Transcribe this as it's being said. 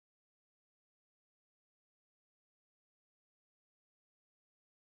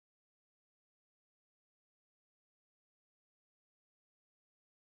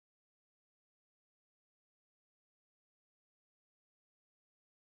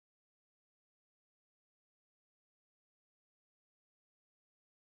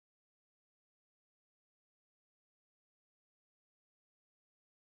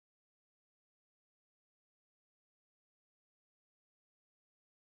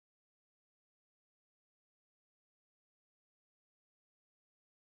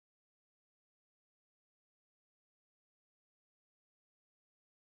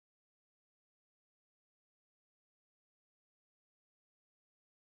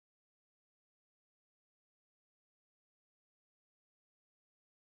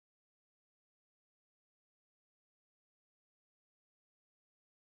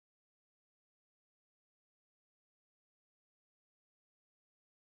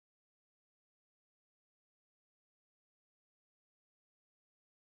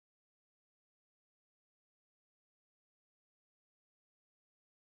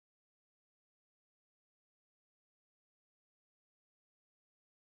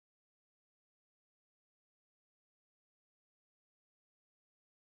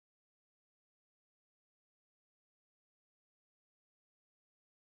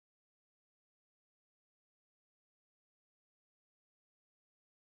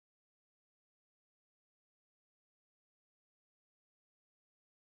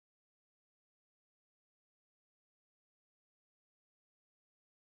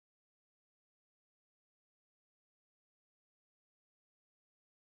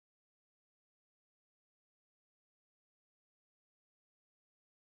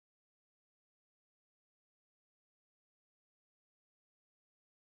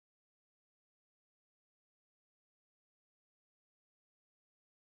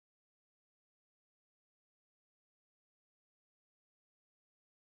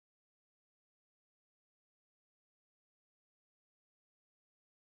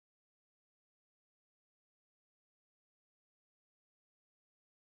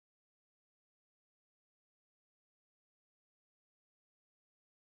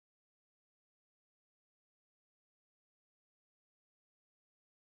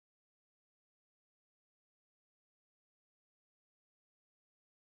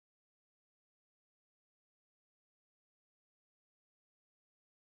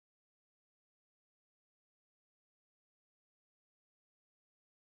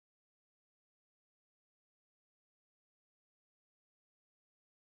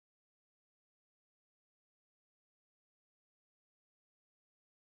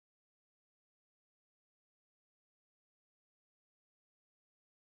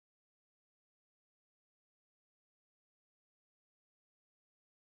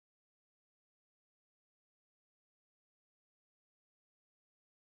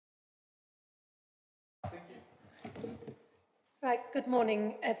Right, good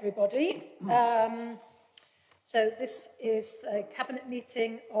morning, everybody. So this is a Cabinet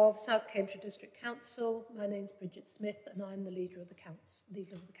meeting of South Cambridgeshire District Council. My name's Bridget Smith and I'm the leader of the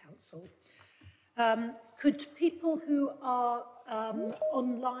council. Could people who are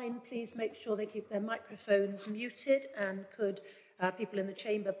online please make sure they keep their microphones muted, and could people in the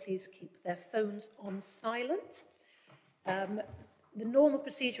chamber please keep their phones on silent? The normal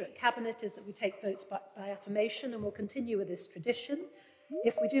procedure at Cabinet is that we take votes by affirmation, and we'll continue with this tradition.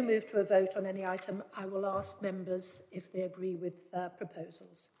 If we do move to a vote on any item, I will ask members if they agree with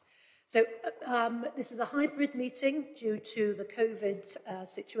proposals. So this is a hybrid meeting due to the COVID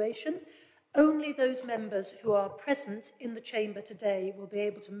situation. Only those members who are present in the chamber today will be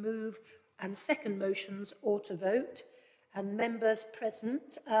able to move and second motions or to vote, and members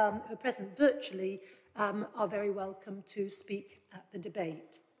present, who are present virtually, are very welcome to speak at the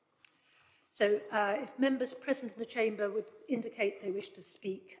debate. So if members present in the chamber would indicate they wish to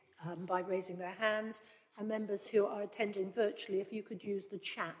speak by raising their hands, and members who are attending virtually, if you could use the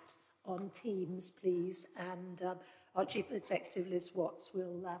chat on Teams, please, and our Chief Executive, Liz Watts,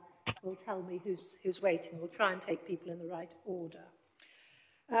 will tell me who's waiting. We'll try and take people in the right order.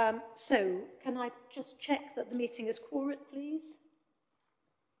 So can I just check that the meeting is quorate, please?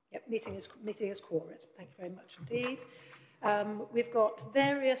 Yep, meeting is quorate. Thank you very much indeed. We've got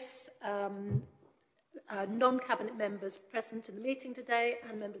various non-cabinet members present in the meeting today,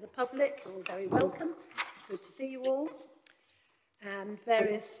 and members of the public. You're all very welcome. Good to see you all. And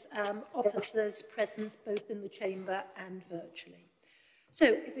various officers present both in the chamber and virtually. So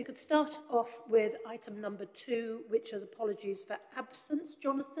if we could start off with item number 2, which is apologies for absence.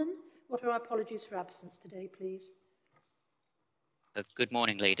 Jonathan, what are our apologies for absence today, please? Good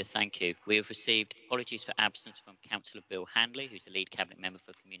morning, Leader. Thank you. We have received apologies for absence from Councillor Bill Handley, who's the lead Cabinet Member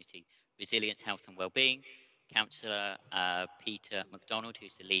for Community Resilience, Health and Wellbeing, Councillor Peter MacDonald,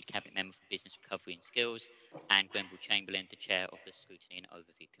 who's the lead Cabinet Member for Business Recovery and Skills, and Grenville Chamberlain, the Chair of the Scrutiny and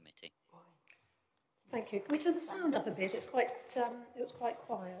Overview Committee. Thank you. Can we turn the sound up a bit? It was quite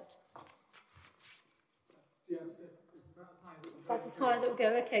quiet. That's as high as it will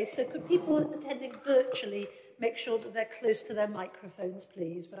go. Okay, so could people attending virtually make sure that they're close to their microphones,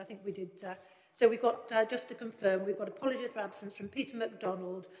 please? But I think we did. So we've got, just to confirm, we've got apologies for absence from Peter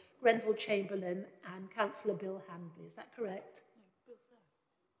MacDonald, Grenville Chamberlain, and Councillor Bill Handley. Is that correct? No,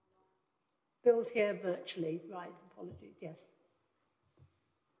 Bill's here virtually. Right, apologies, yes.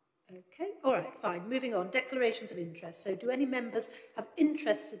 Okay, all right, fine. Moving on, declarations of interest. So do any members have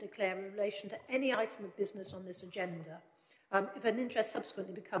interest to declare in relation to any item of business on this agenda? If an interest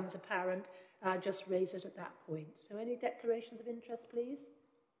subsequently becomes apparent, just raise it at that point. So any declarations of interest, please?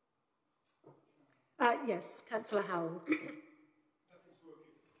 Yes, Councillor Howell.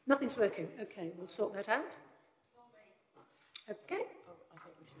 Nothing's working. Okay, we'll sort that out. Okay.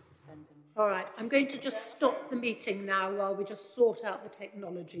 All right, I'm going to just stop the meeting now while we just sort out the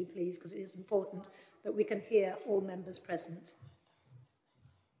technology, please, because it is important that we can hear all members present.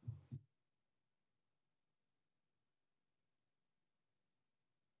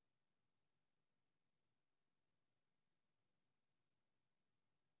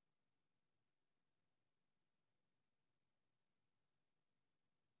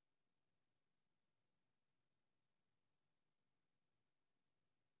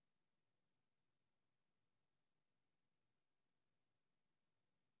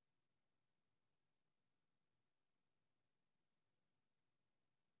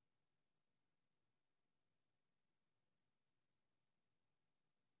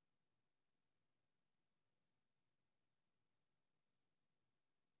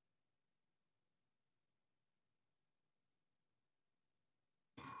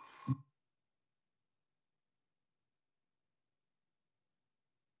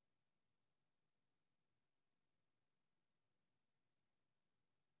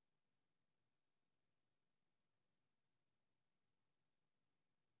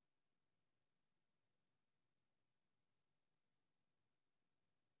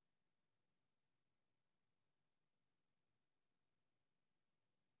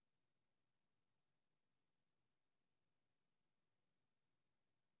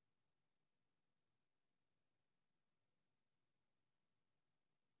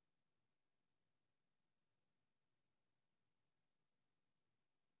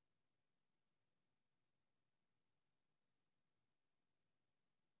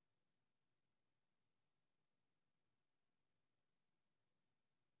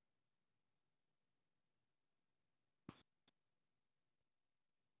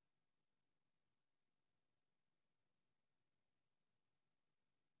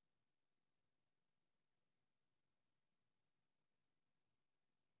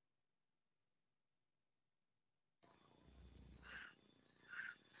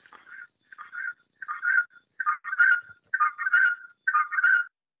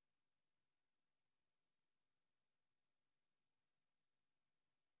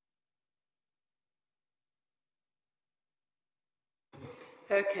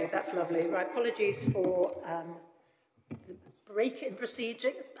 Okay, that's lovely. Right, apologies for the break in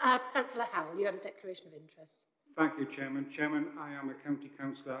proceedings. Councillor Howell, you had a declaration of interest. Thank you, Chairman. Chairman, I am a county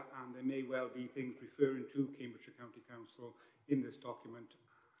councillor and there may well be things referring to Cambridgeshire County Council in this document.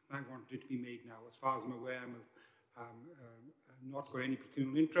 I want it to be made now. As far as I'm aware, I'm not got any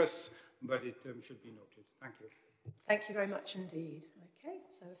pecuniary interests, but it should be noted. Thank you. Thank you very much indeed. Okay,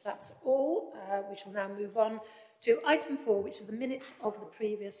 so if that's all, we shall now move on to item 4, which is the minutes of the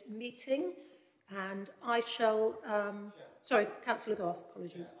previous meeting. And I shall... sorry, Councillor Gough,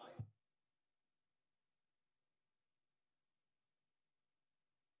 apologies.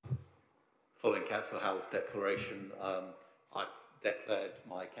 Following Councillor Howell's declaration, I've declared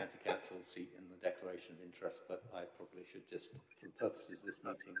my county council seat in the declaration of interest, but I probably should just, for the purposes of this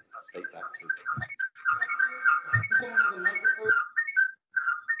meeting, state that too. Someone has a microphone?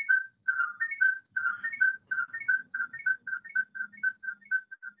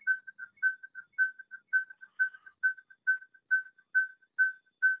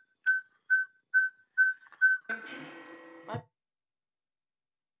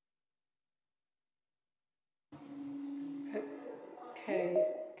 Okay.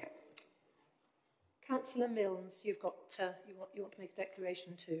 Councillor Milnes, you've got you want to make a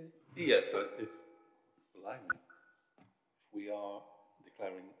declaration too. Yes, if allow me, if we are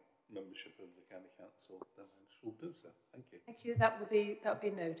declaring membership of the county council, then I shall do so. Thank you. Thank you. That will be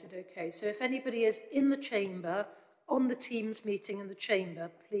noted. Okay. So if anybody is in the chamber on the Teams meeting in the chamber,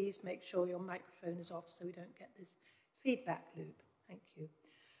 please make sure your microphone is off so we don't get this feedback loop. Thank you.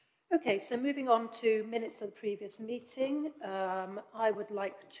 Okay, so moving on to minutes of the previous meeting, I would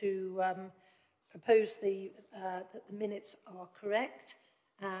like to propose that the minutes are correct,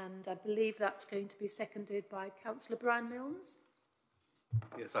 and I believe that's going to be seconded by Councillor Brian Milnes.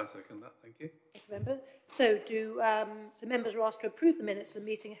 Yes, I second that. Thank you. Thank you, member. So the members are asked to approve the minutes of the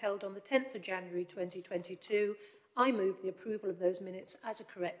meeting held on the 10th of January 2022. I move the approval of those minutes as a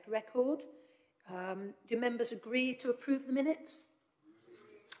correct record. Do members agree to approve the minutes?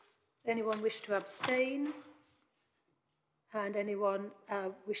 Anyone wish to abstain? And anyone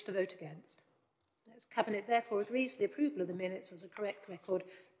wish to vote against? The Cabinet therefore agrees to the approval of the minutes as a correct record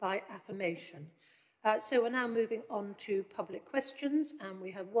by affirmation. So we're now moving on to public questions, and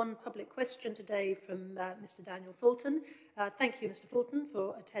we have one public question today from Mr. Daniel Fulton. Thank you, Mr. Fulton,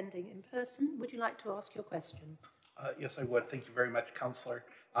 for attending in person. Would you like to ask your question? Yes, I would. Thank you very much, Councillor.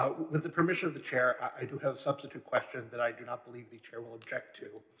 With the permission of the Chair, I do have a substitute question that I do not believe the Chair will object to.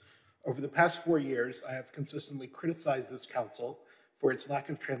 Over the past 4 years, I have consistently criticized this Council for its lack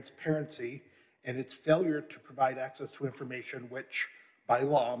of transparency and its failure to provide access to information which, by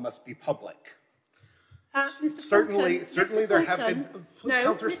law, must be public. Mr. Certainly, Fulton, certainly Mr. there Fulton, have been... No,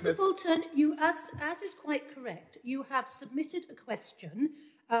 Councillor Mr. Smith. Fulton, you, as is quite correct, you have submitted a question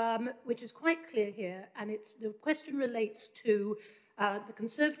which is quite clear here, and the question relates to the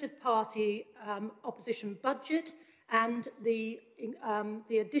Conservative Party opposition budget and the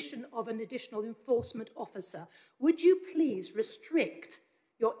addition of an additional enforcement officer. Would you please restrict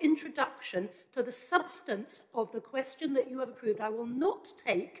your introduction to the substance of the question that you have approved? I will not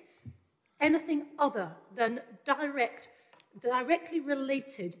take anything other than directly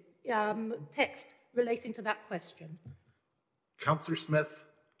related text relating to that question. Councillor Smith,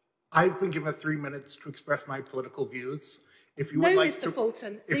 I've been given 3 minutes to express my political views. If you would like Mr. to,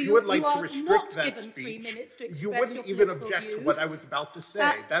 Fulton, if you would like to are restrict not that given 3 speech, minutes to express you wouldn't your even political object views. to what I was about to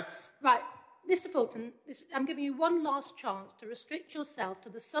say. That's right. Mr. Fulton, I'm giving you one last chance to restrict yourself to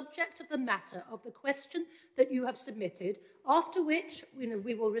the subject of the matter of the question that you have submitted, after which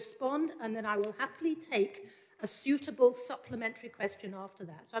we will respond, and then I will happily take a suitable supplementary question after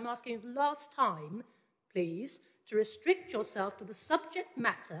that. So I'm asking you the last time, please, to restrict yourself to the subject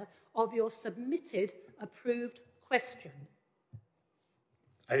matter of your submitted approved question.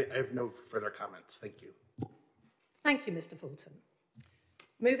 I have no further comments. Thank you. Thank you, Mr. Fulton.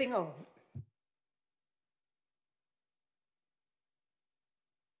 Moving on.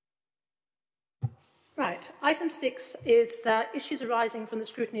 Right, item 6 is issues arising from the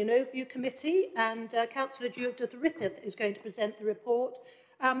Scrutiny and Overview Committee, and Councillor Judith Rippeth is going to present the report.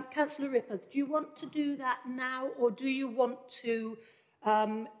 Councillor Rippeth, do you want to do that now, or do you want to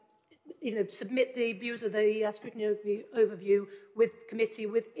submit the views of the Scrutiny Overview with committee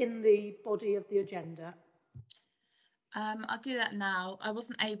within the body of the agenda? I'll do that now. I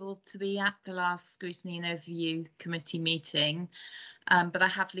wasn't able to be at the last Scrutiny and Overview Committee meeting, but I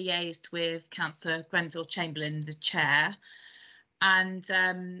have liaised with Councillor Grenville-Chamberlain, the chair, and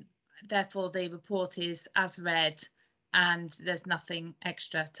therefore the report is as read and there's nothing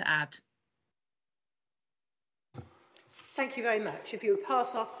extra to add. Thank you very much. If you would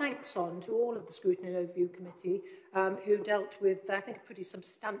pass our thanks on to all of the Scrutiny and Overview Committee who dealt with, I think, a pretty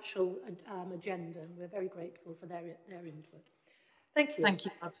substantial agenda. And we're very grateful for their input. Thank you. Thank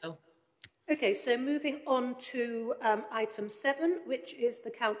you, Bill. Okay, so moving on to item 7, which is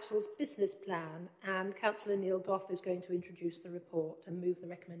the Council's business plan. And Councillor Neil Goff is going to introduce the report and move the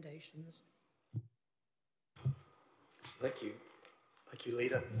recommendations. Thank you. Thank you,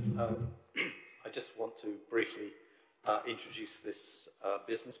 Leader. I just want to briefly introduce this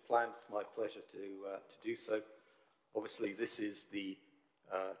business plan. It's my pleasure to do so. Obviously, this is the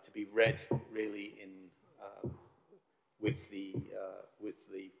to be read really in with the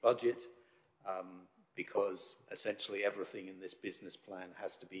budget, because essentially everything in this business plan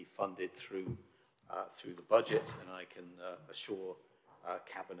has to be funded through the budget, and I can assure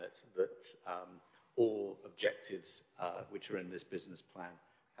Cabinet that all objectives which are in this business plan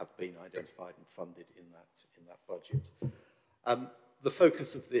have been identified and funded in that budget. The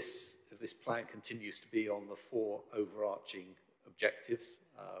focus of this plan continues to be on the 4 overarching objectives,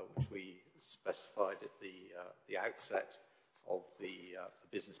 which we specified at the outset of the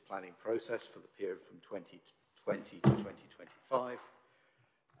business planning process for the period from 2020 to 2025.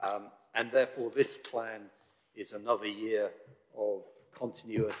 And therefore, this plan is another year of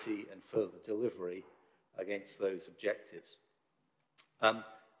continuity and further delivery against those objectives.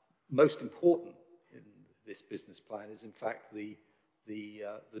 Most important in this business plan is, in fact, the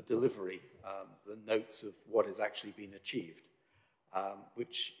delivery, the notes of what has actually been achieved,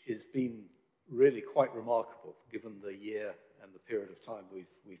 which has been really quite remarkable given the year and the period of time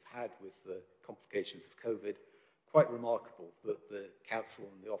we've had with the complications of COVID. Quite remarkable that the Council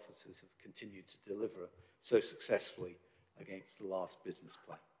and the officers have continued to deliver so successfully against the last business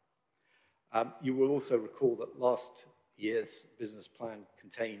plan. You will also recall that last year's business plan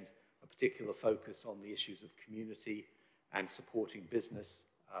contained a particular focus on the issues of community and supporting business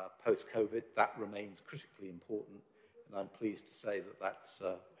post-COVID. That remains critically important, and I'm pleased to say that that's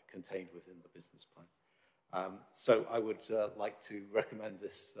contained within the business plan. So I would like to recommend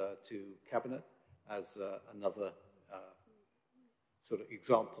this to Cabinet as another sort of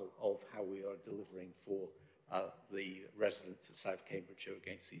example of how we are delivering for the residents of South Cambridgeshire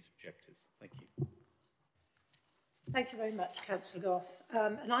against these objectives. Thank you. Thank you very much, Councillor Goff.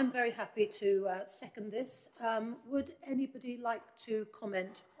 And I'm very happy to second this. Would anybody like to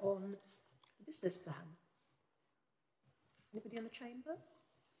comment on the business plan? Anybody in the chamber?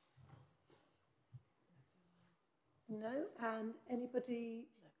 No? And anybody?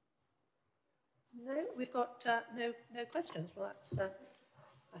 No? We've got no questions. Well, that's,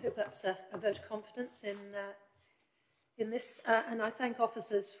 I hope that's a vote of confidence in this, and I thank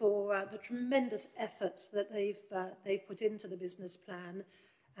officers for the tremendous efforts that they've put into the business plan,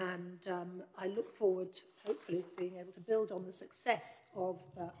 and I look forward, hopefully, to being able to build on the success of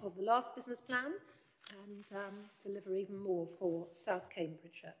the last business plan and deliver even more for South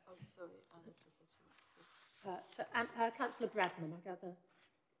Cambridgeshire. Oh, sorry, Councillor Bradnam, I gather.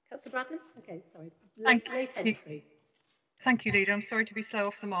 Councillor Bradnam? Okay, sorry. Late entry. Thank you, Leader. I'm sorry to be slow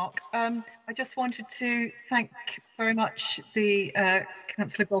off the mark. I just wanted to thank very much the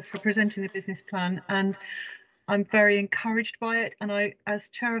Councillor Goff for presenting the business plan, and I'm very encouraged by it. And I, as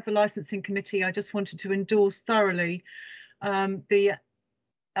Chair of the Licensing Committee, I just wanted to endorse thoroughly the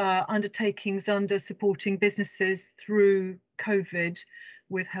undertakings under supporting businesses through COVID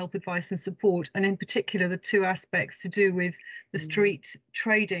with help, advice and support, and in particular the 2 aspects to do with the street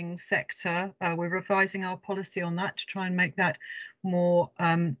trading sector. We're revising our policy on that to try and make that more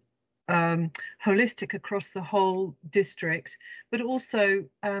holistic across the whole district, but also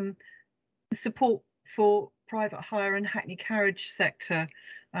support for private hire and hackney carriage sector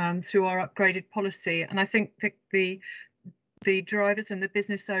through our upgraded policy. And I think that the drivers and the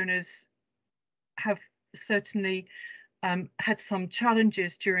business owners have certainly had some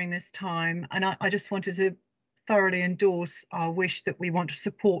challenges during this time, and I just wanted to thoroughly endorse our wish that we want to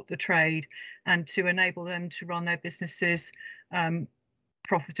support the trade and to enable them to run their businesses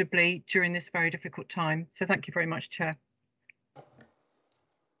profitably during this very difficult time. So thank you very much, Chair.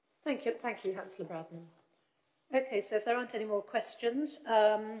 Thank you, Councillor Bradnam. Okay, so if there aren't any more questions,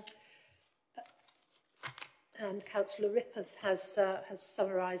 and Councillor Ripp has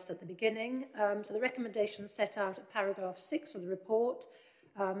summarised at the beginning. So the recommendations set out at paragraph 6 of the report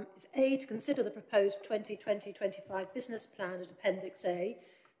is A, to consider the proposed 2020-25 business plan at Appendix A,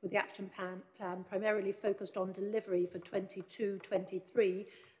 with the action plan primarily focused on delivery for 22-23,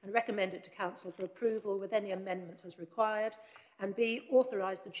 and recommend it to Council for approval with any amendments as required. And B,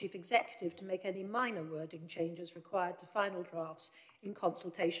 authorise the Chief Executive to make any minor wording changes required to final drafts in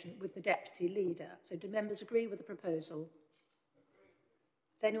consultation with the Deputy Leader. So do members agree with the proposal?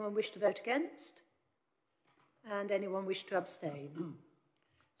 Does anyone wish to vote against? And anyone wish to abstain?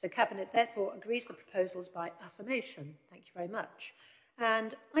 So Cabinet therefore agrees the proposals by affirmation. Thank you very much.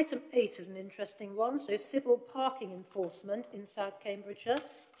 And item 8 is an interesting one. So civil parking enforcement in South Cambridgeshire,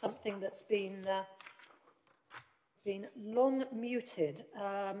 something that's been long muted.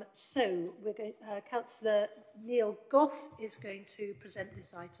 So we're going, Councillor Neil Goff is going to present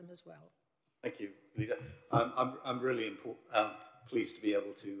this item as well. Thank you, Leader. I'm really pleased to be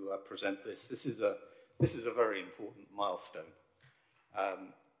able to present this. This is a very important milestone,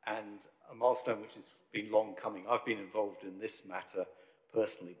 and a milestone which has been long coming. I've been involved in this matter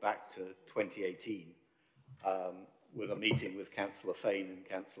personally back to 2018 with a meeting with Councillor Fane and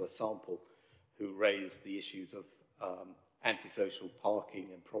Councillor Sample, who raised the issues of antisocial parking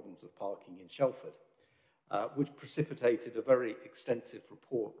and problems of parking in Shelford, which precipitated a very extensive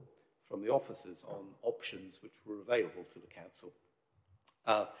report from the officers on options which were available to the council.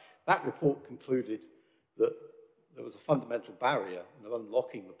 That report concluded that there was a fundamental barrier in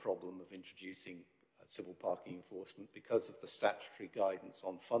unlocking the problem of introducing civil parking enforcement because of the statutory guidance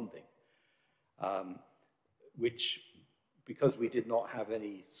on funding, which, because we did not have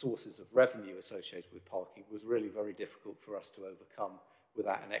any sources of revenue associated with parking, was really very difficult for us to overcome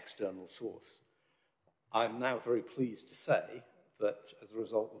without an external source. I'm now very pleased to say that as a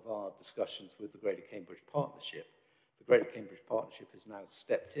result of our discussions with the Greater Cambridge Partnership, the Greater Cambridge Partnership has now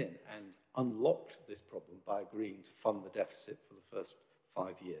stepped in and unlocked this problem by agreeing to fund the deficit for the first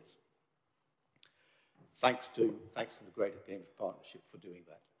 5 years. Thanks to the Greater Cambridge Partnership for doing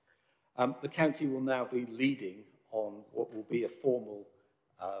that. The county will now be leading on what will be a formal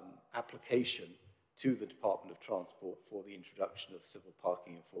application to the Department of Transport for the introduction of civil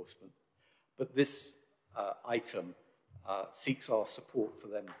parking enforcement. But this item seeks our support for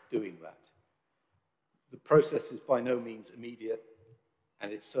them doing that. The process is by no means immediate,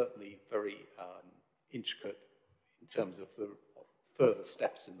 and it's certainly very intricate in terms of the further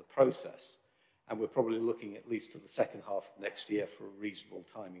steps in the process. And we're probably looking at least to the second half of next year for a reasonable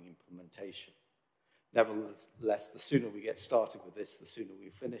timing implementation. Nevertheless, the sooner we get started with this, the sooner we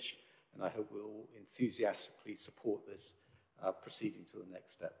finish, and I hope we'll all enthusiastically support this proceeding to the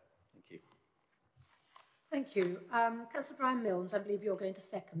next step. Thank you. Thank you. Councillor Brian Milnes, I believe you're going to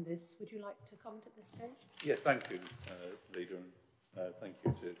second this. Would you like to comment at this stage? Yeah, thank you, Leader, and thank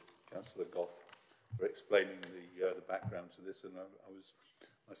you to Councillor Goff for explaining the background to this. And I was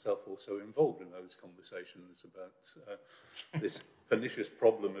myself also involved in those conversations about this pernicious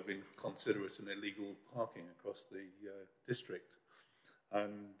problem of inconsiderate and illegal parking across the district.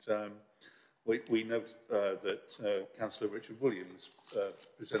 And we note that Councillor Richard Williams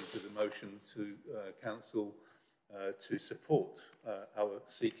presented a motion to Council to support our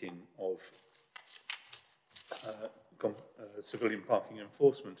seeking of civilian parking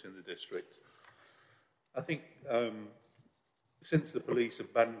enforcement in the district. I think since the police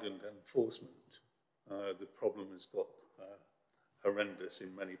abandoned enforcement, the problem has got horrendous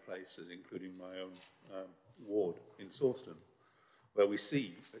in many places, including my own ward in Sawston, where we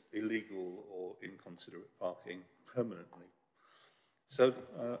see illegal or inconsiderate parking permanently. So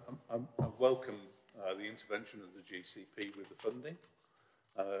I welcome the intervention of the GCP with the funding.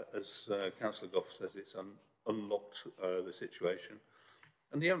 As Councillor Goff says, it's unlocked the situation.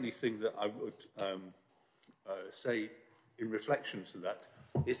 And the only thing that I would say in reflection to that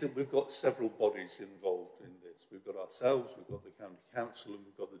is that we've got several bodies involved in this. We've got ourselves, we've got the County Council, and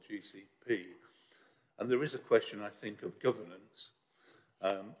we've got the GCP. And there is a question, I think, of governance.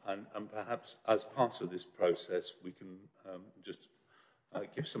 And perhaps as part of this process, we can just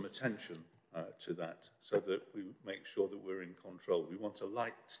give some attention to that so that we make sure that we're in control. We want a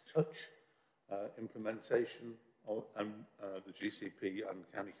light touch implementation, and the GCP and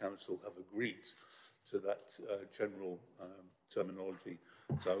County Council have agreed to that general terminology.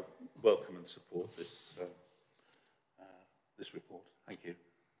 So welcome and support this, this report. Thank you.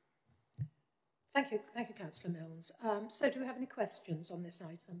 Thank you, Councillor Milnes. So do we have any questions on this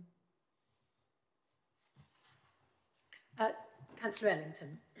item? Councillor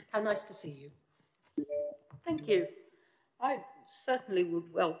Ellington, how nice to see you. Thank you. I certainly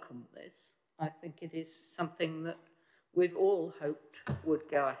would welcome this. I think it is something that we've all hoped would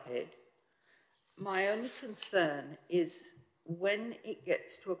go ahead. My only concern is when it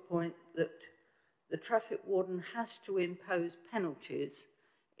gets to a point that the traffic warden has to impose penalties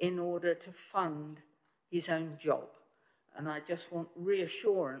in order to fund his own job. And I just want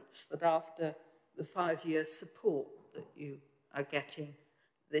reassurance that after the 5 years support that you are getting,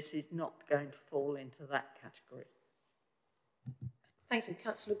 this is not going to fall into that category. Thank you.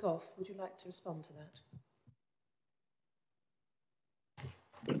 Councillor Goff, would you like to respond to that?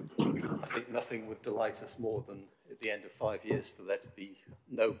 I think nothing would delight us more than at the end of 5 years for there to be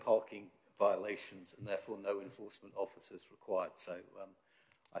no parking violations and therefore no enforcement officers required. So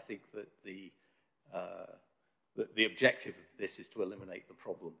I think that the objective of this is to eliminate the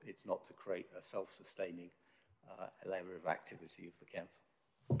problem. It's not to create a self-sustaining area of activity of the council.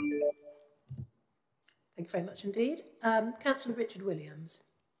 Thank you very much indeed. Councillor Richard Williams.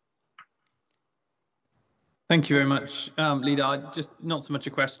 Thank you very much, Leader. Just not so much a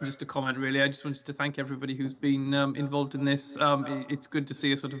question, just a comment really. I just wanted to thank everybody who's been involved in this. It's good to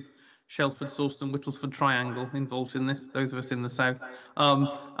see a sort of Shelford, Sawston, Whittlesford triangle involved in this, those of us in the south. And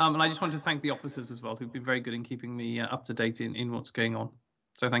I just wanted to thank the officers as well, who've been very good in keeping me up to date in what's going on.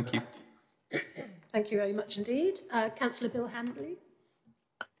 So thank you. Thank you very much indeed. Councillor Bill Handley.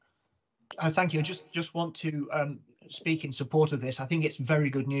 Thank you. I just want to speak in support of this. I think it's very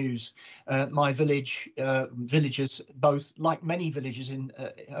good news. My villagers, both like many villages in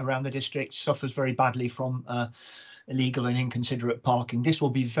around the district, suffers very badly from illegal and inconsiderate parking. This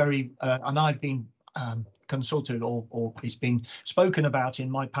will be very, and I've been consulted or it's been spoken about in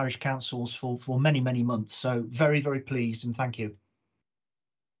my parish councils for many, many months. So very, very pleased and thank you.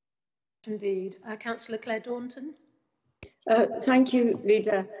 Indeed. Councillor Claire Daunton. Thank you,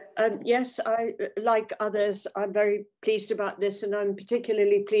 Leader. Yes, I, like others, I'm very pleased about this, and I'm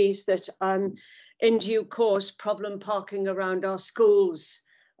particularly pleased that in due course, problem parking around our schools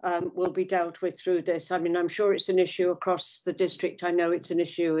will be dealt with through this. I mean, I'm sure it's an issue across the district. I know it's an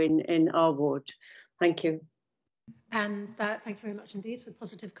issue in our ward. Thank you. And thank you very much indeed for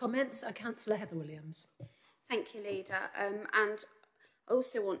positive comments. Councillor Heather Williams. Thank you, Leader. And I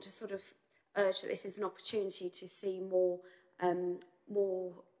also want to sort of urge that this is an opportunity to see more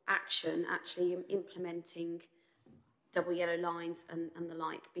action actually implementing double yellow lines and the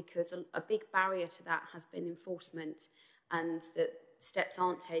like, because a big barrier to that has been enforcement, and that steps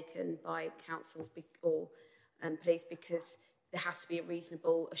aren't taken by councils or police because there has to be a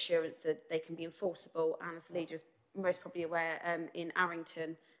reasonable assurance that they can be enforceable. And as the Leader is most probably aware, in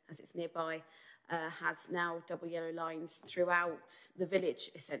Arrington, as it's nearby, has now double yellow lines throughout the village,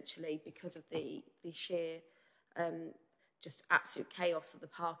 essentially, because of the sheer just absolute chaos of the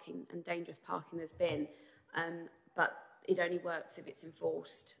parking and dangerous parking there's been. But it only works if it's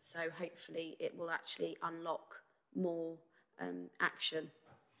enforced. So hopefully it will actually unlock more action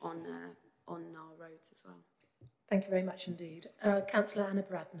on our roads as well. Thank you very much indeed. Councillor Anna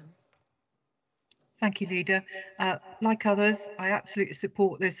Bradnam. Thank you, Leader. Like others, I absolutely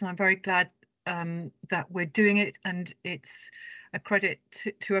support this, and I'm very glad that we're doing it, and it's a credit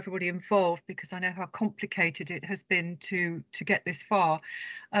to everybody involved, because I know how complicated it has been to get this far.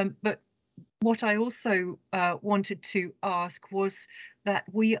 But what I also wanted to ask was that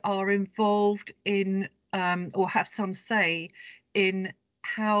we are involved in or have some say in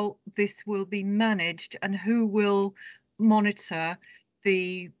how this will be managed and who will monitor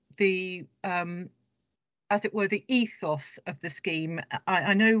the as it were, the ethos of the scheme.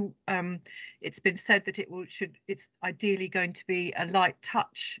 I know it's been said that it's ideally going to be a light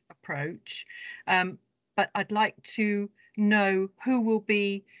touch approach, but I'd like to know who will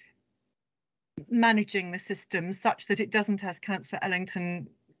be managing the system such that it doesn't, as Councillor Ellington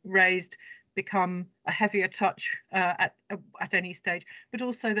raised, become a heavier touch at any stage, but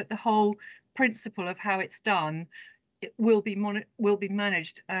also that the whole principle of how it's done will be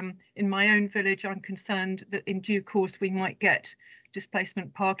managed. In my own village, I'm concerned that in due course we might get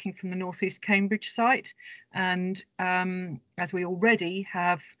displacement parking from the North East Cambridge site, and as we already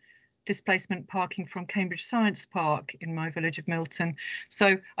have displacement parking from Cambridge Science Park in my village of Milton.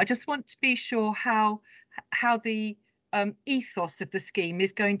 So I just want to be sure how the ethos of the scheme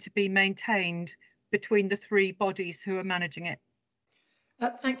is going to be maintained between the three bodies who are managing it.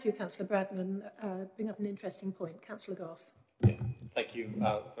 Thank you, Councillor Bradman. Bring up an interesting point. Councillor Goff. Yeah, thank you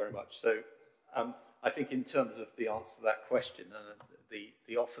very much. So I think in terms of the answer to that question,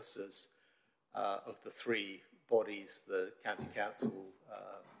 the officers of the three bodies, the County Council,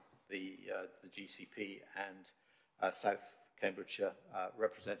 the GCP and South Cambridgeshire,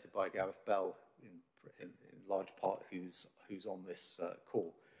 represented by Gareth Bell in large part, who's on this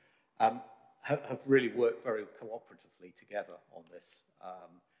call, have really worked very cooperatively together on this.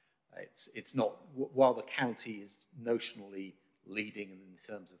 It's not, while the county is notionally leading in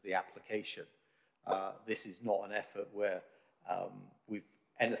terms of the application, this is not an effort where we've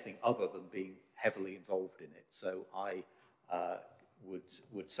anything other than being heavily involved in it. So I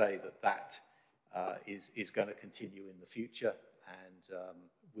would say that is going to continue in the future, and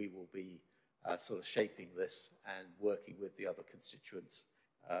we will be sort of shaping this and working with the other constituents'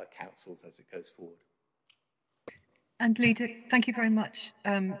 councils as it goes forward. And Leader, thank you very much,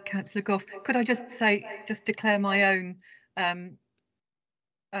 Councillor Gough. Could I just say, declare my own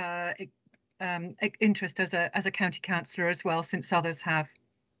interest as a county councillor as well, since others have.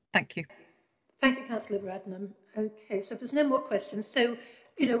 Thank you. Thank you, Councillor Bradnam. Okay, so if there's no more questions, so,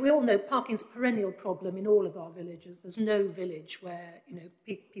 you know, we all know parking's a perennial problem in all of our villages. There's no village where, you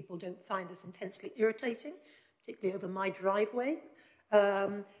know, people don't find this intensely irritating, particularly over my driveway.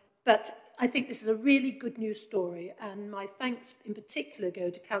 But I think this is a really good news story, and my thanks in particular go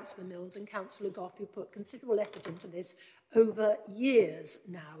to Councillor Mills and Councillor Gough, who put considerable effort into this over years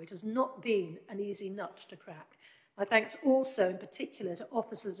now. It has not been an easy nut to crack. My thanks also in particular to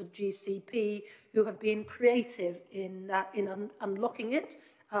officers of GCP who have been creative in unlocking it,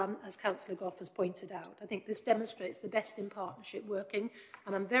 as Councillor Gough has pointed out. I think this demonstrates the best in partnership working,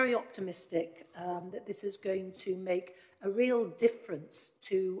 and I'm very optimistic that this is going to make a real difference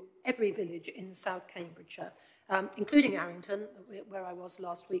to every village in South Cambridgeshire, including Arrington, where I was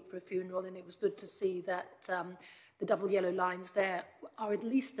last week for a funeral, and it was good to see that the double yellow lines there are at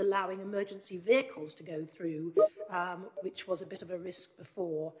least allowing emergency vehicles to go through, which was a bit of a risk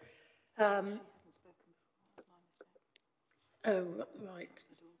before. Oh, right.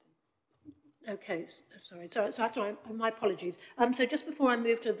 Okay, sorry, my apologies. So just before I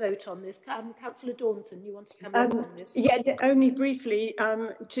move to a vote on this, Councillor Daunton, you wanted to come in on this? Yeah, only briefly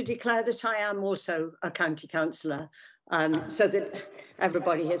to declare that I am also a county councillor, so that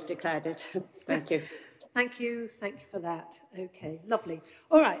everybody has declared it. Thank you. Thank you for that. Okay, lovely.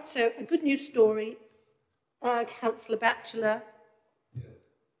 All right, so a good news story. Councillor Batchelor. Yeah.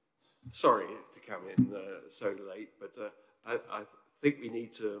 Sorry to come in so late, but I think we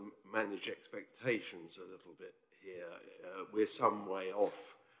need to manage expectations a little bit here. We're some way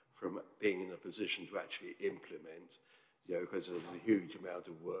off from being in a position to actually implement, you know, because there's a huge amount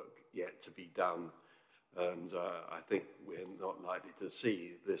of work yet to be done, and I think we're not likely to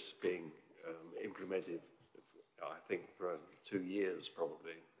see this being implemented, I think, for 2 years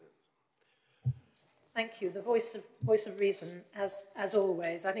probably. Thank you. The voice of reason, as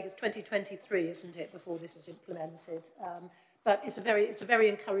always. I think it's 2023, isn't it, before this is implemented? But it's a very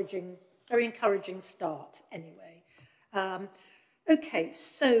encouraging start anyway. Okay,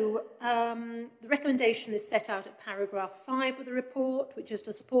 so the recommendation is set out at paragraph 5 of the report, which is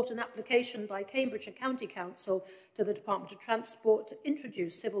to support an application by Cambridgeshire County Council to the Department of Transport to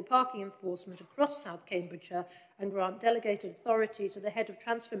introduce civil parking enforcement across South Cambridgeshire and grant delegated authority to the Head of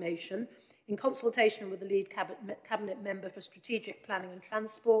Transformation in consultation with the lead cabinet member for strategic planning and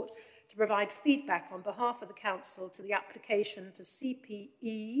transport to provide feedback on behalf of the council to the application for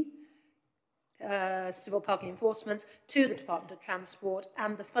CPE, civil parking enforcement, to the Department of Transport,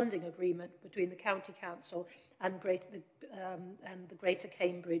 and the funding agreement between the County Council and the Greater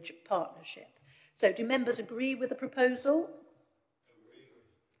Cambridge Partnership. So do members agree with the proposal?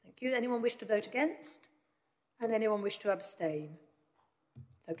 Thank you. Anyone wish to vote against? And anyone wish to abstain?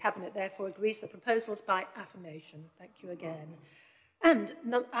 So Cabinet therefore agrees the proposals by affirmation. Thank you again. And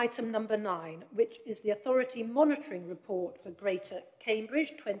item number 9, which is the Authority Monitoring Report for Greater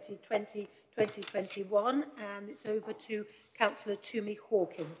Cambridge 2020-2021, and it's over to Councillor Toomey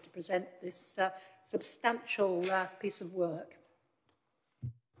Hawkins to present this substantial piece of work.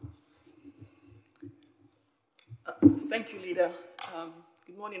 Thank you, Leader.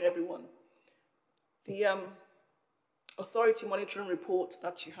 Good morning, everyone. The Authority Monitoring Report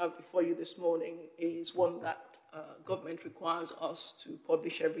that you have before you this morning is one that government requires us to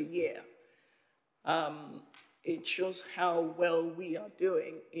publish every year. It shows how well we are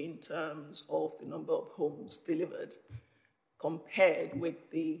doing in terms of the number of homes delivered compared with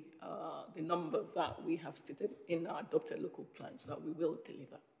the number that we have stated in our adopted local plans that we will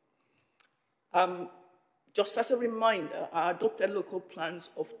deliver. Just as a reminder, our adopted local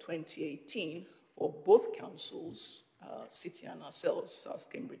plans of 2018 for both councils, City and ourselves, South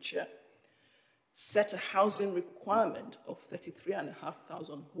Cambridgeshire, set a housing requirement of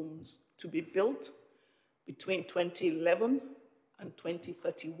 33,500 homes to be built between 2011 and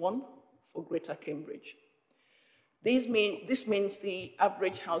 2031 for Greater Cambridge. This means the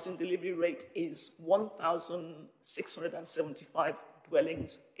average housing delivery rate is 1,675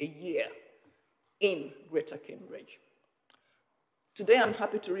 dwellings a year in Greater Cambridge. Today, I'm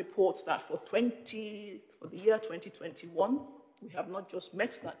happy to report that for the year 2021, we have not just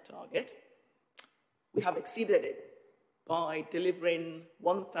met that target, we have exceeded it by delivering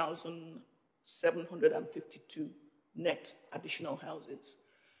 1,752 net additional houses.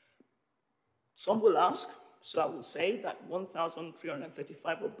 Some will ask, so I will say that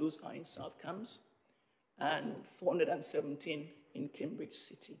 1,335 of those are in South Cambs and 417 in Cambridge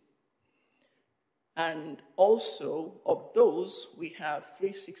City. And also, of those, we have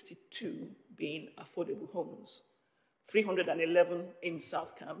 362 being affordable homes, 311 in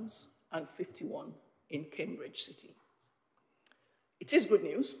South Cambs and 51 in Cambridge City. It is good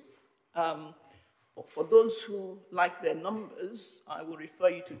news. But for those who like their numbers, I will refer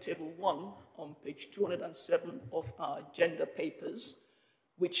you to Table 1 on page 207 of our agenda papers,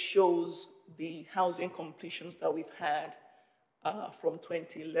 which shows the housing completions that we've had from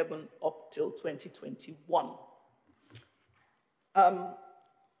 2011 up till 2021.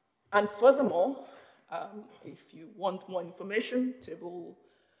 And furthermore, if you want more information, Table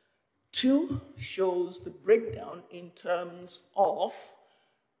 2 shows the breakdown in terms of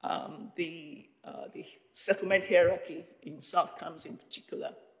the settlement hierarchy in South Cambs in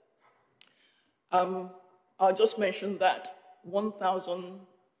particular. I'll just mention that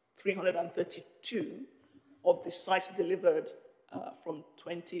 1,332 of the sites delivered from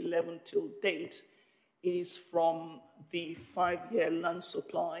 2011 till date is from the 5-year land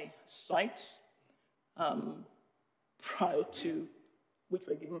supply sites which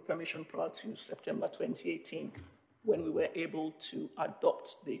were given permission prior to September 2018, when we were able to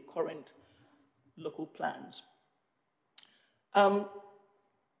adopt the current local plans. One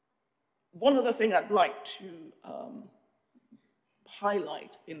other thing I'd like to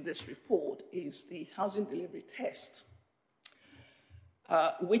highlight in this report is the housing delivery test,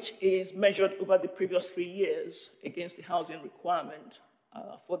 which is measured over the previous 3 years against the housing requirement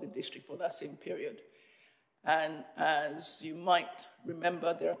for the district for that same period. And as you might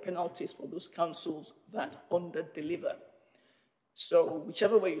remember, there are penalties for those councils that under-deliver. So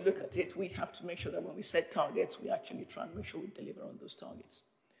whichever way you look at it, we have to make sure that when we set targets, we actually try and make sure we deliver on those targets.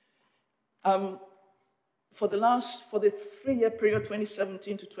 For the 3-year period,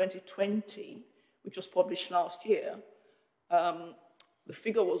 2017 to 2020, which was published last year, the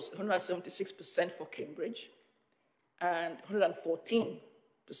figure was 176% for Cambridge and 114%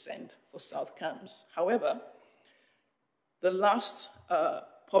 for South Cambs. However, the last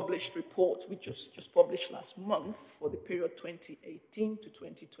published report, which was just published last month for the period 2018 to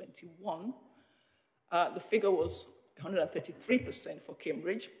 2021, the figure was 133% for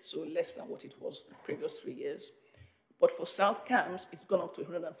Cambridge, so less than what it was the previous 3 years. But for South Cambs, it's gone up to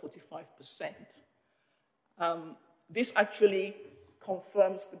 145%. This actually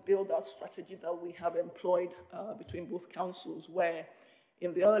confirms the build-out strategy that we have employed between both councils, where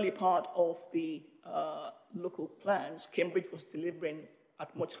in the early part of the local plans, Cambridge was delivering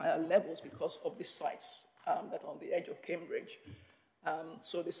at much higher levels because of the sites that are on the edge of Cambridge.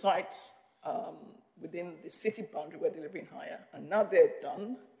 So the sites within the city boundary were delivering higher, and now they're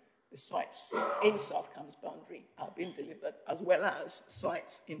done. The sites in South Cambs boundary are being delivered, as well as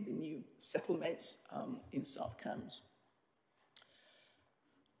sites in the new settlements in South Cambs.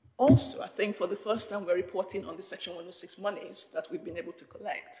 Also, I think for the first time, we're reporting on the Section 106 monies that we've been able to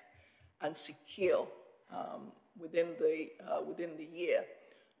collect and secure within the year.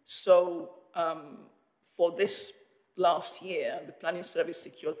 So for this last year, the planning service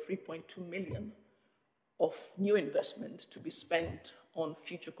secured 3.2 million of new investment to be spent on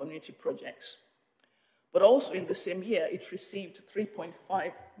future community projects. But also in the same year, it received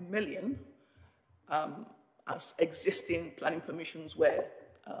 3.5 million as existing planning permissions were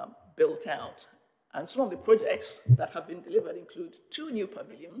built out. And some of the projects that have been delivered include 2 new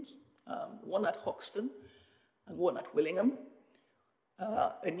pavilions, one at Hoxton and one at Willingham,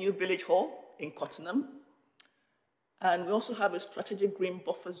 a new village hall in Cottenham, and we also have a strategic green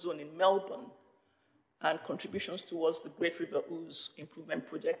buffer zone in Melbourne, and contributions towards the Great River Ouse improvement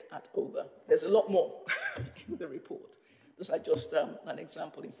project at Over. There's a lot more in the report. Those are just an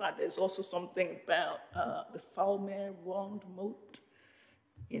example. In fact, there's also something about the Foulmere Round Moat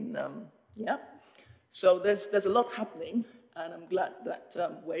in, So there's a lot happening, and I'm glad that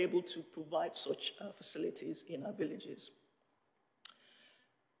we're able to provide such facilities in our villages.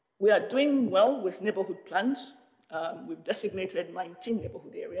 We are doing well with neighborhood plans. We've designated 19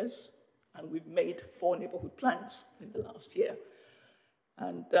 neighborhood areas, and we've made 4 neighborhood plans in the last year.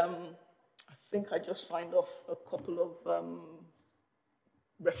 And I think I just signed off a couple of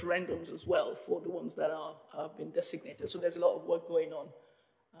referendums as well for the ones that have been designated. So there's a lot of work going on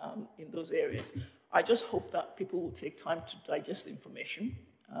in those areas. I just hope that people will take time to digest the information,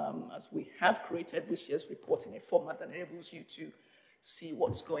 as we have created this year's report in a format that enables you to see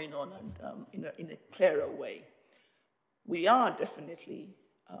what's going on and in a clearer way. We are definitely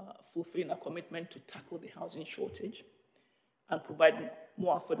fulfilling our commitment to tackle the housing shortage and provide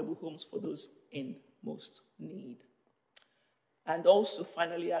more affordable homes for those in most need. And also,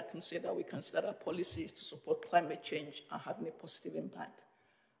 finally, I can say that we consider our policies to support climate change are having a positive impact.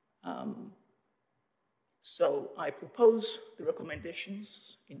 So I propose the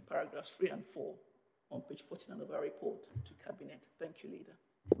recommendations in paragraphs 3 and 4 on page 49 of our report to Cabinet. Thank you, Leader.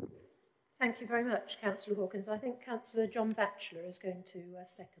 Thank you very much, Councillor Hawkins. I think Councillor John Batchelor is going to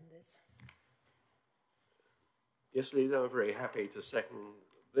second this. Yes, Leader, I'm very happy to second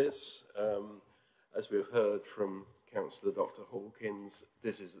this. As we've heard from Councillor Dr. Hawkins,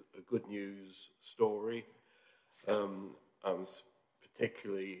 this is a good news story. I'm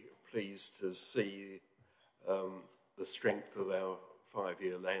particularly pleased to see the strength of our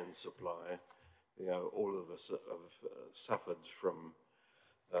 5-year land supply. You know, all of us have suffered from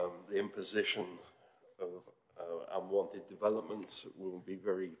the imposition of unwanted developments. We'll be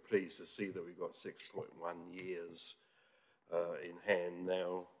very pleased to see that we've got 6.1 years in hand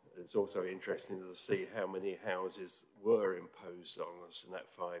now. It's also interesting to see how many houses were imposed on us in that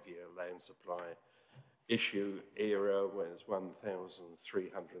 5-year land supply issue era, when it's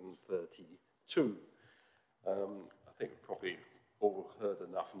 1,332. I think we've probably all heard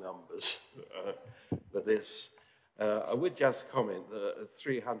enough numbers for this. I would just comment that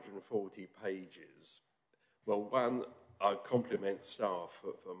 340 pages, well, one, I compliment staff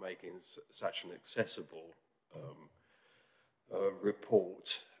for making such an accessible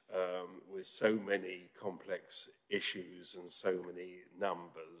report with so many complex issues and so many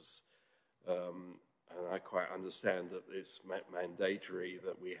numbers. And I quite understand that it's mandatory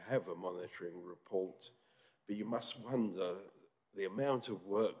that we have a monitoring report, but you must wonder the amount of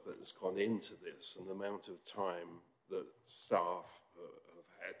work that has gone into this and the amount of time that staff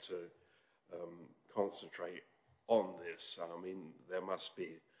have had to concentrate on this. I mean, there must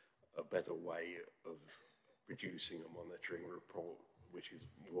be a better way of producing a monitoring report which is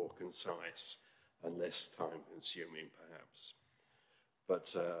more concise and less time-consuming, perhaps.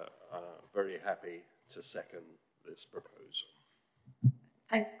 But very happy to second this proposal.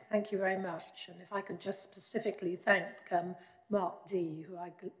 Thank you very much. And if I could just specifically thank Mark D, who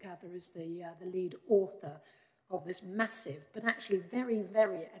I gather is the lead author of this massive, but actually very,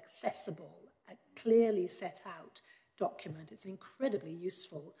 very accessible, clearly set out document. It's an incredibly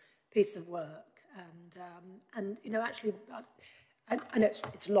useful piece of work. And you know, actually, I know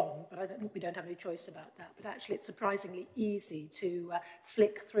it's long, but I don't think we don't have any choice about that. But actually, it's surprisingly easy to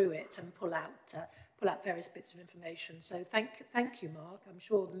flick through it and pull out various bits of information. So thank you, Mark. I'm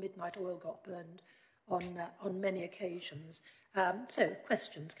sure the midnight oil got burned on many occasions. So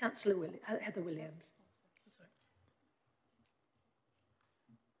questions, Councillor Heather Williams. Sorry.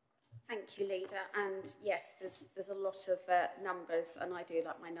 Thank you, Leader. And yes, there's a lot of numbers, and I do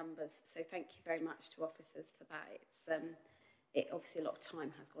like my numbers. So thank you very much to officers for that. It's obviously a lot of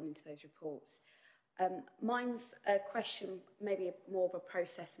time has gone into those reports. Mine's a question, maybe more of a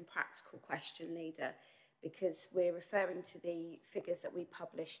process and practical question, Leader, because we're referring to the figures that we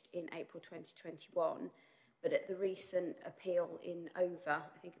published in April 2021, but at the recent appeal in Over,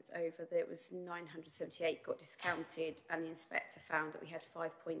 I think it was Over, there was 978 got discounted, and the inspector found that we had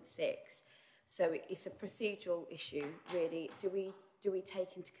 5.6. So it's a procedural issue, really. Do we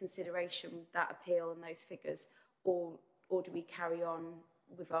take into consideration that appeal and those figures, or do we carry on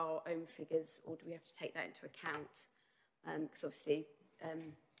with our own figures, or do we have to take that into account? Because obviously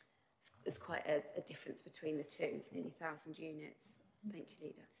there's quite a difference between the two. It's nearly 1,000 units. Thank you,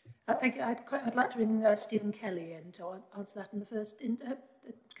 Leader. Thank you. I'd like to bring Stephen Kelly in to answer that in the first.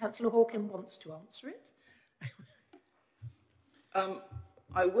 Councillor Hawkins wants to answer it.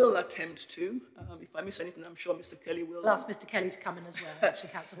 I will attempt to. If I miss anything, I'm sure Mr. Kelly will. I'll ask Mr. Kelly to come in as well, actually,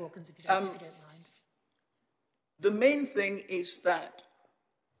 Councillor Hawkins, if you don't mind. The main thing is that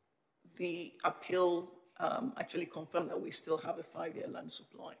the appeal actually confirmed that we still have a 5-year land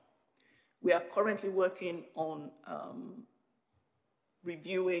supply. We are currently working on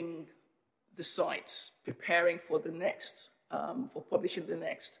reviewing the sites, preparing for the next, for publishing the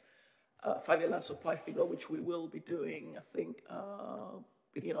next 5-year land supply figure, which we will be doing, I think,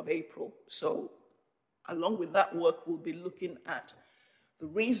 beginning of April. So along with that work, we'll be looking at the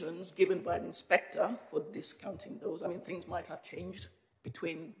reasons given by the inspector for discounting those. I mean, things might have changed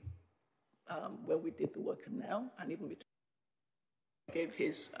between when we did the work and now, and even between gave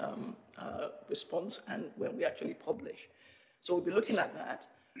his response and when we actually publish. So we'll be looking at that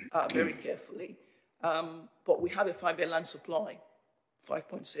very carefully. But we have a 5-year land supply,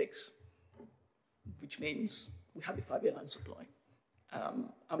 5.6, which means we have a 5-year land supply.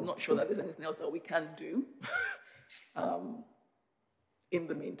 I'm not sure that there's anything else that we can do in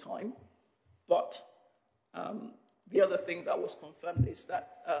the meantime, but the other thing that was confirmed is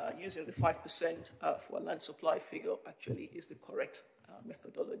that using the 5% for a land supply figure actually is the correct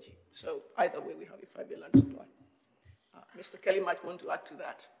methodology. So either way, we have a 5-year land supply. Mr. Kelly might want to add to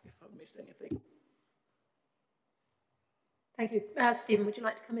that if I've missed anything. Thank you. Stephen, would you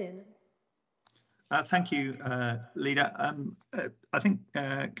like to come in? Thank you, Leader. I think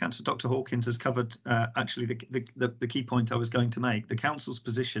Councillor Dr Hawkins has covered actually the key point I was going to make. The Council's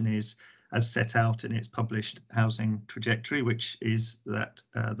position is as set out in its published housing trajectory, which is that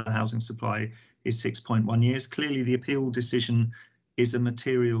the housing supply is 6.1 years. Clearly, the appeal decision is a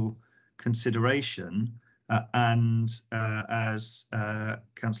material consideration. And as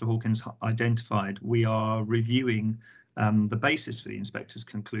Councillor Hawkins identified, we are reviewing the basis for the inspector's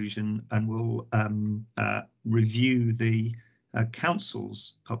conclusion and will review the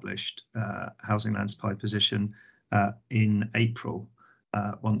council's published housing land supply position in April,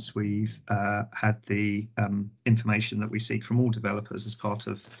 once we've had the information that we seek from all developers as part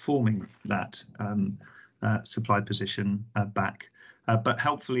of forming that supply position back. But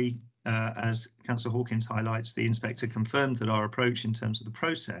helpfully, as Councillor Hawkins highlights, the inspector confirmed that our approach in terms of the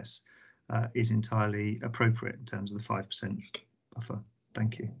process is entirely appropriate in terms of the 5% buffer.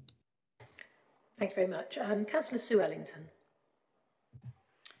 Thank you. Thank you very much. Councillor Sue Ellington.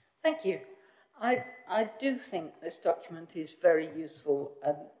 Thank you. I do think this document is very useful,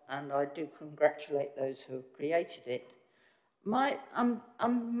 and I do congratulate those who have created it.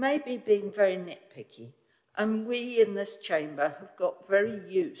 I'm maybe being very nitpicky, and we in this chamber have got very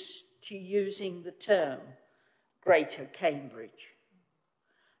used to using the term Greater Cambridge.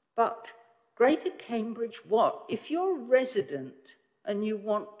 But Greater Cambridge what? If you're a resident and you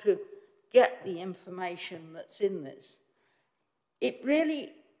want to get the information that's in this, it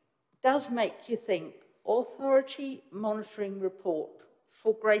really does make you think, Authority Monitoring Report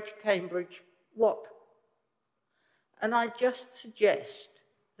for Greater Cambridge what? And I just suggest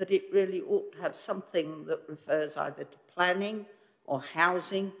that it really ought to have something that refers either to planning or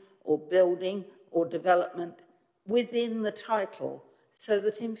housing or building or development within the title, so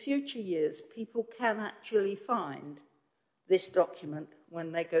that in future years people can actually find this document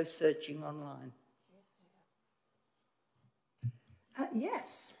when they go searching online.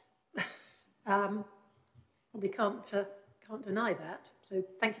 Yes, we can't deny that. So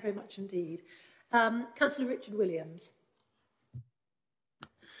thank you very much indeed. Councillor Richard Williams.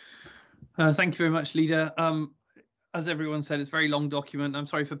 Thank you very much, Leader. As everyone said, it's a very long document. I'm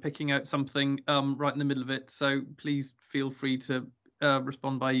sorry for picking out something right in the middle of it, so please feel free to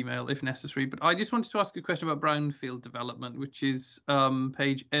respond by email if necessary. But I just wanted to ask a question about brownfield development, which is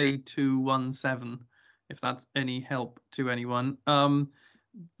page A217, if that's any help to anyone.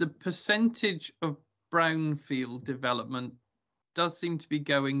 The percentage of brownfield development does seem to be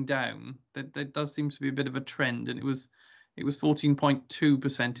going down. There does seem to be a bit of a trend, and it was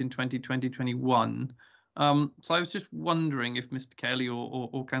 14.2% in 2020-21. So I was just wondering if Mr. Kelly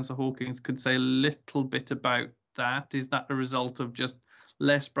or Councillor Hawkins could say a little bit about that. Is that a result of just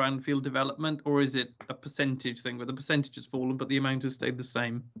less brownfield development, or is it a percentage thing where the percentage has fallen but the amount has stayed the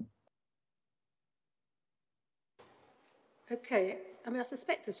same? Okay, I mean, I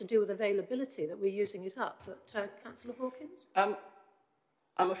suspect it's to do with availability that we're using it up, but Councillor Hawkins? I'm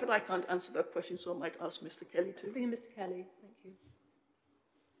afraid I can't answer that question, so I might ask Mr. Kelly to. Bring in Mr. Kelly,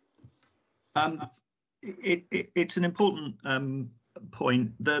 thank you. It's an important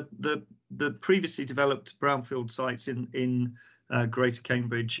point. The previously developed brownfield sites in Greater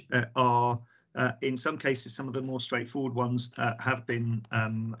Cambridge are, in some cases, some of the more straightforward ones have been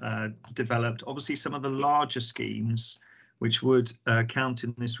developed. Obviously, some of the larger schemes, which would count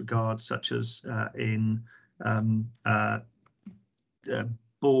in this regard, such as in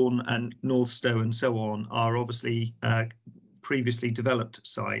Bourne and Northstowe and so on, are obviously previously developed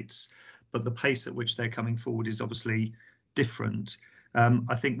sites, but the pace at which they're coming forward is obviously different.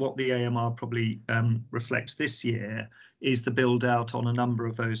 I think what the AMR probably reflects this year is the build out on a number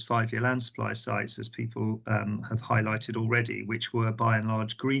of those 5-year land supply sites, as people have highlighted already, which were by and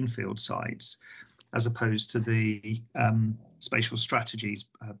large greenfield sites, as opposed to the spatial strategies,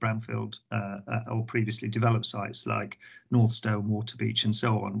 brownfield or previously developed sites like Northstowe and Waterbeach and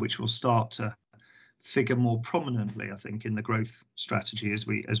so on, which will start to figure more prominently, I think, in the growth strategy as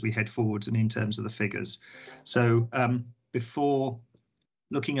we head forwards and in terms of the figures. So before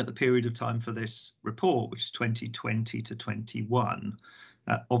looking at the period of time for this report, which is 2020 to 21,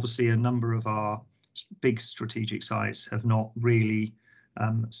 obviously a number of our big strategic sites have not really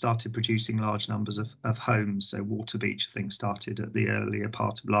started producing large numbers of homes. So Waterbeach, I think, started at the earlier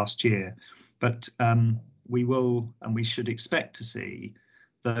part of last year. But we will and we should expect to see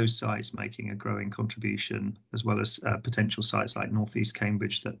those sites making a growing contribution, as well as potential sites like North East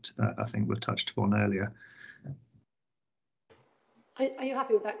Cambridge that I think were touched upon earlier. Are you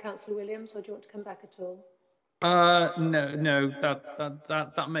happy with that, Councillor Williams, or do you want to come back at all? No,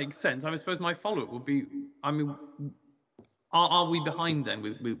 that makes sense. I suppose my follow-up would be, I mean, are we behind then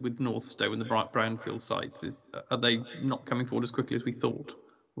with Northstowe and the brownfield sites? Are they not coming forward as quickly as we thought?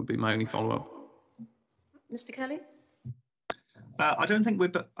 Would be my only follow-up. Mr. Kelly? I don't think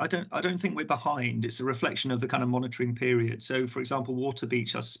we're behind. It's a reflection of the kind of monitoring period. So, for example,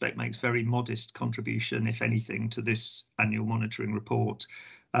 Waterbeach, I suspect, makes very modest contribution, if anything, to this annual monitoring report.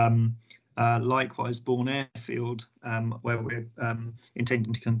 Likewise, Bourne Airfield, where we're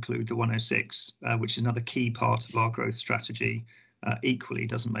intending to conclude the 106, which is another key part of our growth strategy, equally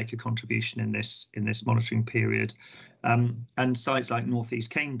doesn't make a contribution in this monitoring period. And sites like North East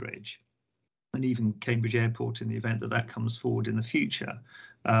Cambridge, and even Cambridge Airport in the event that that comes forward in the future,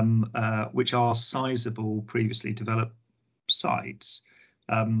 which are sizable previously developed sites,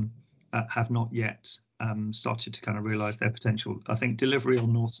 have not yet started to kind of realise their potential. I think delivery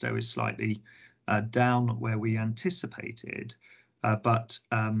on Northstowe is slightly down where we anticipated, but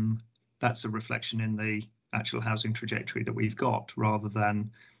that's a reflection in the actual housing trajectory that we've got, rather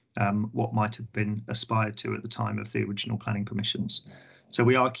than what might have been aspired to at the time of the original planning permissions. So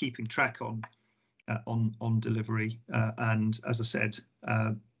we are keeping track on delivery, and as I said,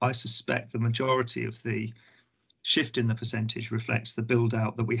 I suspect the majority of the shift in the percentage reflects the build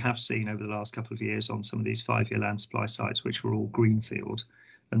out that we have seen over the last couple of years on some of these 5-year land supply sites, which were all greenfield,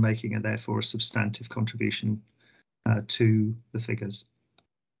 and making it therefore a substantive contribution to the figures.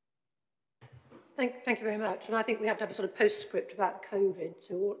 Thank you very much. And I think we have to have a sort of postscript about COVID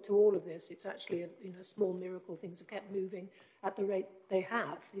to all of this. It's actually a small miracle things have kept moving at the rate they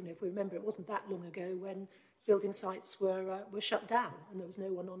have. If we remember, it wasn't that long ago when building sites were shut down and there was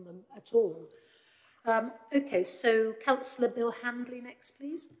no one on them at all. Okay, so Councillor Bill Handley next,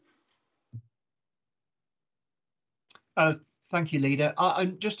 please. Thank you, Leader.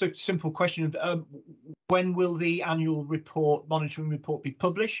 Just a simple question. When will the annual monitoring report, be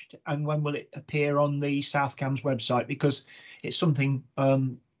published, and when will it appear on the South Cambs website? Because it's something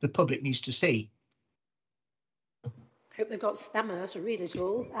the public needs to see. Hope they've got stamina to read it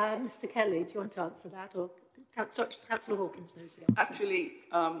all. Mr. Kelly, do you want to answer that? Or sorry, Councillor Hawkins knows the answer. Actually,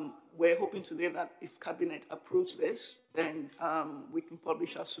 we're hoping today that if Cabinet approves this, then we can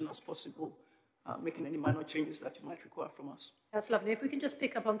publish as soon as possible, making any minor changes that you might require from us. That's lovely. If we can just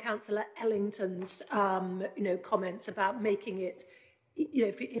pick up on Councillor Ellington's, comments about making it,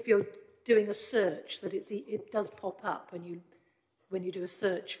 if you're doing a search, that it does pop up when you do a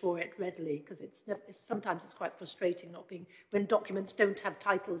search for it readily, because sometimes it's quite frustrating when documents don't have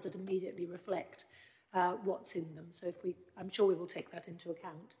titles that immediately reflect what's in them. So I'm sure we will take that into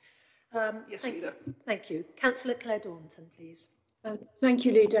account. Yes, Leader. Thank you. Councillor Claire Daunton, please. Thank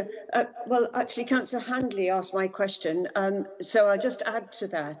you, Leader. Well, actually, Councillor Handley asked my question, so I'll just add to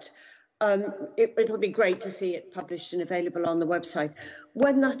that. It'll be great to see it published and available on the website.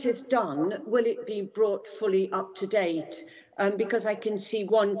 When that is done, will it be brought fully up to date? Because I can see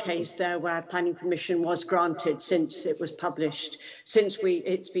one case there where planning permission was granted since it was published,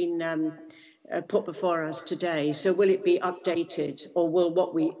 it's been put before us today. So will it be updated, or will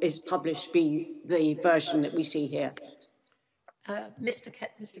what is published be the version that we see here? Mr.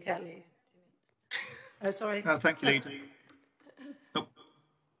 Kelly. Oh, sorry. Thank you, Leader.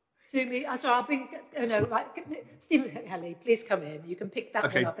 To me, sorry, I'll bring. Oh, no, right. Stephen Kelly, please come in. You can pick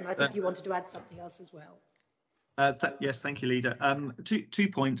that one up, and I think you wanted to add something else as well. Yes, thank you, Leader. Two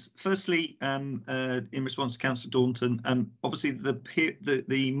points. Firstly, in response to Councillor Daunton, obviously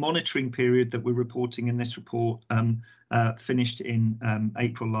the monitoring period that we're reporting in this report finished in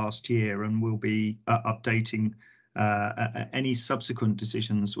April last year, and we'll be updating. Any subsequent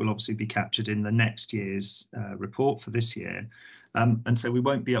decisions will obviously be captured in the next year's report for this year, and so we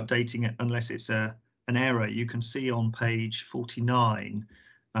won't be updating it unless it's an error. You can see on page 49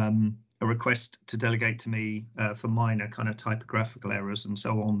 a request to delegate to me for minor kind of typographical errors and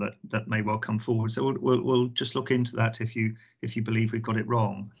so on that may well come forward. So we'll just look into that if you believe we've got it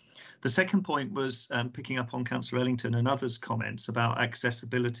wrong. The second point was picking up on Councillor Ellington and others' comments about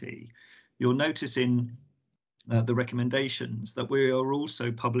accessibility. You'll notice in the recommendations that we are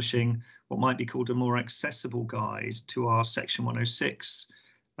also publishing what might be called a more accessible guide to our Section 106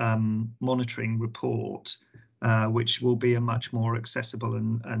 monitoring report, which will be a much more accessible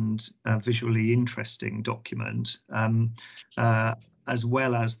and visually interesting document, as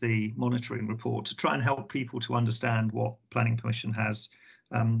well as the monitoring report, to try and help people to understand what planning permission has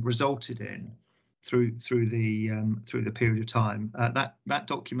resulted in through the period of time. That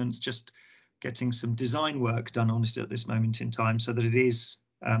document's just getting some design work done on it at this moment in time, so that it is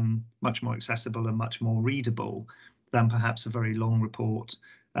much more accessible and much more readable than perhaps a very long report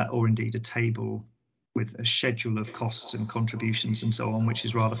or indeed a table with a schedule of costs and contributions and so on, which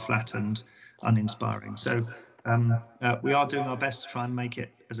is rather flat and uninspiring. So We are doing our best to try and make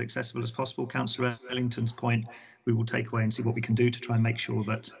it as accessible as possible. Councillor Ellington's point we will take away and see what we can do to try and make sure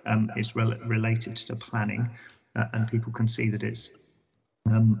that it's related to planning and people can see that its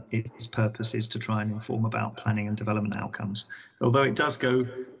purpose is to try and inform about planning and development outcomes. Although it does go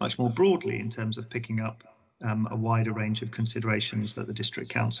much more broadly in terms of picking up a wider range of considerations that the District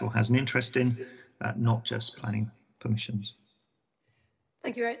Council has an interest in, not just planning permissions.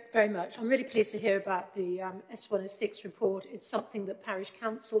 Thank you very much. I'm really pleased to hear about the S106 report. It's something that parish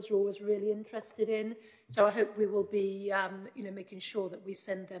councils are always really interested in. So I hope we will be making sure that we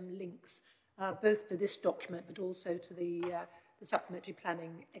send them links both to this document but also to the supplementary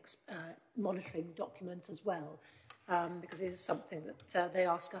planning monitoring document as well, because it is something that they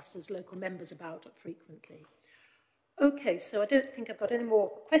ask us as local members about frequently. Okay, so I don't think I've got any more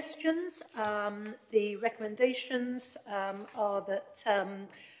questions. The recommendations are that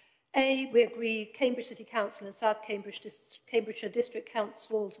A, we agree Cambridge City Council and South Cambridgeshire District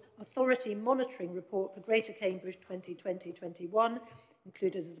Council's Authority Monitoring Report for Greater Cambridge 2020-21,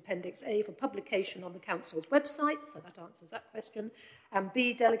 included as Appendix A for publication on the Council's website, so that answers that question, and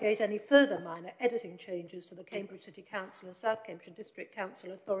B, delegate any further minor editing changes to the Cambridge City Council and South Cambridgeshire District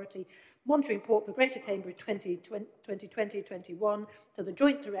Council Authority Monitoring Report for Greater Cambridge 2020-21 to the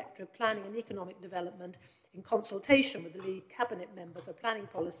Joint Director of Planning and Economic Development in consultation with the lead Cabinet Member for Planning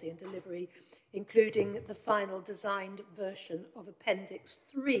Policy and Delivery, including the final designed version of Appendix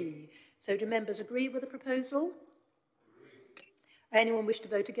 3. So do members agree with the proposal? Anyone wish to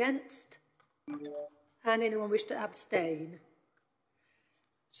vote against? And anyone wish to abstain?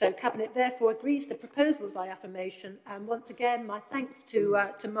 So Cabinet therefore agrees the proposals by affirmation, and once again my thanks to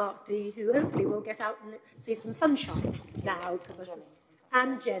Mark D, who hopefully will get out and see some sunshine now,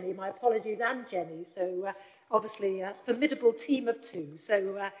 and Jenny, my apologies, and Jenny, so obviously a formidable team of two,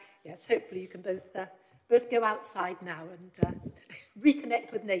 so yes, hopefully you can both go outside now and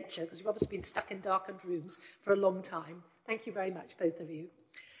reconnect with nature, because you've obviously been stuck in darkened rooms for a long time. Thank you very much, both of you.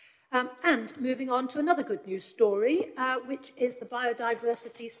 And moving on to another good news story, which is the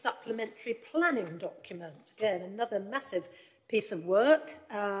Biodiversity Supplementary Planning Document. Again, another massive piece of work,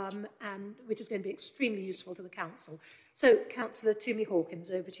 and which is going to be extremely useful to the Council. So, Councillor Toomey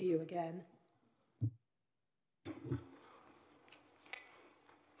Hawkins, over to you again.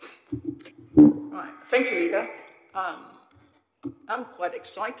 Right. Thank you, Leader. I'm quite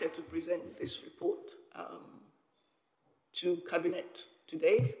excited to present this report to Cabinet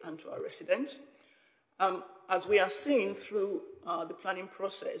today and to our residents. As we are seeing through the planning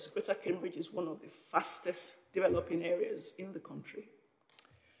process, Greater Cambridge is one of the fastest developing areas in the country.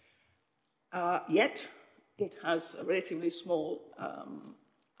 Yet, it has a relatively small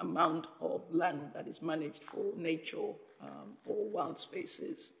amount of land that is managed for nature or wild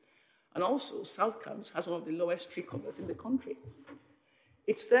spaces. And also, South Cambs has one of the lowest tree covers in the country.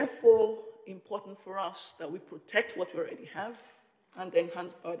 It's therefore important for us that we protect what we already have and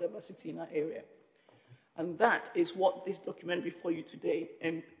enhance biodiversity in our area. And that is what this document before you today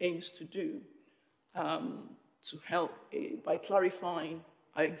aims to do, to help by clarifying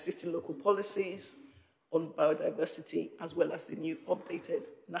our existing local policies on biodiversity as well as the new updated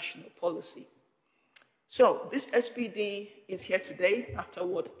national policy. So this SPD is here today after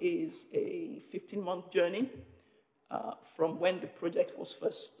what is a 15-month journey from when the project was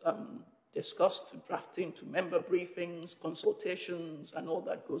first discussed to drafting to member briefings, consultations, and all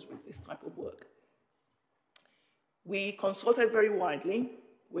that goes with this type of work. We consulted very widely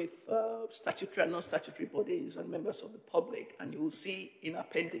with statutory and non-statutory bodies and members of the public, and you will see in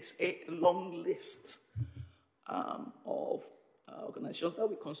Appendix A a long list of organizations that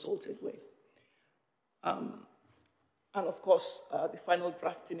we consulted with. And of course, the final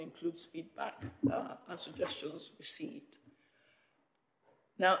drafting includes feedback and suggestions received.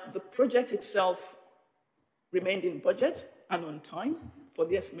 Now, the project itself remained in budget and on time for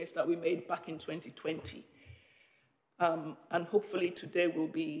the estimates that we made back in 2020. And hopefully today will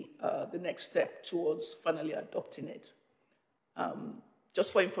be the next step towards finally adopting it.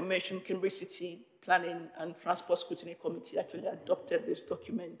 Just for information, Cambridge City Planning and Transport Scrutiny Committee actually adopted this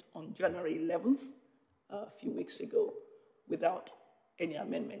document on January 11th, a few weeks ago, without any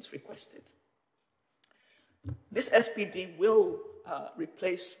amendments requested. This SPD will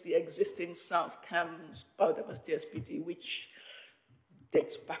replace the existing South Cambs Biodiversity SPD, which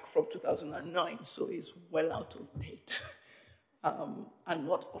dates back from 2009, so is well out of date, and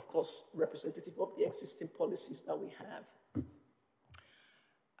not, of course, representative of the existing policies that we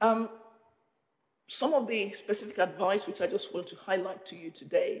have. Some of the specific advice which I just want to highlight to you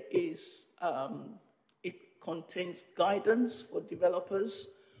today is it contains guidance for developers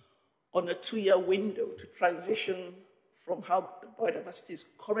on a 2-year window to transition from how the biodiversity is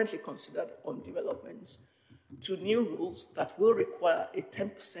currently considered on developments to new rules that will require a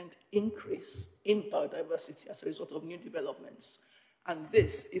 10% increase in biodiversity as a result of new developments. And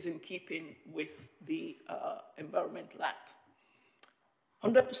this is in keeping with the Environmental Act.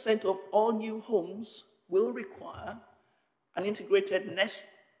 100% of all new homes will require an integrated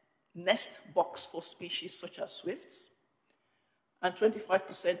nest box for species such as swifts, and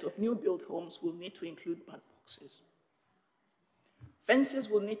 25% of new build homes will need to include bird boxes. Fences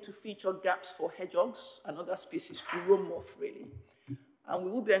will need to feature gaps for hedgehogs and other species to roam more freely. And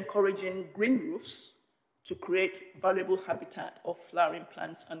we will be encouraging green roofs to create valuable habitat of flowering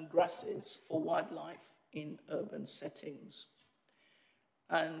plants and grasses for wildlife in urban settings.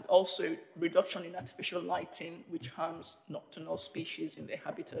 And also reduction in artificial lighting, which harms nocturnal species in their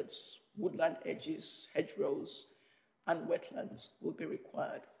habitats, woodland edges, hedgerows, and wetlands will be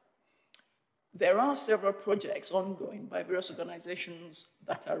required. There are several projects ongoing by various organizations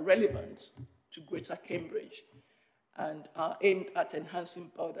that are relevant to Greater Cambridge and are aimed at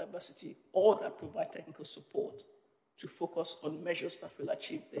enhancing biodiversity or that provide technical support to focus on measures that will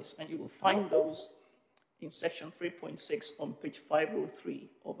achieve this. And you will find those in section 3.6 on page 503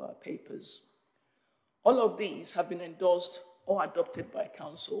 of our papers. All of these have been endorsed or adopted by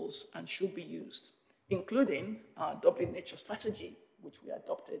councils and should be used, including our Dublin Nature Strategy, which we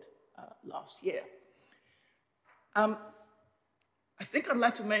adopted last year. I think I'd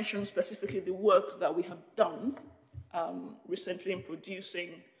like to mention specifically the work that we have done recently in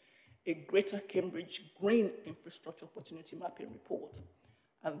producing a Greater Cambridge Green Infrastructure Opportunity Mapping Report.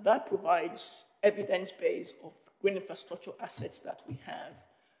 And that provides evidence base of green infrastructure assets that we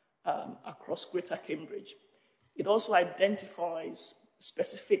have across Greater Cambridge. It also identifies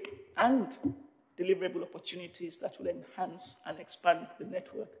specific and deliverable opportunities that will enhance and expand the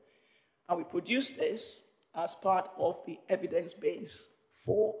network. And we produce this as part of the evidence base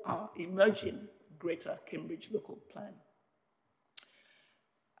for our emerging Greater Cambridge Local Plan.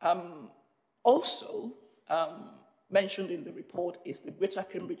 Also mentioned in the report is the Greater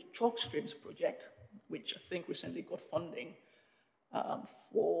Cambridge Chalk Streams project, which I think recently got funding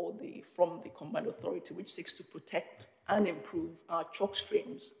from the Combined Authority, which seeks to protect and improve our chalk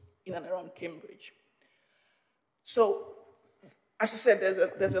streams in and around Cambridge. So, as I said,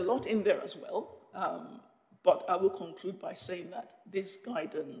 there's a lot in there as well, but I will conclude by saying that this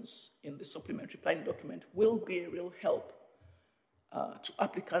guidance in the supplementary planning document will be a real help to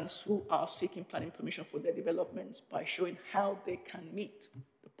applicants who are seeking planning permission for their developments by showing how they can meet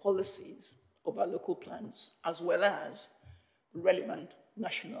the policies of our local plans as well as relevant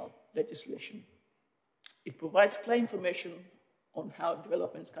national legislation. It provides clear information on how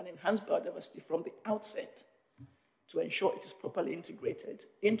developments can enhance biodiversity from the outset to ensure it is properly integrated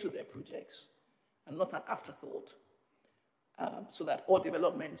into their projects and not an afterthought, so that all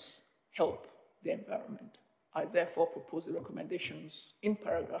developments help the environment. I therefore propose the recommendations in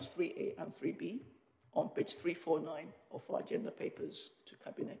paragraphs 3A and 3B on page 349 of our agenda papers to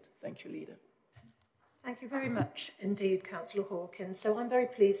Cabinet. Thank you, Leader. Thank you very much indeed, Councillor Hawkins. So I'm very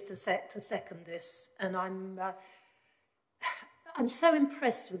pleased to second this, and I'm so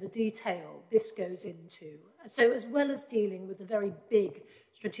impressed with the detail this goes into. So as well as dealing with the very big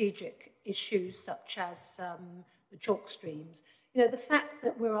strategic issues such as the chalk streams, you know, the fact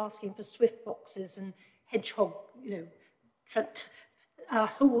that we're asking for swift boxes and hedgehog, you know,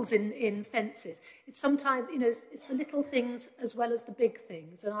 holes in fences. It's sometimes, you know, it's the little things as well as the big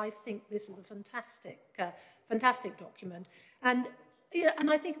things, and I think this is a fantastic document. And you know,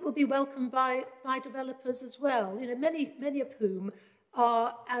 and I think it will be welcomed by developers as well. You know, many of whom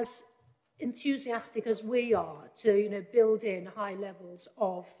are as enthusiastic as we are to, you know, build in high levels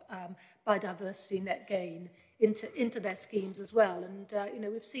of biodiversity net gain into their schemes as well. And you know,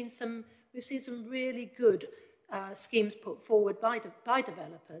 we've seen some really good schemes put forward by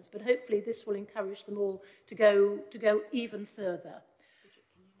developers, but hopefully this will encourage them all to go even further.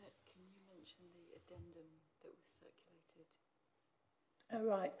 Can you mention the addendum that was circulated? Oh,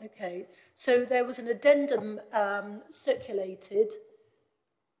 right, okay. So there was an addendum circulated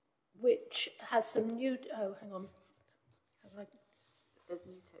which has some new... Oh, hang on. There's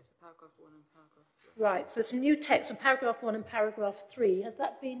new text for paragraph 1 and paragraph 3. Right, so some new text for paragraph 1 and paragraph 3. Has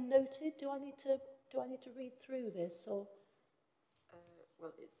that been noted? Do I need to read through this, or...?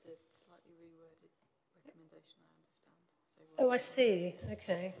 Well, it's a slightly reworded recommendation, I understand. So I see.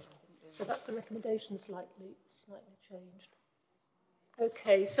 Okay. So that's the recommendation slightly changed.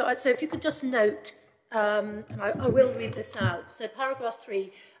 Okay, so if you could just note and I will read this out. So paragraph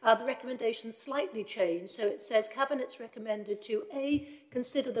 3, the recommendation slightly changed. So it says, Cabinet's recommended to A,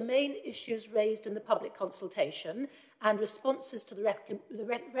 consider the main issues raised in the public consultation and responses to the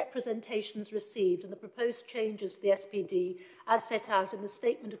representations received and the proposed changes to the SPD as set out in the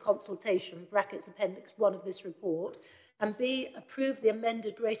statement of consultation, brackets Appendix 1 of this report, and B, approve the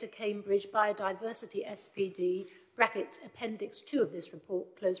amended Greater Cambridge Biodiversity SPD, brackets Appendix 2 of this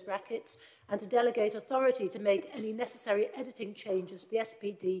report, close brackets, and to delegate authority to make any necessary editing changes to the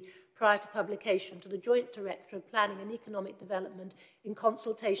SPD prior to publication to the Joint Director of Planning and Economic Development in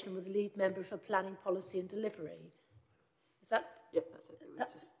consultation with the lead member for Planning Policy and Delivery. Is that? Yep,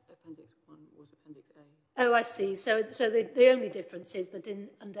 that's it. Appendix 1 was Appendix A. Oh, I see. So the only difference is that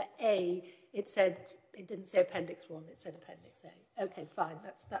under A, it didn't say Appendix 1, it said Appendix A. Okay, fine,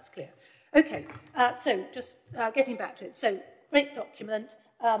 that's clear. Okay, so just getting back to it. So, great document.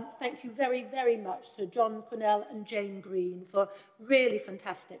 Thank you very, very much to John Quinnell and Jane Green for really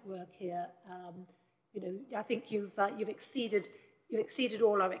fantastic work here. You know, I think you've exceeded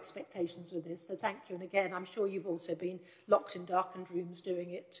all our expectations with this, so thank you. And again, I'm sure you've also been locked in darkened rooms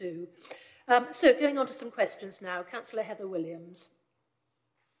doing it too. So going on to some questions now. Councillor Heather Williams.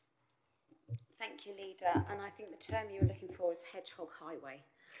 Thank you, Leader. And I think the term you were looking for is Hedgehog Highway.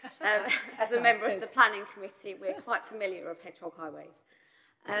 As a member of the Planning Committee, we're quite familiar of Hedgehog Highways.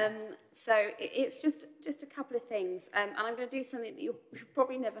 So it's just a couple of things. And I'm going to do something that you've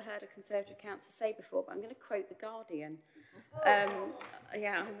probably never heard a Conservative councillor say before, but I'm going to quote The Guardian.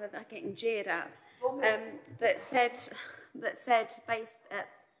 Yeah, they're getting jeered at. That said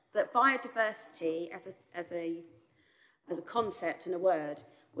that biodiversity as a concept and a word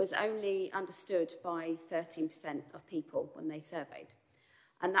was only understood by 13% of people when they surveyed.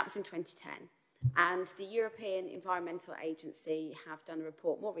 And that was in 2010. And the European Environmental Agency have done a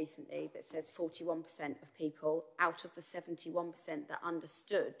report more recently that says 41% of people out of the 71% that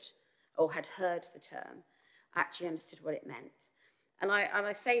understood or had heard the term actually understood what it meant. And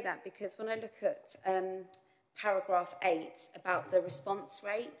I say that because when I look at paragraph 8 about the response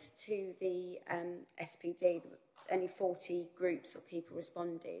rate to the SPD, only 40 groups or people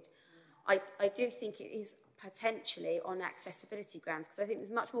responded. I do think it is potentially on accessibility grounds, because I think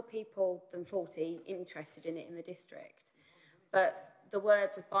there's much more people than 40 interested in it in the district. But the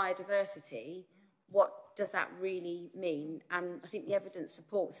words of biodiversity, what does that really mean? And I think the evidence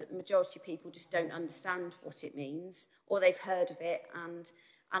supports that the majority of people just don't understand what it means, or they've heard of it, and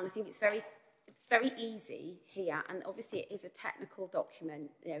I think it's very easy here, and obviously it is a technical document.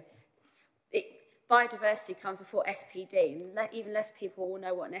 You know, biodiversity comes before SPD, and even less people will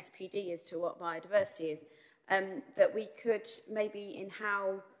know what an SPD is to what biodiversity is. That we could maybe in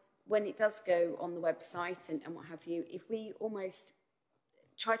how, when it does go on the website and what have you, if we almost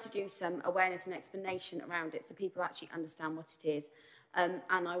try to do some awareness and explanation around it so people actually understand what it is. And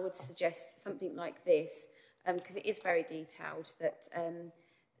I would suggest something like this, because it is very detailed, that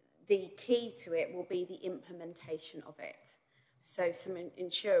the key to it will be the implementation of it. So some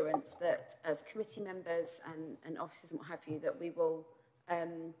insurance that as committee members and officers and what have you, that we will,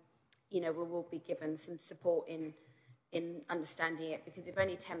 we will be given some support in understanding it, because if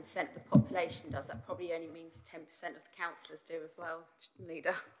only 10% of the population does, that probably only means 10% of the councillors do as well,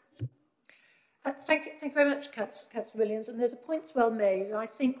 Leader. Thank you very much, Councillor Williams. And there's a point well made. And I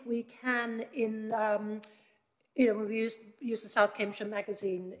think we can, when we use the South Cambridgeshire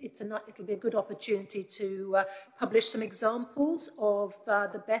magazine, it'll be a good opportunity to publish some examples of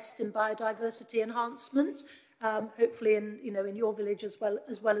the best in biodiversity enhancement. Hopefully in your village as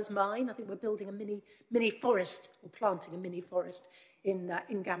well as mine. I think we're building a mini forest, or planting a mini forest in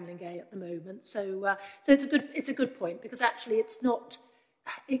Gamlingay at the moment. So it's a good point, because actually it's not.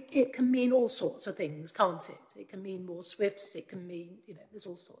 It can mean all sorts of things, can't it? It can mean more swifts. It can mean there's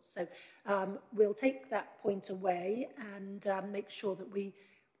all sorts. So we'll take that point away and make sure that we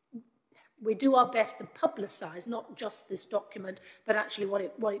do our best to publicise not just this document, but actually what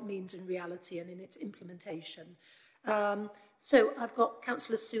it means in reality and in its implementation. So I've got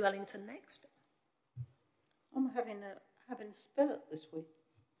Councillor Sue Ellington next. I'm having a spirit this week,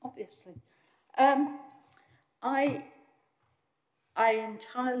 obviously. I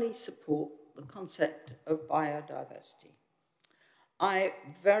entirely support the concept of biodiversity. I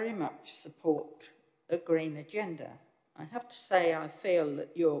very much support a green agenda. I have to say I feel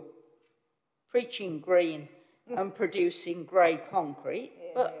that you're preaching green and producing grey concrete,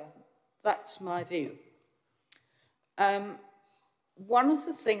 but that's my view. One of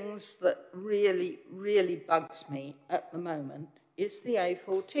the things that really, really bugs me at the moment is the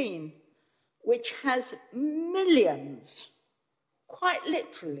A14, which has millions, quite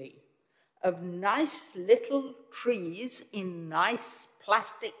literally, of nice little trees in nice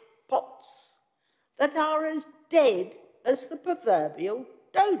plastic pots that are as dead as the proverbial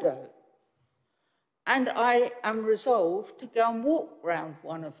dodo. And I am resolved to go and walk round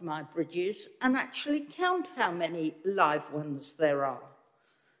one of my bridges and actually count how many live ones there are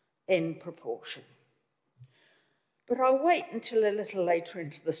in proportion. But I'll wait until a little later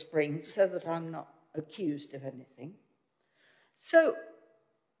into the spring so that I'm not accused of anything. So,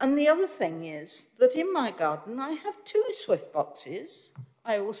 and the other thing is that in my garden I have 2 Swift boxes.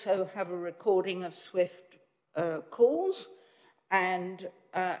 I also have a recording of Swift calls, and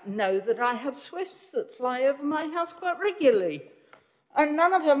know that I have swifts that fly over my house quite regularly, and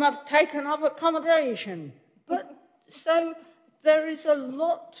none of them have taken up accommodation. But so there is a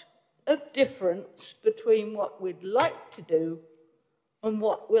lot of difference between what we'd like to do and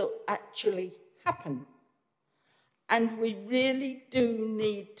what will actually happen. And we really do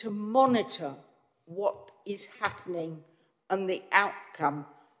need to monitor what is happening and the outcome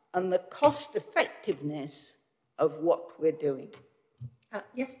and the cost effectiveness of what we're doing.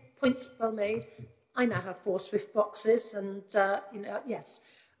 Yes, points well made. I now have 4 Swift boxes, and yes,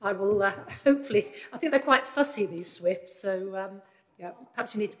 I will hopefully. I think they're quite fussy, these Swifts, so yeah,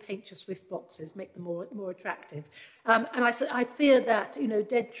 perhaps you need to paint your Swift boxes, make them more attractive. And I fear that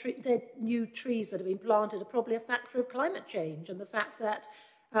dead new trees that have been planted are probably a factor of climate change, and the fact that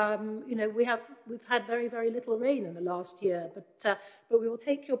we've had very, very little rain in the last year. But we will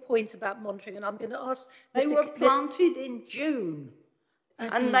take your point about monitoring, and I'm going to ask. They were planted in June.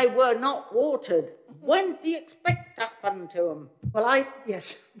 And they were not watered. When do you expect to happen to them? Well,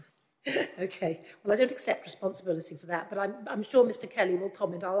 yes. Okay. Well, I don't accept responsibility for that, but I'm sure Mr. Kelly will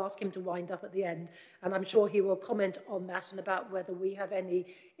comment. I'll ask him to wind up at the end, and I'm sure he will comment on that and about whether we have any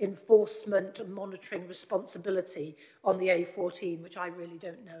enforcement and monitoring responsibility on the A14, which I really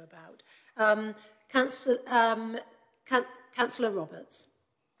don't know about. Councillor Roberts.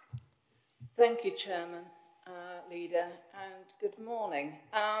 Thank you, Chairman. Leader, and good morning.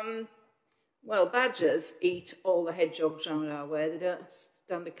 Well, badgers eat all the hedgehogs around our way. They don't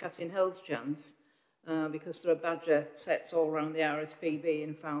stand a cat in hell's chance because there are badger sets all around the RSPB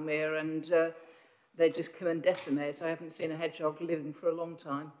in Falmere, and they just come and decimate. I haven't seen a hedgehog living for a long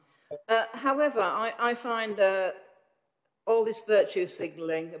time. However, I find all this virtue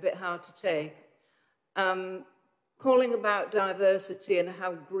signalling a bit hard to take. Calling about diversity and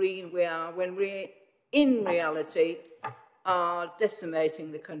how green we are when we in reality, are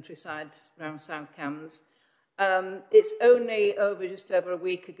decimating the countryside around South Cambs. It's only just over a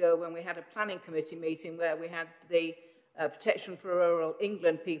week ago when we had a planning committee meeting where we had the Protection for Rural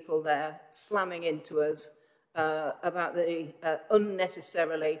England people there slamming into us about the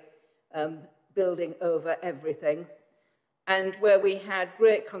unnecessarily building over everything, and where we had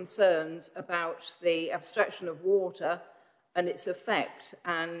great concerns about the abstraction of water and its effect,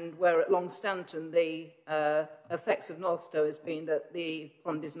 and where at Long Stanton the effects of Northstowe has been that the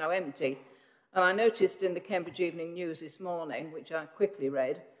pond is now empty. And I noticed in the Cambridge Evening News this morning, which I quickly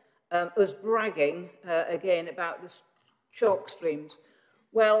read, us bragging again about the chalk streams.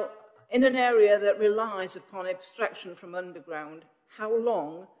 Well, in an area that relies upon extraction from underground, how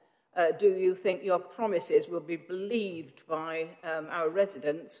long do you think your promises will be believed by our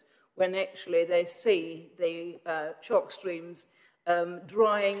residents when actually they see the chalk streams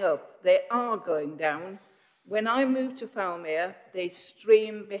drying up? They are going down. When I moved to Falmere, the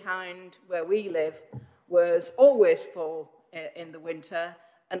stream behind where we live was always full in the winter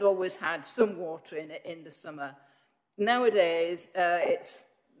and always had some water in it in the summer. Nowadays, it's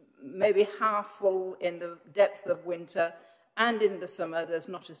maybe half full in the depth of winter, and in the summer, there's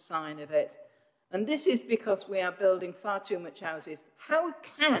not a sign of it. And this is because we are building far too much houses. How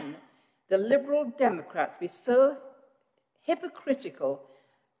can the Liberal Democrats be so hypocritical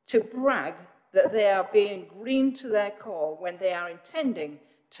to brag that they are being green to their core when they are intending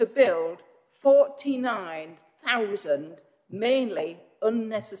to build 49,000 mainly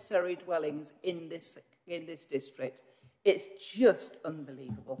unnecessary dwellings in this district? It's just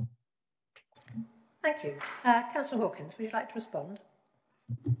unbelievable. Thank you. Councillor Hawkins, would you like to respond?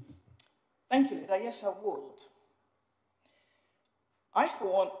 Thank you, Leader. Yes, I would. I,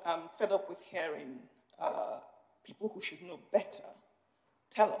 for one, am fed up with hearing people who should know better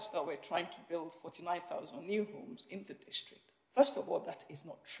tell us that we're trying to build 49,000 new homes in the district. First of all, that is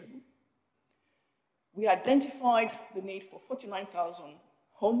not true. We identified the need for 49,000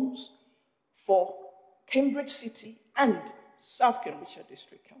 homes for Cambridge City and South Cambridgeshire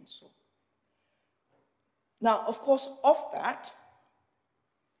District Council. Now, of course, of that,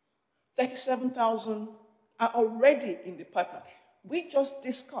 37,000 are already in the pipeline. We just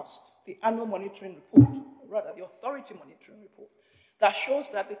discussed the annual monitoring report, or rather the authority monitoring report, that shows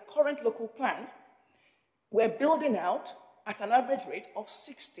that the current local plan, we're building out at an average rate of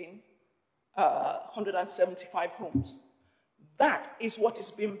 1,675 homes. That is what is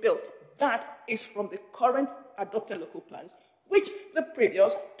being built. That is from the current adopted local plans, which the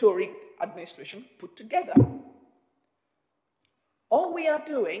previous Tory administration put together. All we are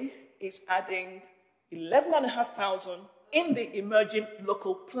doing is adding 11,500 in the emerging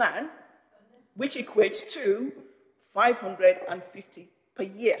local plan, which equates to 550 per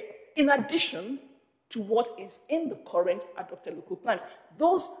year, in addition to what is in the current adopted local plans.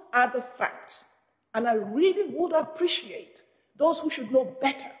 Those are the facts. And I really would appreciate those who should know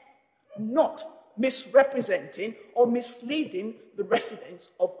better not misrepresenting or misleading the residents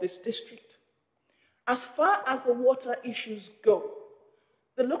of this district. As far as the water issues go,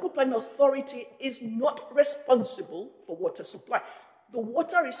 the local planning authority is not responsible for water supply. The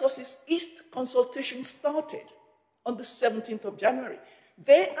Water Resources East consultation started on the 17th of January.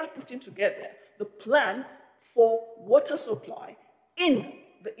 They are putting together the plan for water supply in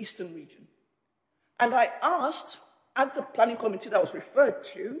the Eastern region. And I asked at the planning committee that was referred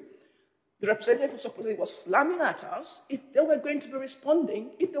to, the representative who supposedly was slamming at us, if they were going to be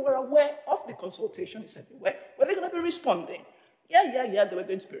responding, if they were aware of the consultation. He said they were. Were they going to be responding? Yeah, they were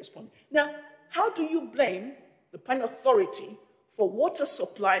going to be responding. Now, how do you blame the planning authority for water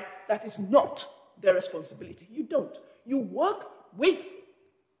supply that is not their responsibility? You don't. You work with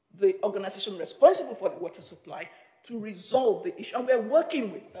the organization responsible for the water supply to resolve the issue, and we're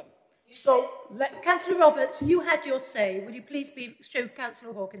working with them. So, Councillor Roberts, you had your say. Will you please show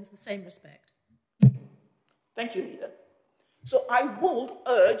Councillor Hawkins the same respect? Thank you, Leader. So I would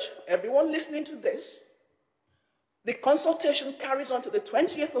urge everyone listening to this, the consultation carries on to the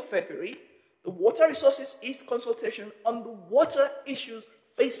 20th of February, the Water Resources East consultation on the water issues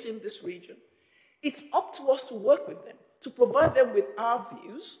facing this region. It's up to us to work with them, to provide them with our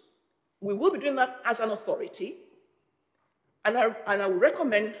views. We will be doing that as an authority. And I would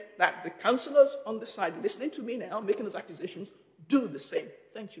recommend that the councillors on the side listening to me now, making those accusations, do the same.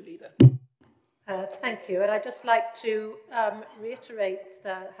 Thank you, Leader. Thank you. And I'd just like to reiterate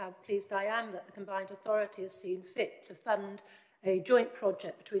how pleased I am that the Combined Authority has seen fit to fund a joint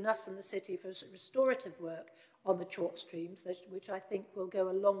project between us and the city for restorative work on the chalk streams, which I think will go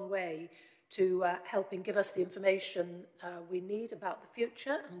a long way to helping give us the information we need about the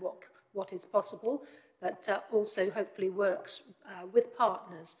future and what is possible, but also hopefully works with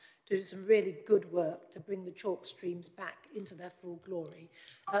partners to do some really good work to bring the chalk streams back into their full glory.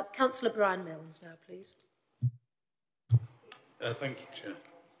 Councillor Brian Milnes now, please. Thank you, Chair.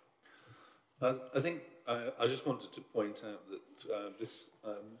 I think I just wanted to point out that this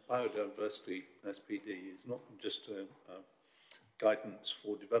biodiversity SPD is not just guidance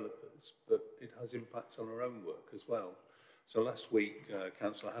for developers, but it has impacts on our own work as well. So last week,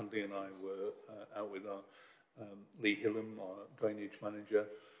 Councillor Handley and I were out with our Lee Hillam, our drainage manager,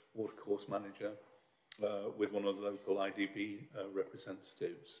 watercourse manager, with one of the local IDB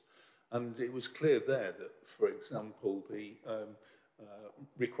representatives. And it was clear there that, for example, the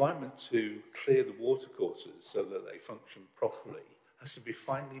requirement to clear the watercourses so that they function properly has to be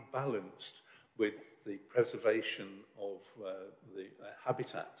finely balanced with the preservation of the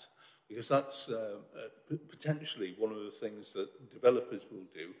habitat. Because that's potentially one of the things that developers will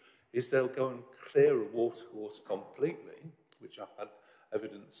do, is they'll go and clear a watercourse completely, which I've had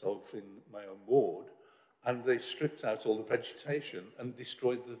evidence of in my own ward, and they've stripped out all the vegetation and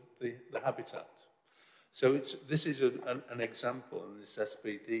destroyed the habitat. So this is an example, and this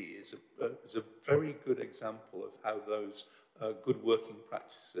SPD is a very good example of how those good working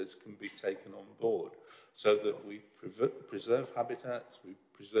practices can be taken on board, so that we preserve habitats, we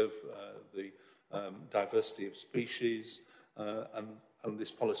preserve the diversity of species, and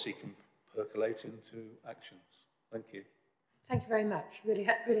this policy can percolate into actions. Thank you. Thank you very much. Really,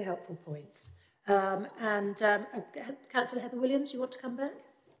 really helpful points. Councillor Heather Williams, you want to come back?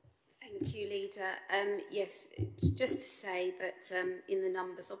 Thank you, Leader. Yes, just to say that in the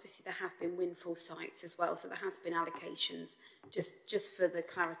numbers, obviously there have been windfall sites as well, so there has been allocations, just for the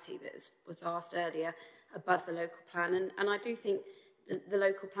clarity that was asked earlier, above the local plan. And I do think the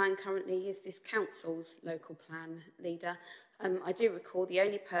local plan currently is this council's local plan, Leader. I do recall the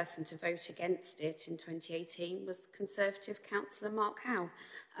only person to vote against it in 2018 was Conservative Councillor Mark Howe.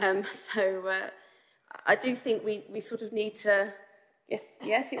 So I do think we sort of need to...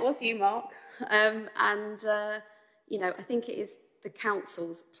 Yes, it was you, Mark. You know, I think it is the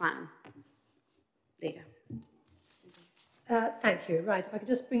council's plan. Leader. Thank you. Right, if I could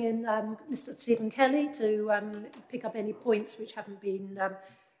just bring in Mr. Stephen Kelly to pick up any points which haven't been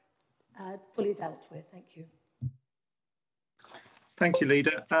fully dealt with. Thank you. Thank you,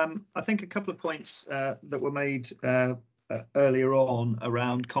 Leader. I think a couple of points that were made earlier on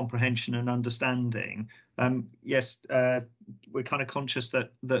around comprehension and understanding. Yes, we're kind of conscious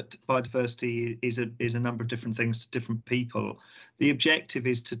that biodiversity is a number of different things to different people. The objective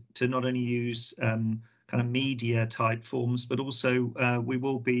is to not only use kind of media type forms, but also we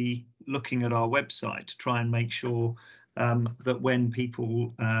will be looking at our website to try and make sure that when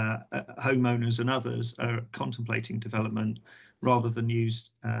people, homeowners and others, are contemplating development, rather than use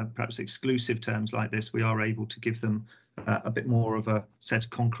perhaps exclusive terms like this, we are able to give them a bit more of a set of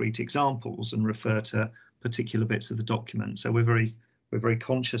concrete examples and refer to particular bits of the document. So we're very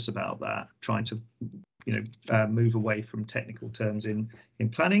conscious about that, trying to move away from technical terms in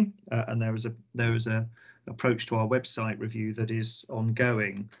planning. And there is a approach to our website review that is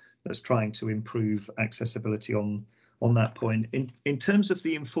ongoing, that's trying to improve accessibility on that point. In terms of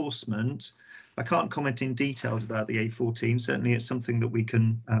the enforcement, I can't comment in details about the A14. Certainly it's something that we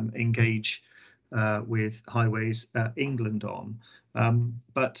can engage with Highways England on.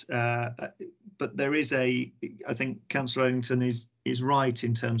 But there is I think Councillor Ellington is right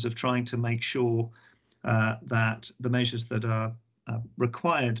in terms of trying to make sure that the measures that are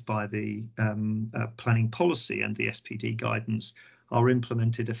required by the planning policy and the SPD guidance are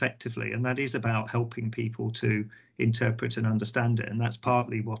implemented effectively, and that is about helping people to interpret and understand it, and that's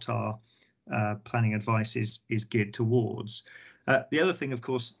partly what our planning advice is geared towards. The other thing, of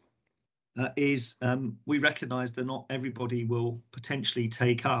course, is we recognise that not everybody will potentially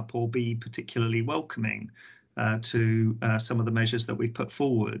take up or be particularly welcoming to some of the measures that we've put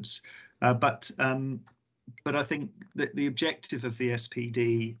forwards, but I think that the objective of the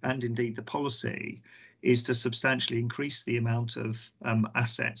SPD and indeed the policy is to substantially increase the amount of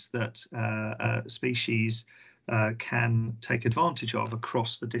assets that species can take advantage of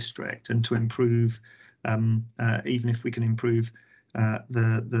across the district, and to improve, even if we can improve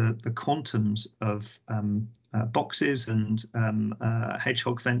the quantums of boxes and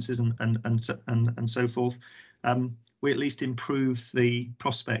hedgehog fences and so forth, we at least improve the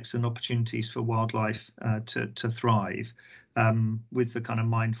prospects and opportunities for wildlife to thrive, with the kind of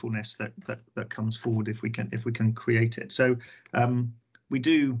mindfulness that comes forward if we can create it. So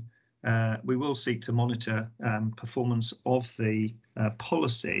we will seek to monitor performance of the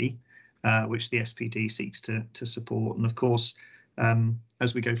policy, which the SPD seeks to support, and of course,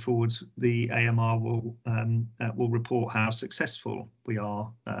 as we go forwards, the AMR will report how successful we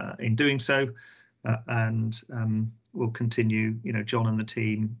are in doing so, and we'll continue. John and the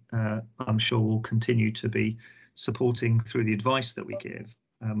team, I'm sure, will continue to be supporting through the advice that we give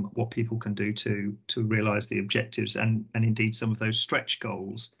what people can do to realise the objectives and indeed some of those stretch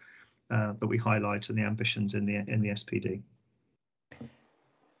goals that we highlight and the ambitions in the SPD.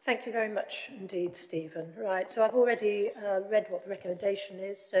 Thank you very much indeed, Stephen. Right, so I've already read what the recommendation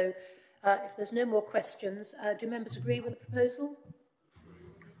is, so if there's no more questions, do members agree with the proposal?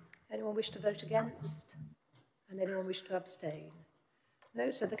 Anyone wish to vote against? And anyone wish to abstain?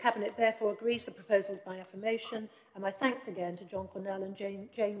 No, so the Cabinet therefore agrees the proposals by affirmation, and my thanks again to John Cornell and Jane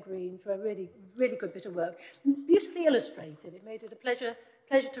Green for a really good bit of work. Beautifully illustrated. It made it a pleasure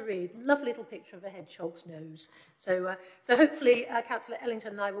to read. Lovely little picture of a hedgehog's nose. So hopefully Councillor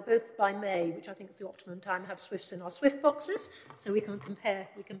Ellington and I will both by May, which I think is the optimum time, have Swifts in our Swift boxes, so we can compare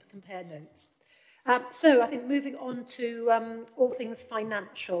notes. So I think moving on to all things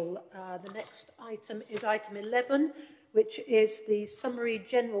financial, the next item is item 11, which is the Summary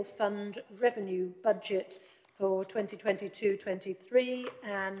General Fund Revenue Budget for 2022-23,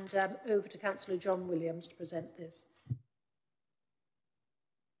 and over to Councillor John Williams to present this.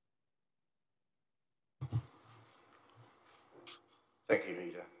 Thank you,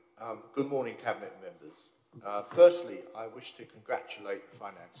 Leader. Good morning, Cabinet members. Firstly, I wish to congratulate the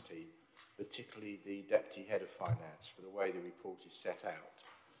Finance team, particularly the Deputy Head of Finance, for the way the report is set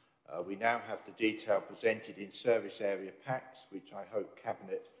out. We now have the detail presented in service area packs, which I hope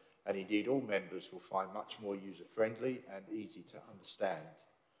Cabinet and indeed all members will find much more user-friendly and easy to understand.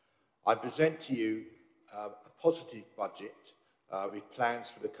 I present to you a positive budget with plans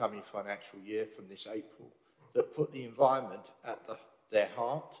for the coming financial year from this April that put the environment at their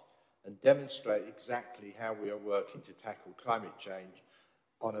heart and demonstrate exactly how we are working to tackle climate change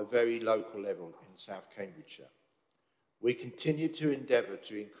on a very local level in South Cambridgeshire. We continue to endeavour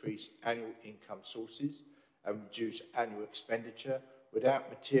to increase annual income sources and reduce annual expenditure without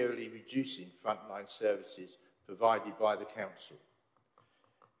materially reducing frontline services provided by the Council.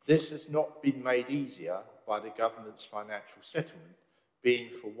 This has not been made easier by the government's financial settlement being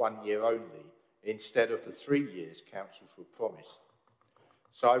for 1 year only, instead of the 3 years councils were promised.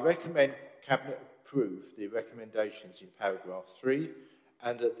 So I recommend Cabinet approve the recommendations in paragraph 3,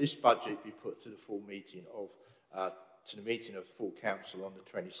 and that this budget be put to the full meeting of full council on the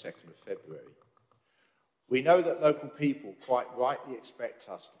 22nd of February. We know that local people quite rightly expect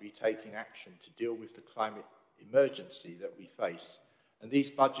us to be taking action to deal with the climate emergency that we face, and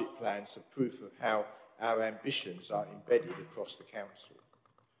these budget plans are proof of how our ambitions are embedded across the council.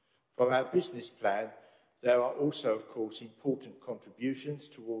 From our business plan, there are also, of course, important contributions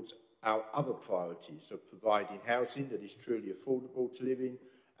towards our other priorities of providing housing that is truly affordable to live in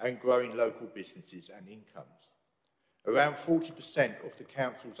and growing local businesses and incomes. Around 40% of the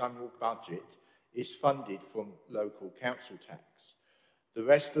council's annual budget is funded from local council tax. The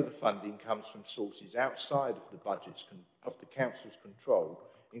rest of the funding comes from sources outside of the budget's of the council's control,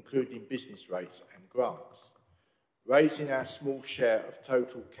 including business rates and grants. Raising our small share of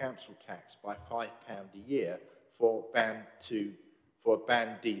total council tax by £5 a year for Band D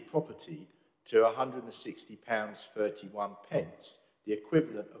property to £160.31, the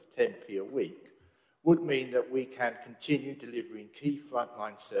equivalent of 10p a week, would mean that we can continue delivering key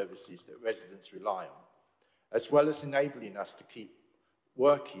frontline services that residents rely on, as well as enabling us to keep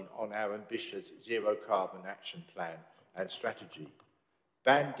working on our ambitious zero carbon action plan and strategy.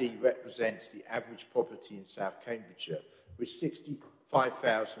 Band D represents the average property in South Cambridgeshire, with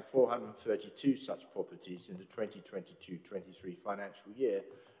 65,432 such properties in the 2022-23 financial year,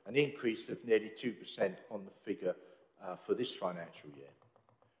 an increase of nearly 2% on the figure for this financial year.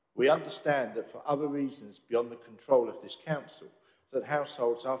 We understand that for other reasons beyond the control of this council, that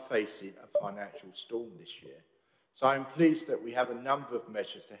households are facing a financial storm this year. So I am pleased that we have a number of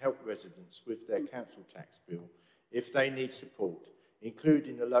measures to help residents with their council tax bill if they need support,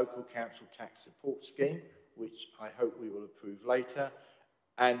 including the local council tax support scheme, which I hope we will approve later,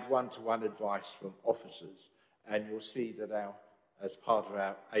 and one-to-one advice from officers. And you'll see that as part of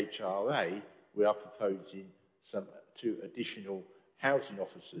our HRA, we are proposing 2 additional housing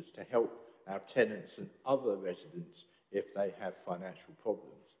officers to help our tenants and other residents if they have financial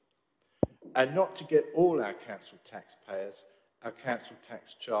problems. And not to get all our council taxpayers, our council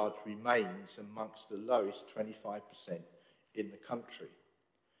tax charge remains amongst the lowest 25% in the country.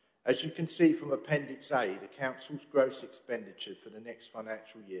 As you can see from Appendix A, the council's gross expenditure for the next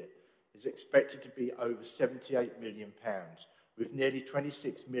financial year is expected to be over £78 million, with nearly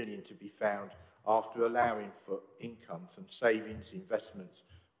 £26 million to be found after allowing for income from savings, investments,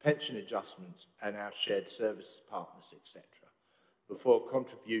 pension adjustments and our shared services partners, etc., before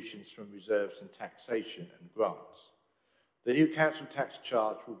contributions from reserves and taxation and grants. The new council tax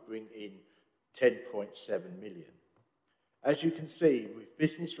charge will bring in £10.7 million. As you can see, with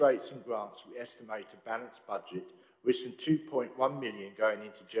business rates and grants, we estimate a balanced budget with some £2.1 million going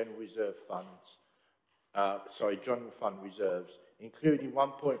into general fund reserves, including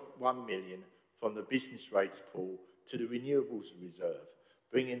 £1.1 million from the business rates pool to the renewables reserve,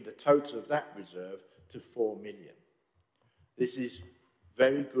 bringing the total of that reserve to £4 million. This is a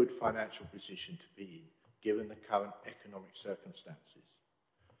very good financial position to be in, given the current economic circumstances.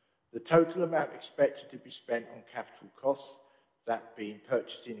 The total amount expected to be spent on capital costs, that being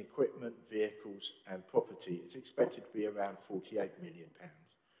purchasing equipment, vehicles and property, is expected to be around £48 million.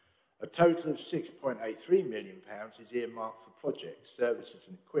 A total of £6.83 million is earmarked for projects, services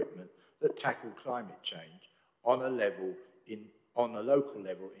and equipment that tackle climate change on a local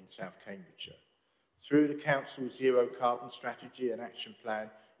level in South Cambridgeshire. Through the Council's Zero Carbon Strategy and Action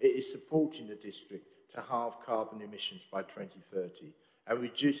Plan, it is supporting the district to halve carbon emissions by 2030 and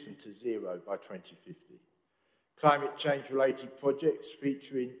reduce them to zero by 2050. Climate change-related projects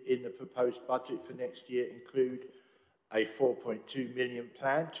featuring in the proposed budget for next year include a £4.2 million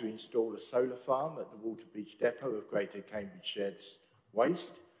plan to install a solar farm at the Water Beach Depot of Greater Cambridgeshire's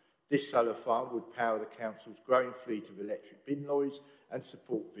Waste. This solar farm would power the council's growing fleet of electric bin lorries and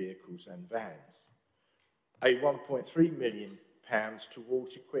support vehicles and vans. A £1.3 million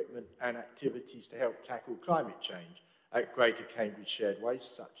towards equipment and activities to help tackle climate change at Greater Cambridgeshire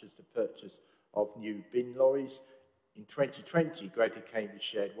Waste, such as the purchase of new bin lorries. In 2020, Greater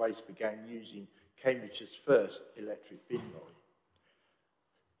Cambridgeshire Waste began using Cambridgeshire's first electric bin lorry.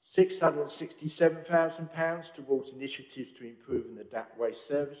 £667,000 towards initiatives to improve and adapt waste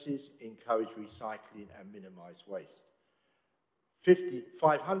services, encourage recycling and minimise waste.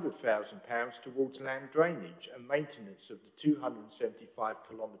 £500,000 towards land drainage and maintenance of the 275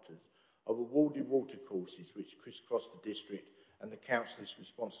 kilometres of awarded watercourses which crisscross the district and the council is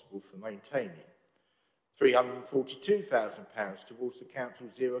responsible for maintaining. £342,000 towards the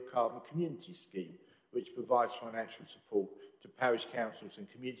council's zero carbon community scheme, which provides financial support to parish councils and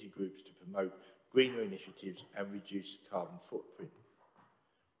community groups to promote greener initiatives and reduce carbon footprint.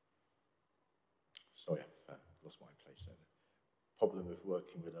 Sorry, I've lost my place there. Problem with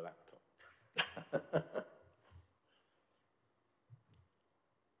working with a laptop.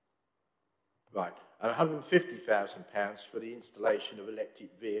 Right, and £150,000 for the installation of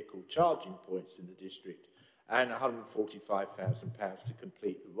electric vehicle charging points in the district, and £145,000 to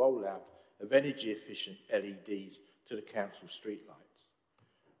complete the rollout of energy-efficient LEDs to the council streetlights.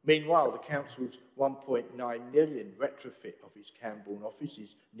 Meanwhile, the council's £1.9 million retrofit of its Camborne office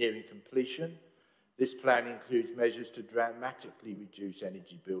is nearing completion. This plan includes measures to dramatically reduce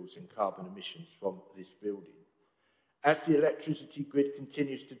energy bills and carbon emissions from this building. As the electricity grid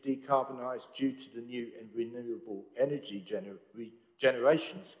continues to decarbonise due to the new and renewable energy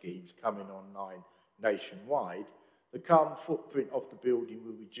generation schemes coming online nationwide, the carbon footprint of the building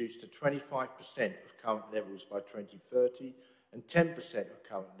will reduce to 25% of current levels by 2030 and 10% of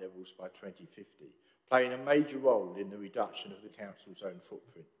current levels by 2050, playing a major role in the reduction of the council's own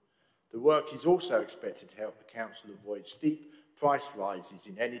footprint. The work is also expected to help the council avoid steep price rises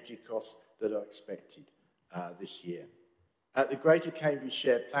in energy costs that are expected this year. At the Greater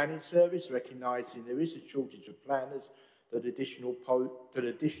Cambridgeshire Planning Service, recognising there is a shortage of planners that additional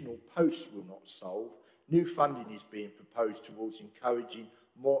posts will not solve, new funding is being proposed towards encouraging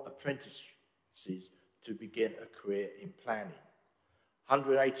more apprentices to begin a career in planning.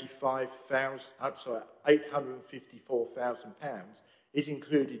 £854,000 is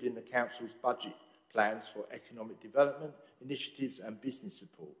included in the council's budget plans for economic development, initiatives and business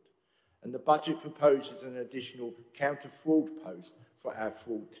support. And the budget proposes an additional counter-fraud post for our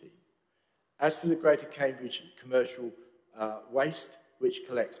fraud team. As for the Greater Cambridge commercial waste, which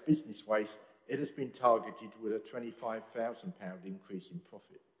collects business waste, it has been targeted with a £25,000 increase in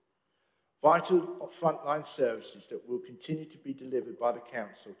profit. Vital frontline services that will continue to be delivered by the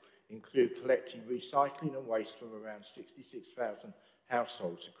council include collecting recycling and waste from around 66,000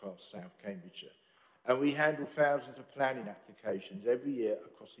 households across South Cambridgeshire. And we handle thousands of planning applications every year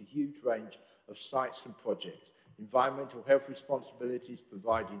across a huge range of sites and projects, environmental health responsibilities,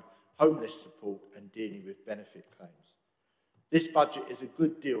 providing homeless support and dealing with benefit claims. This budget is a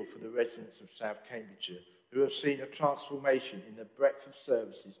good deal for the residents of South Cambridgeshire, who have seen a transformation in the breadth of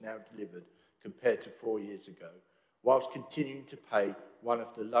services now delivered compared to 4 years ago, whilst continuing to pay one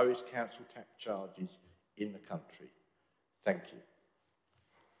of the lowest council tax charges in the country. Thank you.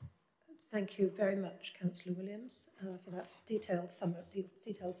 Thank you very much, Councillor Williams, for that detailed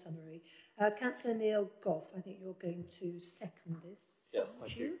summary. Councillor Neil Goff, I think you're going to second this. Yes,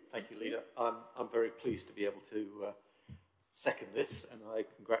 thank you. Thank you, Leader. I'm very pleased to be able to second this, and I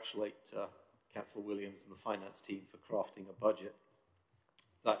congratulate Councillor Williams and the finance team for crafting a budget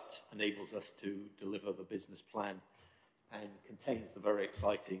that enables us to deliver the business plan and contains the very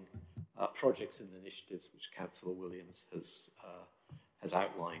exciting projects and initiatives which Councillor Williams has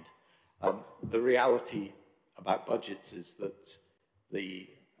outlined. The reality about budgets is that the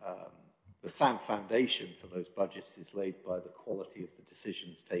sound foundation for those budgets is laid by the quality of the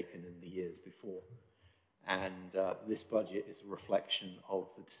decisions taken in the years before. And this budget is a reflection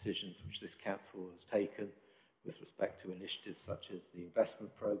of the decisions which this council has taken with respect to initiatives such as the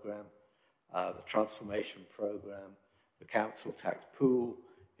investment programme, the transformation programme, the council tax pool,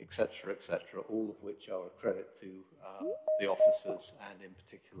 etc., all of which are a credit to the officers and in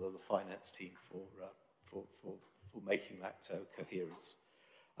particular the finance team for making that coherence.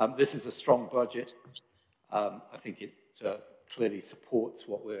 This is a strong budget. I think it clearly supports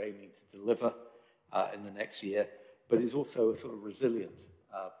what we're aiming to deliver in the next year, but it's also a sort of resilient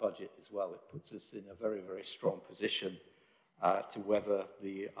budget as well. It puts us in a very, very strong position to weather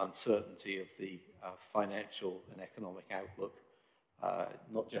the uncertainty of the financial and economic outlook,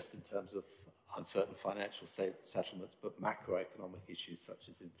 not just in terms of uncertain financial settlements, but macroeconomic issues such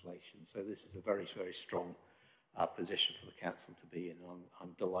as inflation. So this is a very, very strong position for the council to be in.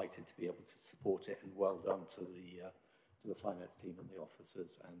 I'm delighted to be able to support it, and well done to the finance team and the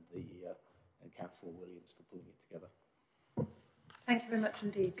officers and Councillor Williams for pulling it together. Thank you very much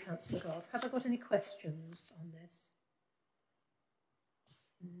indeed, Councillor Goff. Have I got any questions on this?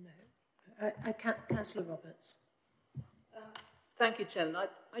 No. Councillor Roberts. Thank you, Chairman.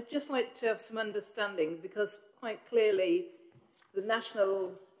 I'd just like to have some understanding, because quite clearly the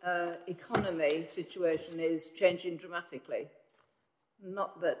national economy situation is changing dramatically.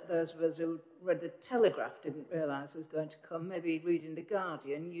 Not that those of us who read the Telegraph didn't realise it was going to come. Maybe reading The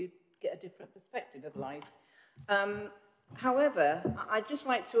Guardian, you'd get a different perspective of life. However, I'd just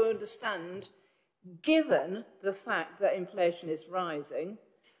like to understand, given the fact that inflation is rising,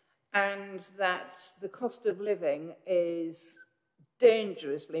 and that the cost of living is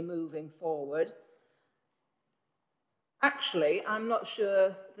dangerously moving forward. Actually, I'm not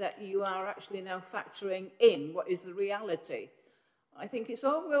sure that you are actually now factoring in what is the reality. I think it's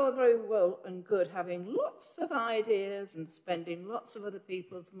all very well and good having lots of ideas and spending lots of other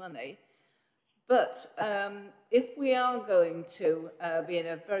people's money, but if we are going to be in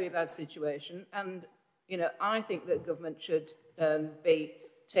a very bad situation, and I think that government should be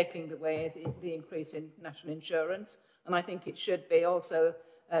taking the increase in national insurance, and I think it should be also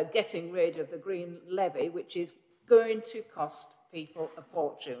getting rid of the green levy, which is going to cost people a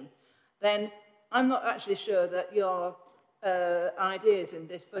fortune, then I'm not actually sure that your ideas in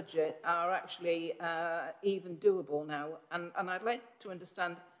this budget are actually even doable now. And I'd like to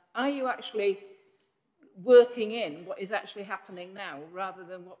understand, are you actually working in what is actually happening now rather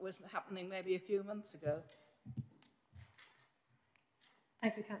than what was happening maybe a few months ago?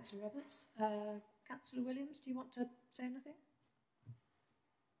 Thank you, Councillor Roberts. Councillor Williams, do you want to say anything?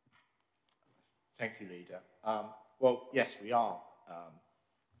 Thank you, Leader. Well, yes, we are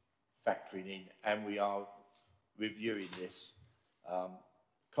factoring in, and we are reviewing this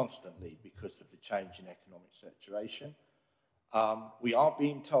constantly because of the change in economic situation. We are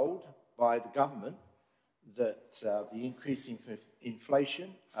being told by the government that the increase in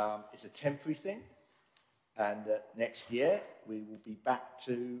inflation is a temporary thing, and that next year we will be back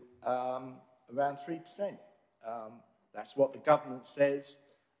to around 3%. That's what the government says,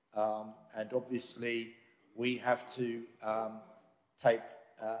 and obviously we have to take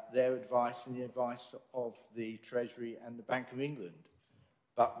their advice and the advice of the Treasury and the Bank of England.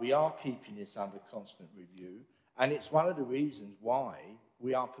 But we are keeping this under constant review, and it's one of the reasons why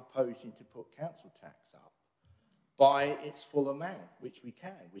we are proposing to put council tax up by its full amount, which we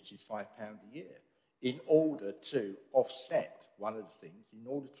can, which is £5 a year, in order to offset, one of the things, in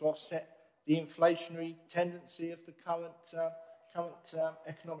order to offset the inflationary tendency of the current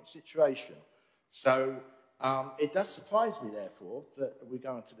economic situation. So it does surprise me, therefore, that we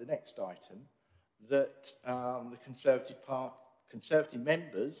go on to the next item, that the Conservative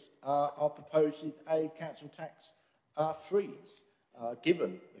members are proposing a council tax freeze,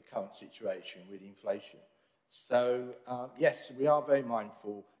 given the current situation with inflation. So, yes, we are very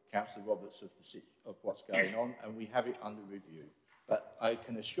mindful, Councillor Roberts, of what's going on, and we have it under review. But I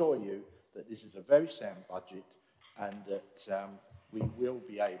can assure you that this is a very sound budget, and that we will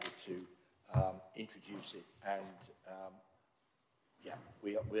be able to introduce it, and yeah,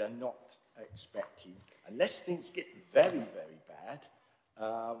 we are not expecting, unless things get very, very bad,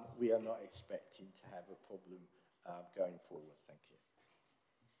 we are not expecting to have a problem going forward. Thank you.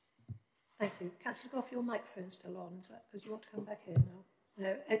 Thank you. Councillor Gough, your microphone's still on. Is that because you want to come back here now?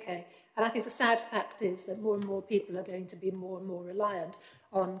 No? Okay. And I think the sad fact is that more and more people are going to be more and more reliant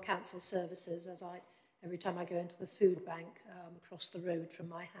on council services, as every time I go into the food bank across the road from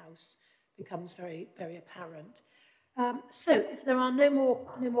my house, becomes very, very apparent. So if there are no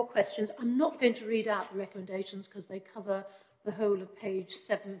more questions, I'm not going to read out the recommendations because they cover the whole of page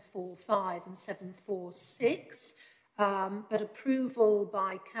 745 and 746. But approval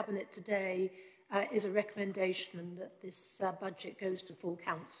by Cabinet today is a recommendation that this budget goes to full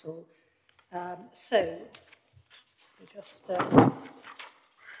council. So we'll just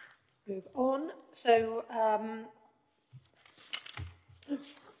move on. So,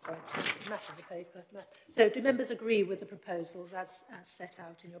 sorry, masses of paper. So, do members agree with the proposals as set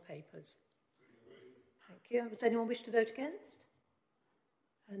out in your papers? Thank you. Does anyone wish to vote against?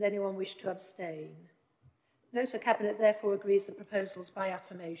 And anyone wish to abstain? No, so Cabinet therefore agrees the proposals by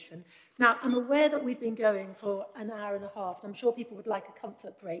affirmation. Now, I'm aware that we've been going for an hour and a half, and I'm sure people would like a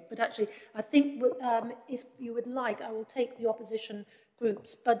comfort break, but actually, I think if you would like, I will take the opposition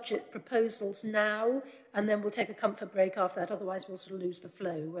group's budget proposals now, and then we'll take a comfort break after that, otherwise we'll sort of lose the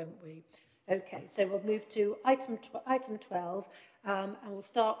flow, won't we? Okay, so we'll move to item 12, and we'll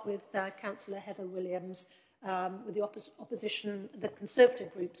start with Councillor Heather Williams with the opposition, the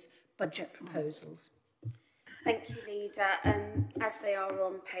Conservative group's budget proposals. Thank you, Leader. As they are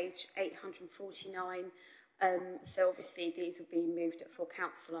on page 849, so obviously these will be moved at full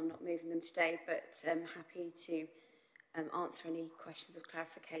council. I'm not moving them today, but I'm happy to answer any questions of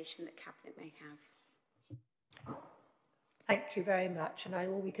clarification that Cabinet may have. Thank you very much. And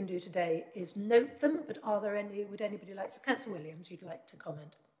all we can do today is note them, but are there any, would anybody like, so Councillor Williams, you'd like to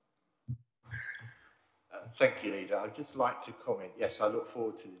comment? Thank you, Leader. I'd just like to comment. Yes, I look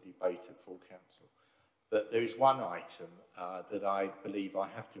forward to the debate at full council. But there is one item that I believe I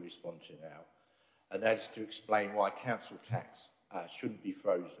have to respond to now, and that is to explain why council tax shouldn't be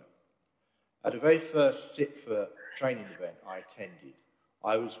frozen. At the very first SITFA training event I attended,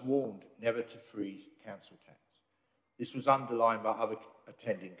 I was warned never to freeze council tax. This was underlined by other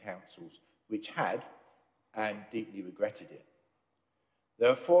attending councils which had and deeply regretted it. There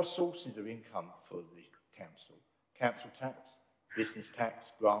are 4 sources of income for the council: council tax, business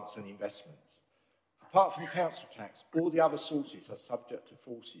tax, grants and investments. Apart from council tax, all the other sources are subject to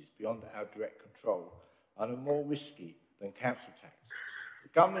forces beyond our direct control and are more risky than council tax. The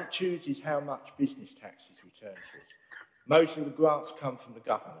government chooses how much business tax is returned to it. Most of the grants come from the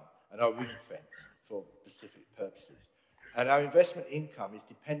government and are ring-fenced for specific purposes. And our investment income is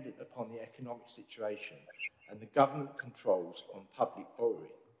dependent upon the economic situation and the government controls on public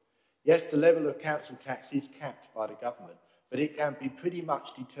borrowing. Yes, the level of council tax is capped by the government, but it can be pretty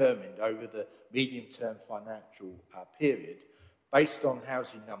much determined over the medium-term financial period based on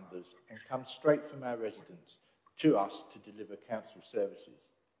housing numbers and comes straight from our residents to us to deliver council services.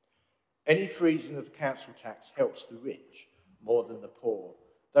 Any freezing of the council tax helps the rich more than the poor.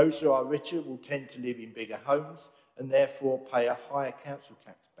 Those who are richer will tend to live in bigger homes and therefore pay a higher council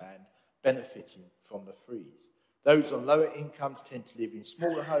tax band, benefiting from the freeze. Those on lower incomes tend to live in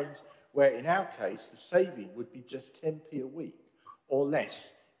smaller homes, where in our case the saving would be just 10p a week or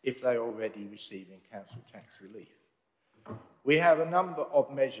less if they're already receiving council tax relief. We have a number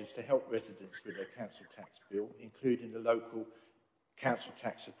of measures to help residents with their council tax bill, including the local council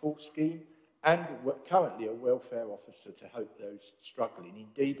tax support scheme and currently a welfare officer to help those struggling.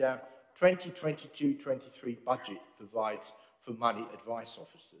 Indeed, our 2022-23 budget provides for money advice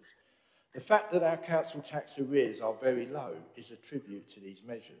officers. The fact that our council tax arrears are very low is a tribute to these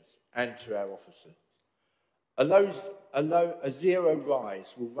measures and to our officers. A zero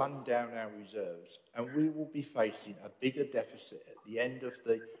rise will run down our reserves and we will be facing a bigger deficit at the end of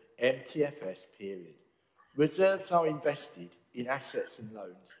the MTFS period. Reserves are invested in assets and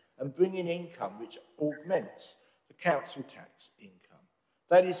loans and bring in income which augments the council tax income.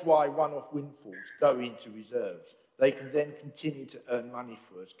 That is why one-off windfalls go into reserves. They can then continue to earn money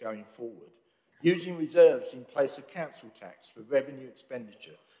for us going forward. Using reserves in place of council tax for revenue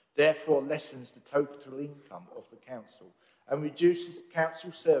expenditure therefore lessens the total income of the council and reduces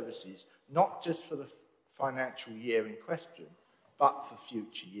council services not just for the financial year in question, but for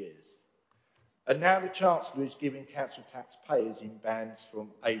future years. And now the Chancellor is giving council taxpayers in bands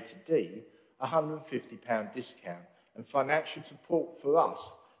from A to D a £150 discount and financial support for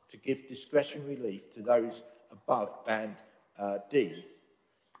us to give discretionary relief to those above band D.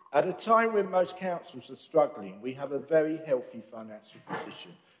 At a time when most councils are struggling, we have a very healthy financial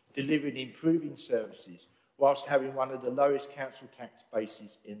position, delivering improving services whilst having one of the lowest council tax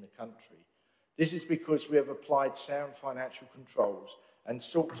bases in the country. This is because we have applied sound financial controls and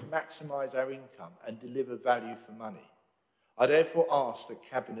sought to maximise our income and deliver value for money. I therefore ask that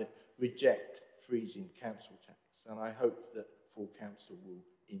Cabinet reject freezing council tax, and I hope that full council will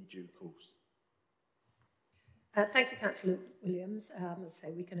in due course. Thank you, Councillor Williams. As I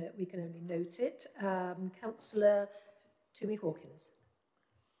say, we can only note it. Councillor Toomey Hawkins.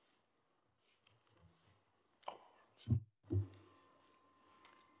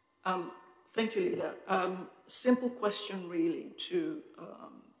 Thank you, Leader. Simple question, really, to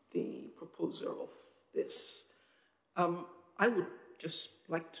the proposer of this. I would just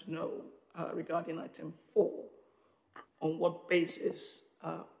like to know, regarding item 4, on what basis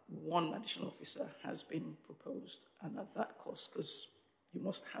one additional officer has been proposed and at that cost, because you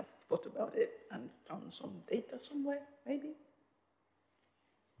must have thought about it and found some data somewhere, maybe?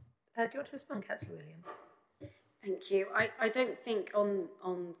 Do you want to respond, Councillor Williams? Thank you. I don't think on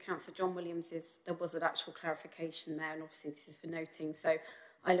Councillor John Williams's there was an actual clarification there, and obviously this is for noting, so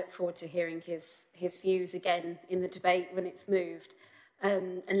I look forward to hearing his views again in the debate when it's moved.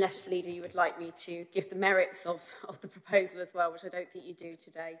 Unless, Leader, you would like me to give the merits of the proposal as well, which I don't think you do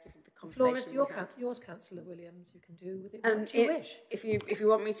today, given the conversation. Floor is yours, Councillor Williams. You can do with it what you wish. If you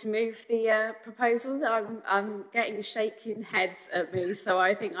want me to move the proposal, I'm getting shaking heads at me, so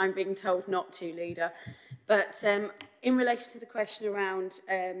I think I'm being told not to, Leader. But in relation to the question around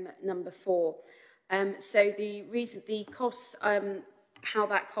number 4, so the costs, how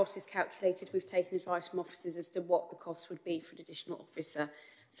that cost is calculated, we've taken advice from officers as to what the cost would be for an additional officer.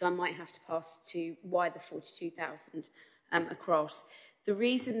 So I might have to pass to why the 42,000 across. The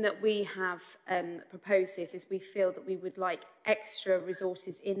reason that we have proposed this is we feel that we would like extra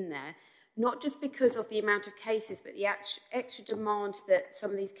resources in there, not just because of the amount of cases, but the extra demand that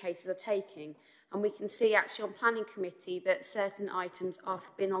some of these cases are taking. And we can see actually on planning committee that certain items have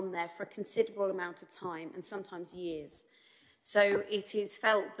been on there for a considerable amount of time and sometimes years. So it is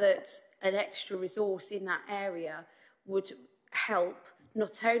felt that an extra resource in that area would help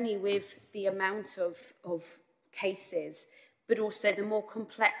not only with the amount of cases, but also the more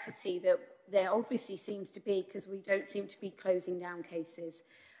complexity that there obviously seems to be, because we don't seem to be closing down cases.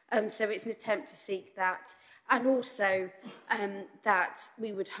 So it's an attempt to seek that. And also that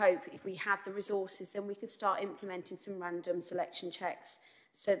we would hope if we had the resources, then we could start implementing some random selection checks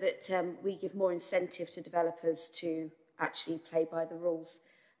so that we give more incentive to developers to actually play by the rules.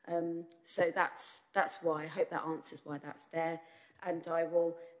 So that's why. I hope that answers why that's there. And I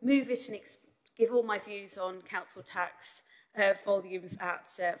will move it and give all my views on council tax volumes at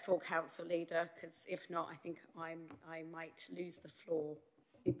full council leader, because if not, I think I might lose the floor.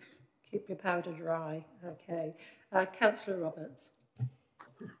 Keep your powder dry. Okay. Councillor Roberts.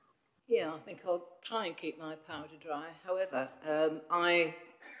 Yeah, I think I'll try and keep my powder dry. However, I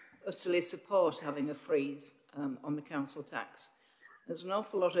utterly support having a freeze on the council tax. There's an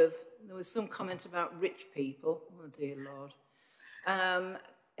awful lot of, there was some comment about rich people. Oh, dear Lord.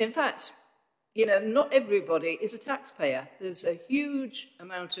 In fact, you know, not everybody is a taxpayer. There's a huge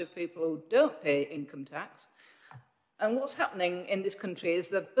amount of people who don't pay income tax. And what's happening in this country is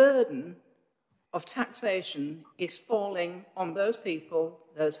the burden of taxation is falling on those people,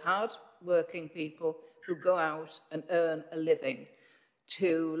 those hard-working people who go out and earn a living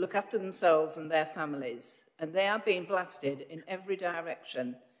to look after themselves and their families. And they are being blasted in every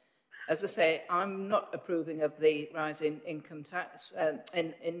direction. As I say, I'm not approving of the rise in income tax,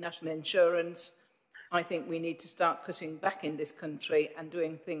 in national insurance. I think we need to start cutting back in this country and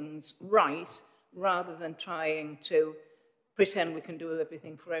doing things right, rather than trying to pretend we can do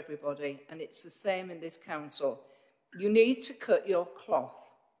everything for everybody. And it's the same in this council. You need to cut your cloth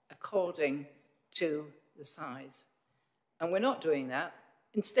according to the size. And we're not doing that.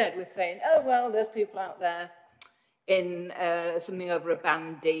 Instead, we're saying, oh, well, there's people out there in something over a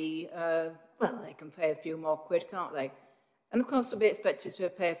band D. Well, they can pay a few more quid, can't they? And of course, they'll be expected to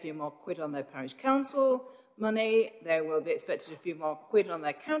pay a few more quid on their parish council money. They will be expected a few more quid on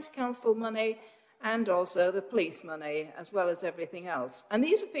their county council money, and also the police money, as well as everything else. And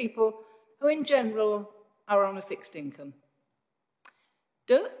these are people who, in general, are on a fixed income.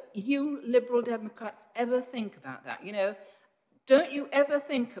 Don't you Liberal Democrats ever think about that? You know, don't you ever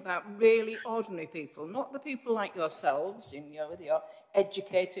think about really ordinary people, not the people like yourselves, you know, with your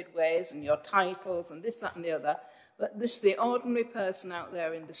educated ways and your titles and this, that, and the other, but just the ordinary person out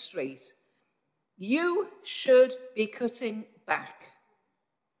there in the street? You should be cutting back.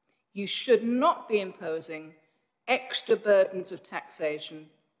 You should not be imposing extra burdens of taxation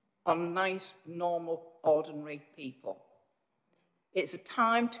on nice, normal, ordinary people. It's a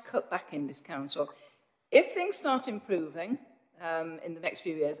time to cut back in this council. If things start improving in the next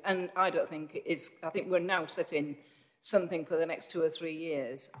few years, and I don't think it is, I think we're now setting something for the next 2 or 3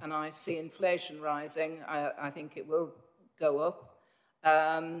 years, and I see inflation rising, I think it will go up.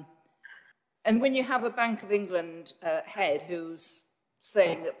 And when you have a Bank of England head who's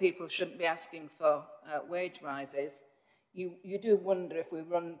saying that people shouldn't be asking for wage rises, you do wonder if we've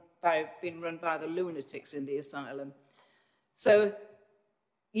been run by the lunatics in the asylum. So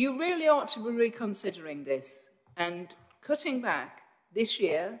you really ought to be reconsidering this and cutting back this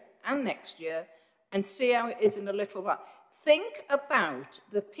year and next year and see how it is in a little while. Think about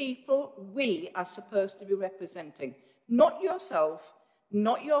the people we are supposed to be representing, not yourself,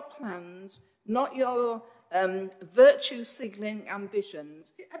 not your plans, not your virtue signalling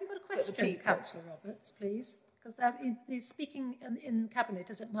ambitions. Have you got a question, Councillor Roberts, please? Because speaking in Cabinet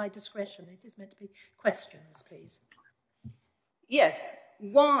is at my discretion. It is meant to be questions, please. Yes.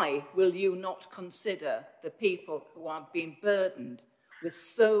 Why will you not consider the people who are being burdened with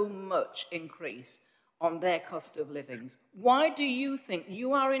so much increase on their cost of living? Why do you think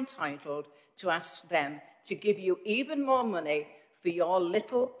you are entitled to ask them to give you even more money for your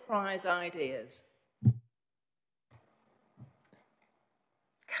little prize ideas?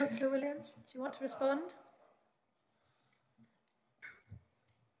 Councillor Williams, do you want to respond?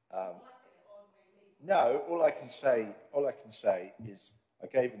 No, all I can say is I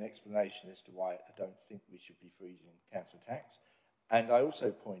gave an explanation as to why I don't think we should be freezing council tax. And I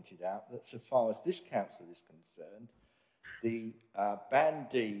also pointed out that so far as this council is concerned, the Band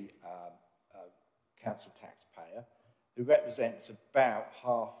D council taxpayer, who represents about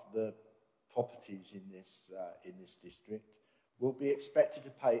half the properties in this district, will be expected to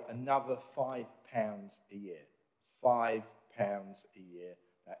pay another £5 a year. £5 a year.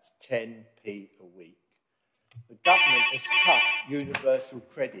 That's 10p a week. The government has cut universal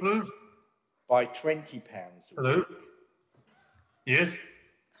credit by £20 a week. Yes.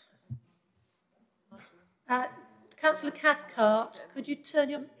 Councillor Cathcart, could you turn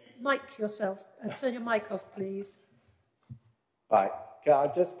your mic off, please? Right. Can I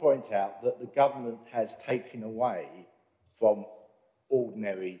just point out that the government has taken away from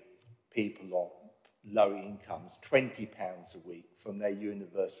ordinary people on low incomes, £20 a week from their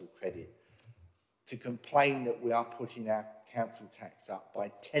universal credit, to complain that we are putting our council tax up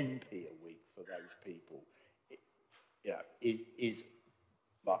by 10p a week for those people, is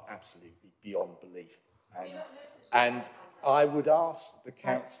well, absolutely beyond belief. And I would ask the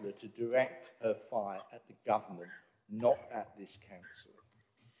councillor to direct her fire at the government, not at this council.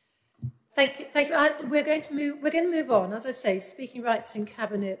 Thank you. Thank you. We're going to move on. As I say, speaking rights in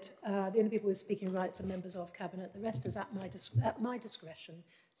cabinet. The only people with speaking rights are members of cabinet. The rest is at my discretion.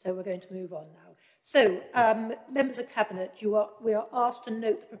 So we're going to move on now. So, members of cabinet, we are asked to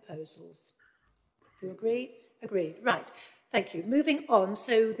note the proposals. Do you agree? Agreed. Right. Thank you. Moving on.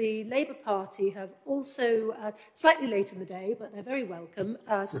 So the Labour Party have also, slightly late in the day, but they're very welcome,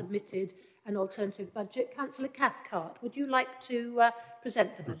 submitted an alternative budget. Councillor Cathcart, would you like to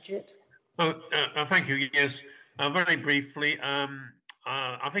present the budget? Thank you. Yes, very briefly.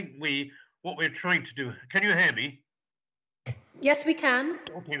 I think what we're trying to do. Can you hear me? Yes, we can.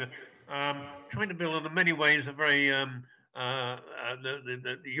 Okay. Trying to build in many ways a very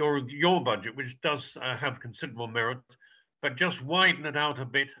your budget, which does have considerable merit, but just widen it out a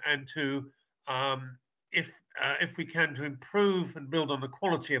bit, and to if we can, to improve and build on the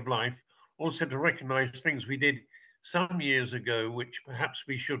quality of life, also to recognise things we did some years ago, which perhaps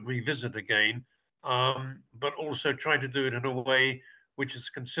we should revisit again, but also try to do it in a way which is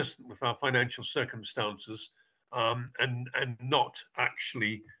consistent with our financial circumstances, and not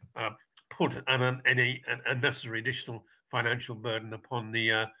actually put any unnecessary additional financial burden upon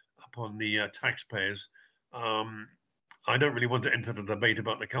the taxpayers. I don't really want to enter the debate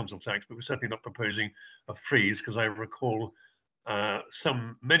about the council tax, but we're certainly not proposing a freeze, because I recall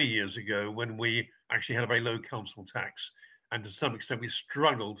many years ago when we actually had a very low council tax, and to some extent we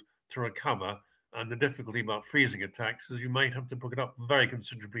struggled to recover. And the difficulty about freezing a tax is you might have to book it up very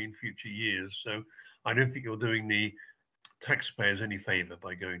considerably in future years. So I don't think you're doing the taxpayers any favour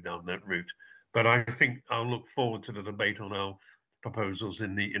by going down that route. But I think I'll look forward to the debate on our proposals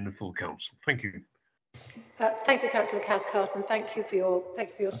in the full council. Thank you. Thank you, Councillor Cathcart, and thank you for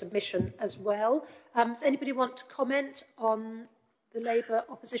your submission as well. Does anybody want to comment on the Labour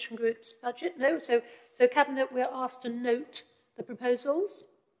opposition group's budget? No. So Cabinet, we're asked to note the proposals.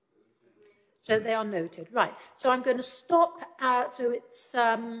 So they are noted. Right. So I'm going to stop. So it's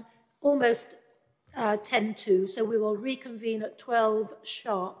almost 10:02. So we will reconvene at 12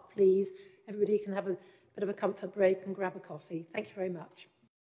 sharp, please. Everybody can have a bit of a comfort break and grab a coffee. Thank you very much.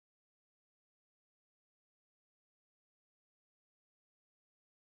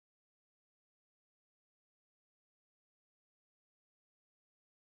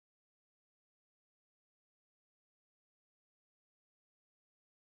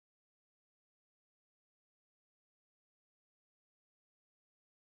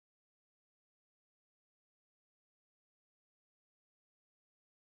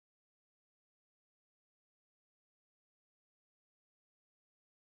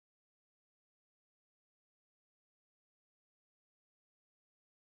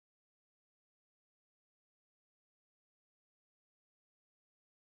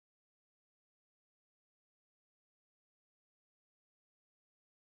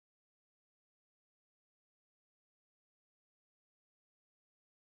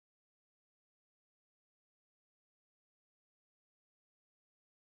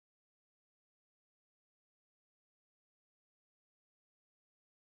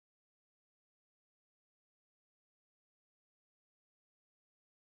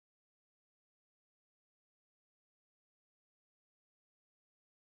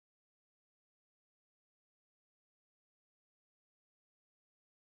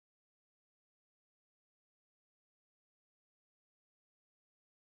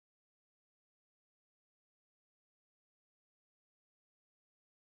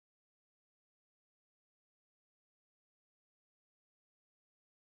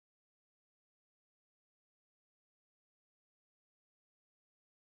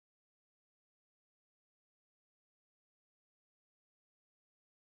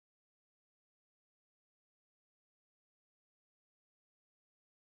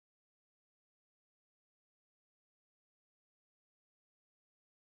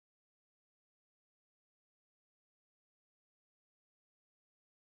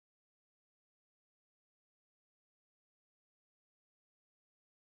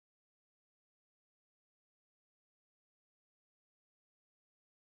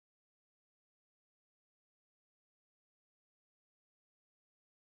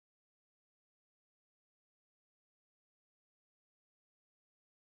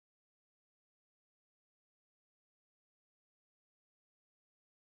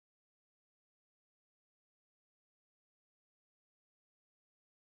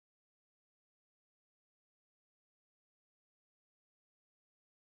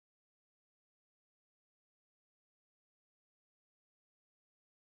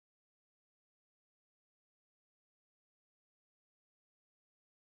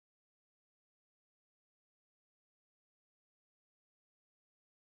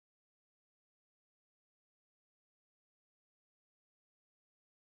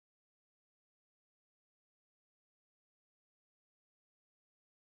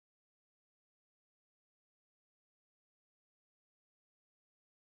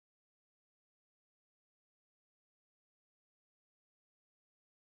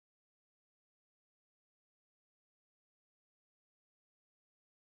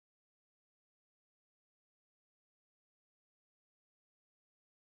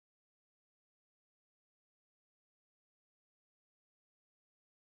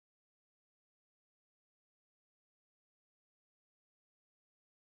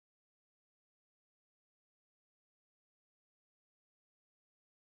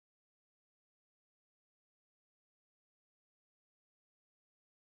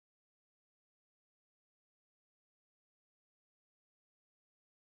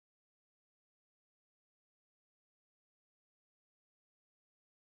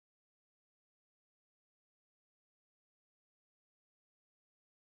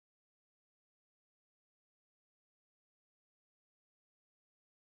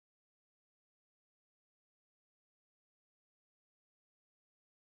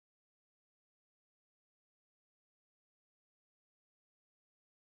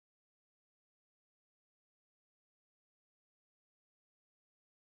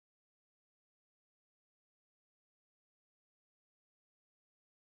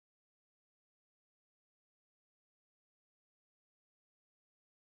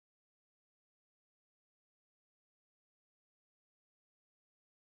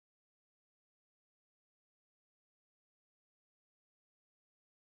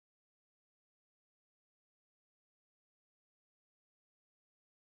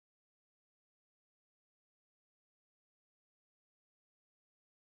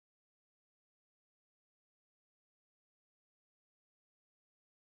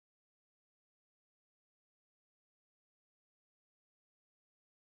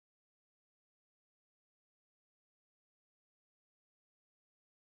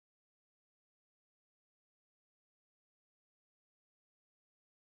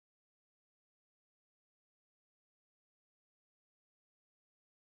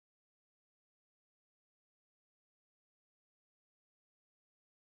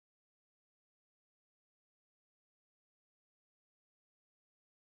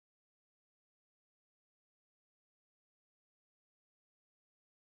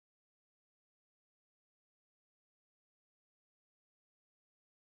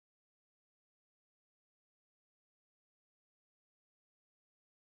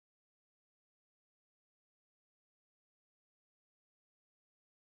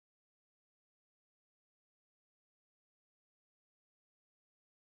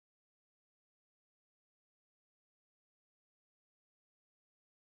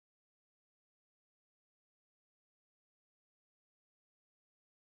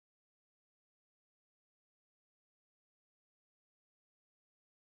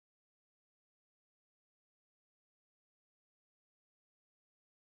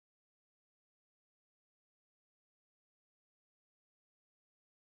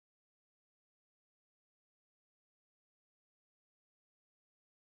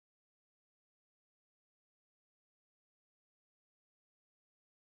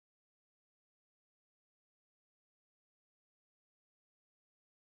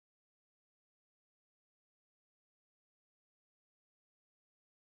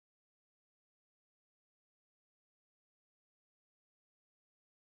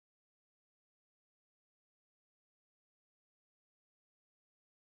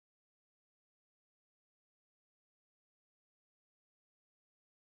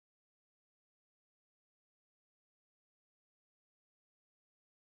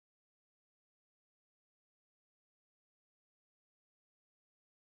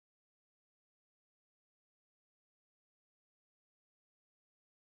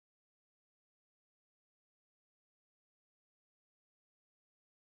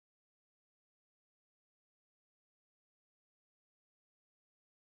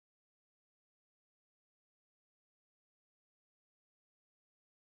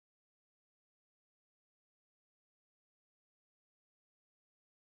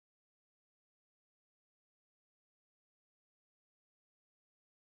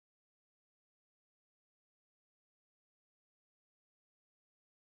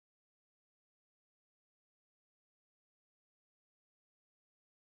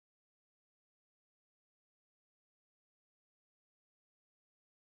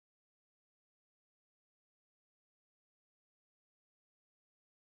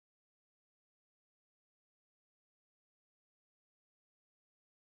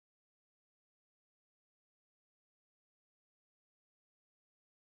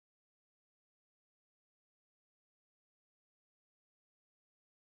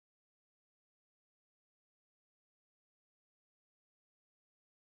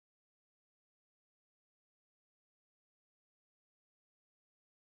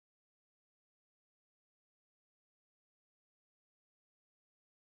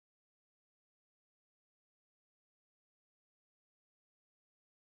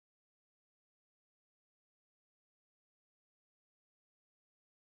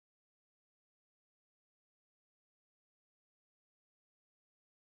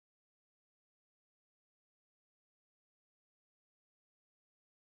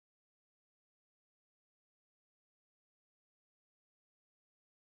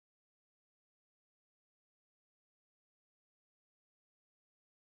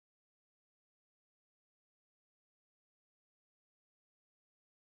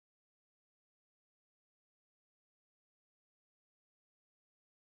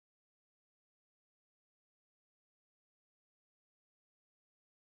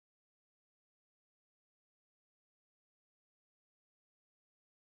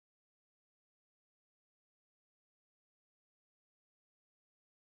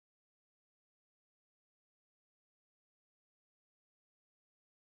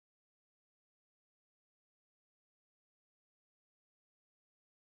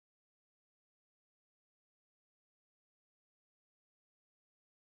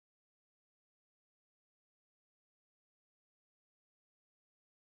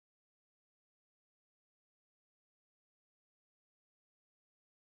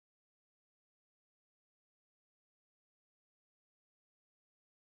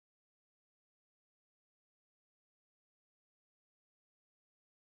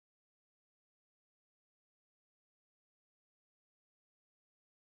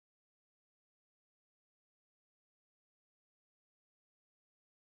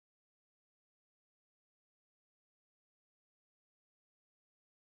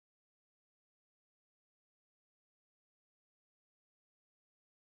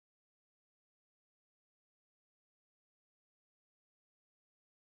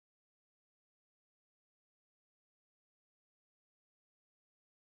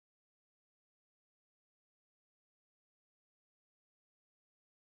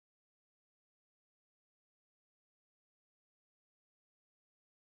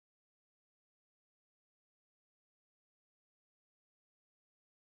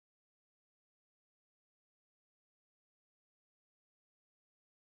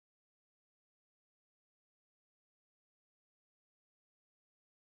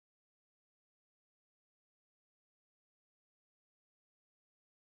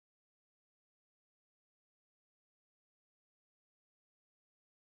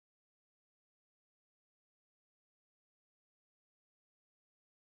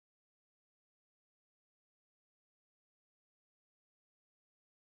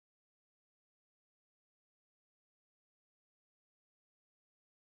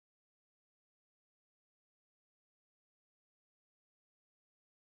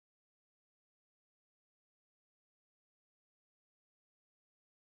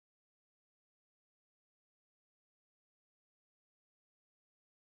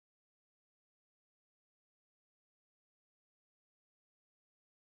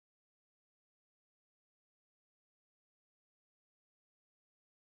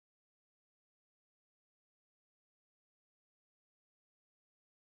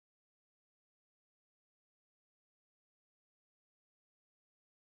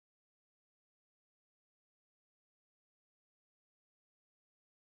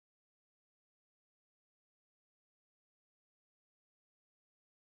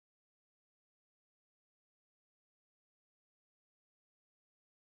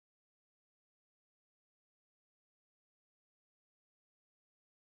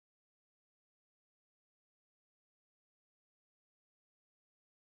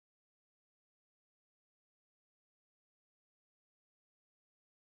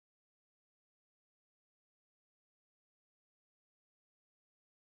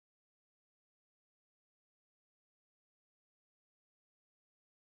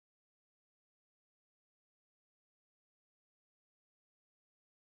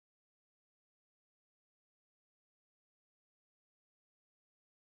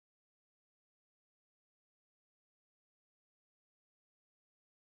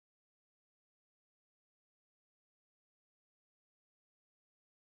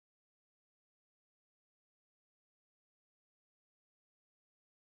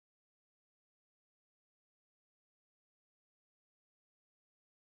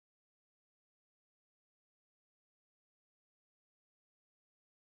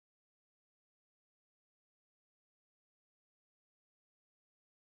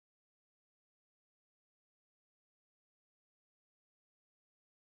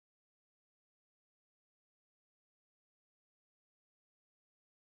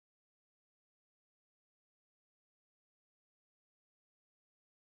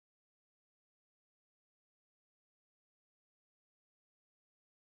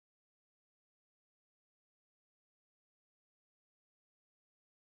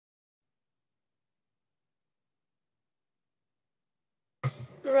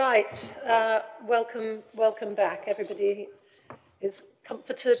 Right, welcome back. Everybody is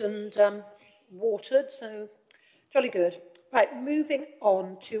comforted and watered, so jolly good. Right, moving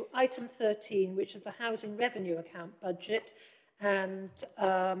on to item 13, which is the housing revenue account budget, and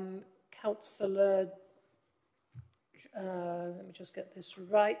Councillor, let me just get this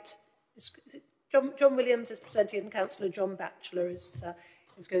right. Is it John Williams is presenting, and Councillor John Batchelor is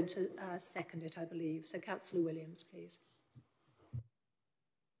going to second it, I believe. So, Councillor Williams, please.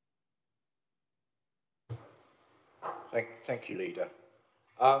 Thank you, Leader.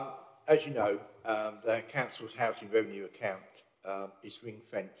 As you know, the Council's housing revenue account is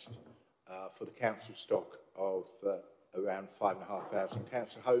ring-fenced for the Council stock of around 5,500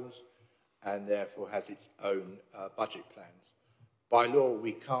 council homes, and therefore has its own budget plans. By law,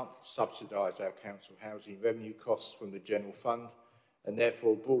 we can't subsidise our council housing revenue costs from the general fund, and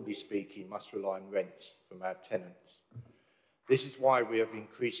therefore, broadly speaking, must rely on rents from our tenants. This is why we have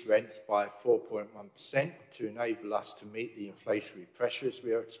increased rents by 4.1% to enable us to meet the inflationary pressures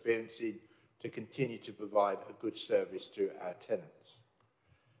we are experiencing to continue to provide a good service to our tenants.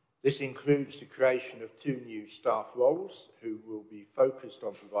 This includes the creation of 2 new staff roles who will be focused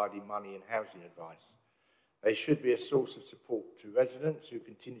on providing money and housing advice. They should be a source of support to residents who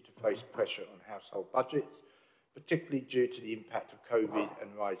continue to face pressure on household budgets, particularly due to the impact of COVID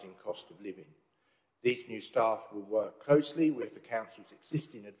and rising cost of living. These new staff will work closely with the Council's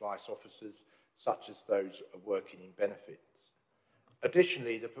existing advice officers, such as those working in benefits.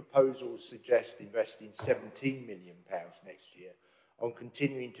 Additionally, the proposals suggest investing £17 million next year on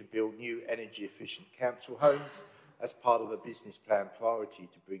continuing to build new energy-efficient council homes as part of a business plan priority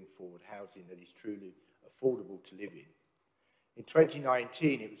to bring forward housing that is truly affordable to live in. In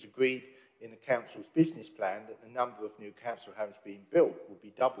 2019, it was agreed in the Council's business plan that the number of new council homes being built would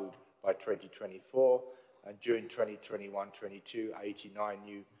be doubled by 2024, and during 2021-22, 89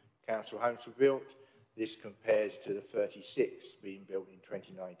 new council homes were built. This compares to the 36 being built in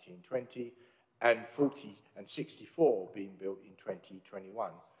 2019-20 and 64 being built in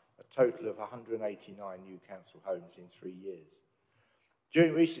 2021, a total of 189 new council homes in 3 years.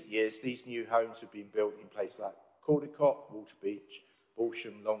 During recent years, these new homes have been built in places like Caldecott, Waterbeach,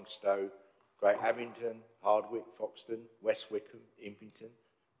 Balsham, Longstow, Great Abington, Hardwick, Foxton, West Wickham, Impington,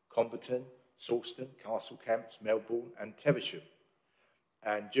 Comberton, Sawston, Castle Camps, Melbourne and Teversham.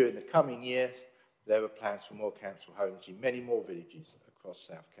 And during the coming years, there are plans for more council homes in many more villages across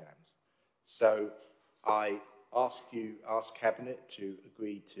South Cambs. So I ask Cabinet to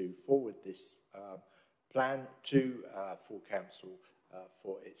agree to forward this plan to full council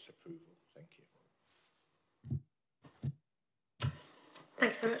for its approval. Thank you.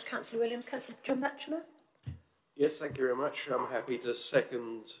 Thank you very much, Councillor Williams. Councillor John Batchelor. Yes, thank you very much. I'm happy to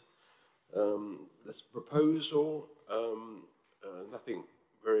second this proposal. Nothing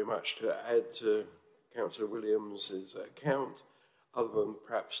very much to add to Councillor Williams's account, other than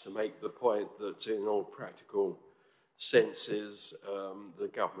perhaps to make the point that in all practical senses, the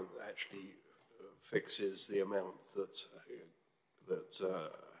government actually fixes the amount that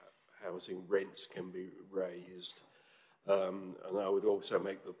housing rents can be raised. And I would also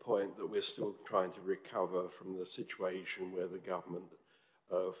make the point that we're still trying to recover from the situation where the government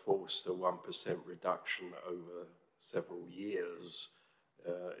forced a 1% reduction over several years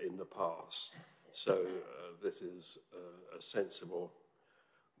in the past. So this is a sensible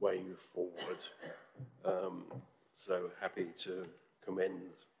way forward. So happy to commend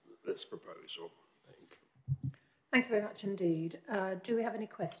this proposal. Thank you. Thank you very much indeed. Do we have any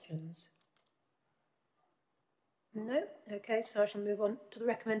questions? No? Okay, so I shall move on to the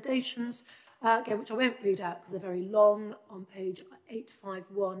recommendations, again, which I won't read out because they're very long, on page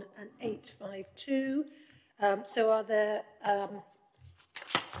 851 and 852. So are there...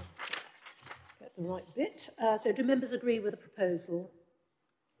 get the right bit. So do members agree with the proposal?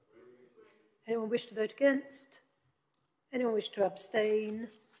 Anyone wish to vote against? Anyone wish to abstain?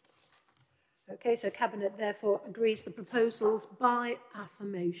 Okay, so Cabinet therefore agrees the proposals by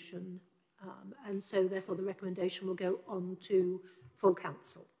affirmation. And so therefore the recommendation will go on to full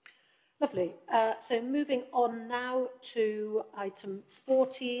council. Lovely. So moving on now to item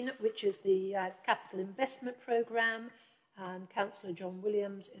 14, which is the capital investment programme. And Councillor John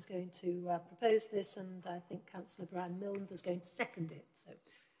Williams is going to propose this, and I think Councillor Brian Milnes is going to second it. So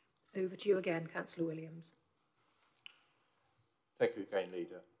over to you again, Councillor Williams. Thank you again,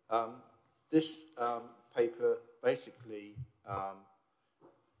 Leader. This paper basically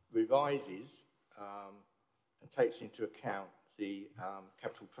revises and takes into account the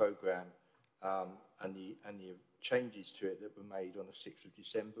capital programme and the changes to it that were made on the 6th of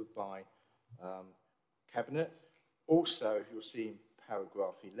December by Cabinet. Also, you'll see in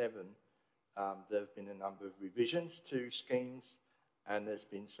paragraph 11, there have been a number of revisions to schemes and there's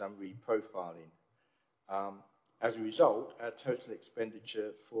been some reprofiling. As a result, our total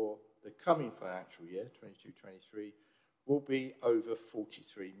expenditure for the coming financial year, 22-23, will be over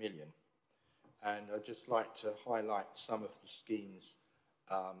 43 million. And I'd just like to highlight some of the schemes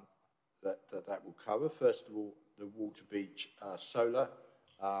that will cover. First of all, the Water Beach solar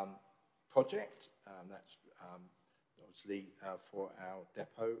project. That's obviously for our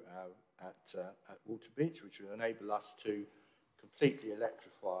depot at Water Beach, which will enable us to completely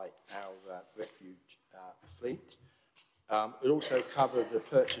electrify our refuge fleet. It'll also cover the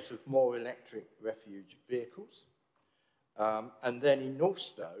purchase of more electric refuge vehicles. And then in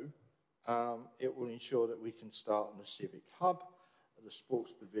Northstowe, it will ensure that we can start on the Civic Hub, the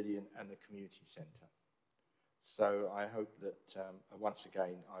Sports Pavilion and the Community Centre. So I hope that, once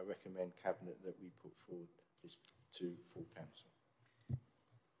again, I recommend Cabinet that we put forward this to full council.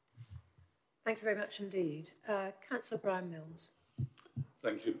 Thank you very much indeed. Councillor Brian Mills.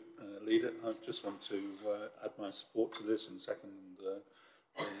 Thank you, Leader. I just want to add my support to this and second the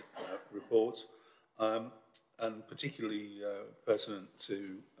report. And particularly pertinent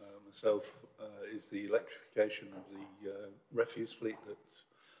to myself is the electrification of the refuse fleet that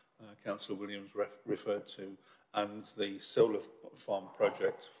Councillor Williams referred to, and the solar farm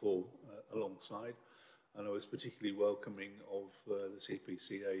project for alongside. And I was particularly welcoming of the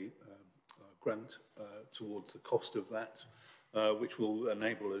CPCA grant towards the cost of that, which will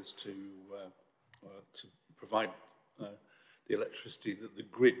enable us to provide the electricity that the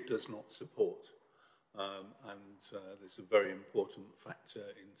grid does not support. There's a very important factor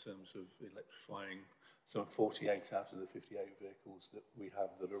in terms of electrifying some 48 out of the 58 vehicles that we have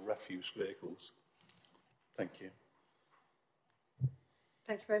that are refuse vehicles. Thank you.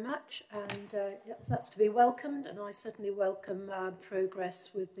 Thank you very much, and that's to be welcomed, and I certainly welcome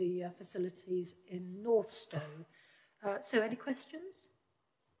progress with the facilities in Northstowe. So any questions?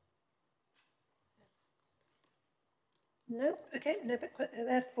 No? Okay, no,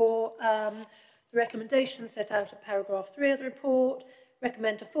 therefore the recommendations set out at paragraph 3 of the report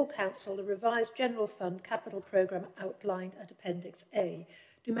recommend to full council the revised general fund capital programme outlined at Appendix A.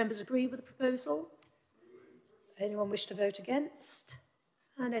 Do members agree with the proposal? Anyone wish to vote against?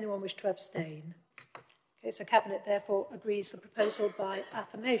 And anyone wish to abstain? Okay, so Cabinet therefore agrees the proposal by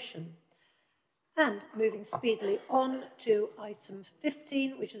affirmation. And moving speedily on to item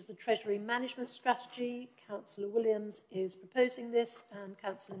 15, which is the Treasury Management Strategy. Councillor Williams is proposing this and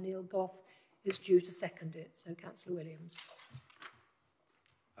Councillor Neil Goff is due to second it. So Councillor Williams.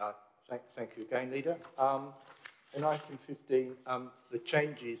 Thank you again, Leader. In item 15, the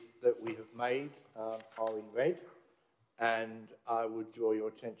changes that we have made are in red, and I would draw your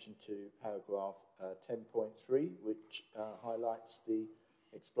attention to paragraph 10.3, which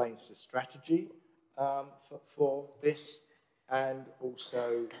explains the strategy for this, and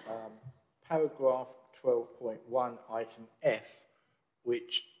also paragraph 12.1, item F,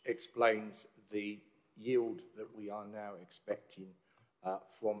 which explains the yield that we are now expecting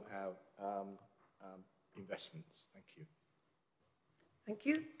from our investments. Thank you. Thank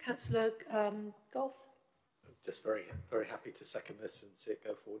you. Councillor Goff. Just very happy to second this and see it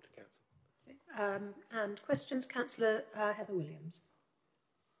go forward to council. Okay. And questions, Councillor Heather Williams.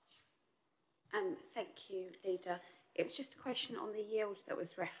 Thank you, Leader. It was just a question on the yield that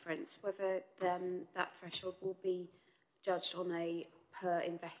was referenced, whether that threshold will be judged on a per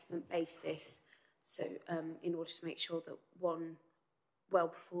investment basis. So in order to make sure that one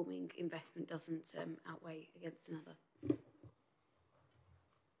well-performing investment doesn't outweigh against another.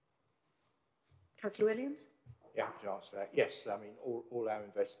 Councillor Williams? Yeah, happy to answer that. Yes, I mean, all our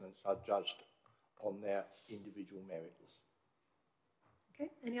investments are judged on their individual merits.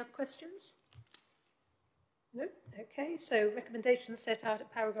 Okay, any other questions? No? Okay, so recommendations set out at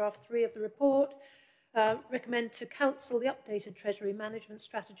paragraph 3 of the report recommend to Council the updated Treasury Management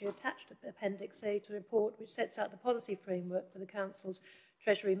Strategy attached to Appendix A to the report, which sets out the policy framework for the Council's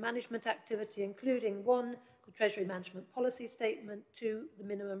Treasury Management activity, including 1, the Treasury Management Policy Statement, 2, the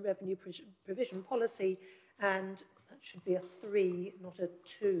Minimum Revenue Provision Policy, and that should be a 3, not a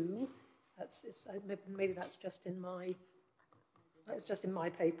 2. Maybe that's just in my... That's just in my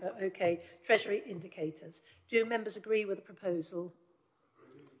paper. Okay, Treasury indicators. Do members agree with the proposal?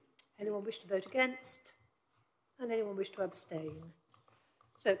 Anyone wish to vote against? And anyone wish to abstain?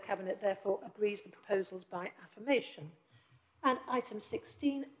 So Cabinet therefore agrees the proposals by affirmation. And item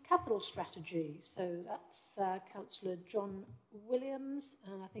 16, capital strategy. So that's Councillor John Williams,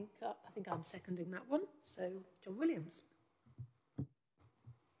 and I think I'm seconding that one. So John Williams.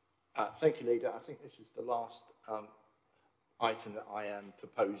 Thank you, Leader. I think this is the last item that I am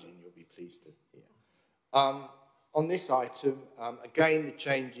proposing, you'll be pleased to hear. On this item, again, the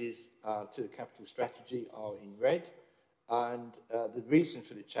changes to the capital strategy are in red, and the reason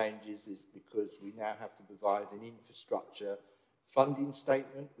for the changes is because we now have to provide an infrastructure funding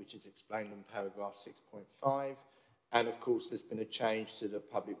statement, which is explained in paragraph 6.5, and of course there's been a change to the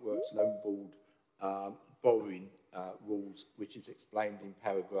Public Works Loan Board borrowing rules, which is explained in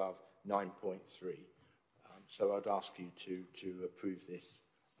paragraph 9.3. So I'd ask you to approve this.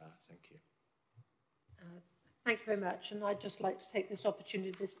 Thank you. Thank you very much, and I'd just like to take this opportunity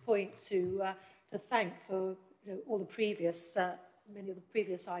at this point to thank for all the previous, many of the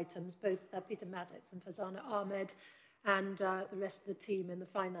previous items, both Peter Maddox and Fazana Ahmed, and the rest of the team in the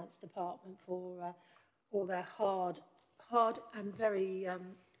finance department for all their hard and very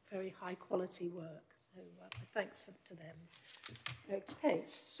very high quality work. So thanks to them. Okay,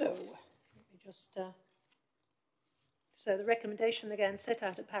 so let me just. So the recommendation again set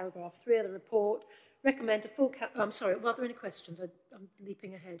out at paragraph 3 of the report. Recommend a full I'm sorry, were there any questions? I'm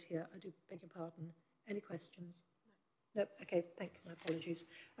leaping ahead here. I do beg your pardon. Any questions? No? Okay, thank you. My apologies.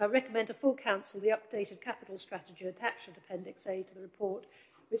 Recommend to full council the updated capital strategy attached at Appendix A to the report,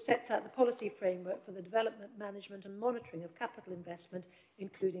 which sets out the policy framework for the development, management and monitoring of capital investment,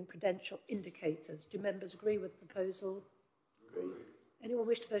 including prudential indicators. Do members agree with the proposal? Agree. Anyone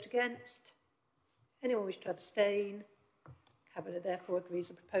wish to vote against? Anyone wish to abstain? Cabinet therefore agrees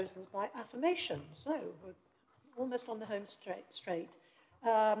the proposals by affirmation. So we're almost on the home straight.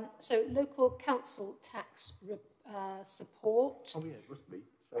 So local council tax support. Oh yeah, it was me.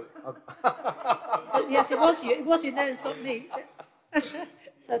 So, yes, it was you. It was you. No, it's not me.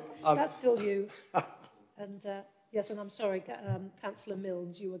 So that's still you. And yes, and I'm sorry, Councillor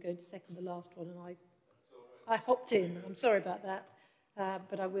Milnes, you were going to second the last one, and I hopped in. I'm sorry about that,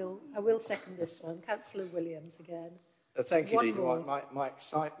 but I will second this one. Councillor Williams again. Thank you, Leader. My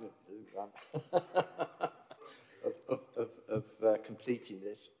excitement of completing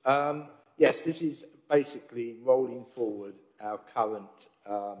this. Yes, this is basically rolling forward our current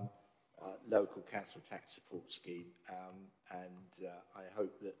local council tax support scheme, and I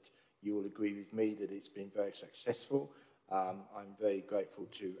hope that you will agree with me that it's been very successful. I'm very grateful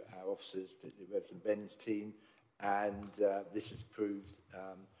to our officers, to the Revs and Ben's team, and this has proved,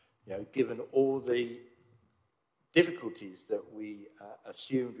 given all the difficulties that we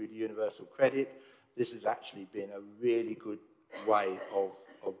assumed with universal credit, this has actually been a really good way of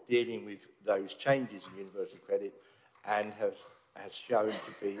dealing with those changes in universal credit, and has shown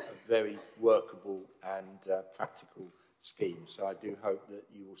to be a very workable and practical scheme. So I do hope that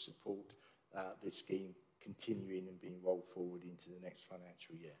you will support this scheme continuing and being rolled forward into the next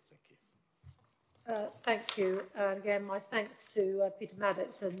financial year. Thank you. Thank you. And again, my thanks to Peter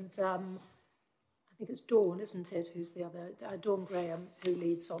Maddox and I think it's Dawn, isn't it, who's the other, Dawn Graham, who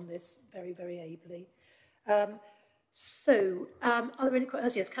leads on this very, very ably. Are there any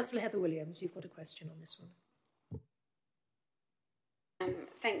questions? Yes, Councillor Heather Williams, you've got a question on this one.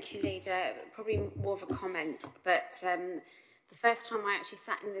 Thank you, Leader. Probably more of a comment, but the first time I actually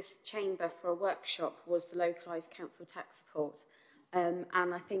sat in this chamber for a workshop was the localised council tax support, and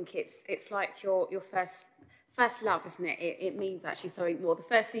I think it's like your first love, isn't it? It means actually something more. The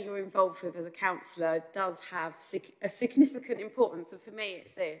first thing you're involved with as a councillor does have a significant importance, and for me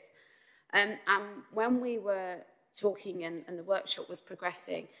it's this. And when we were talking and the workshop was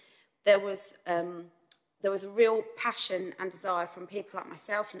progressing, there was a real passion and desire from people like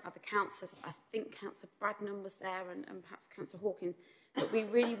myself and other councillors. I think Councillor Bradnam was there and perhaps Councillor Hawkins, that we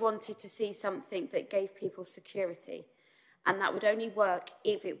really wanted to see something that gave people security. And that would only work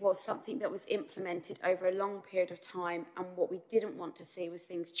if it was something that was implemented over a long period of time, and what we didn't want to see was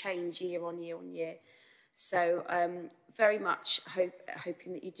things change year on year on year. So very much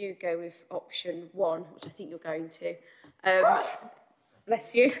hoping that you do go with option 1, which I think you're going to.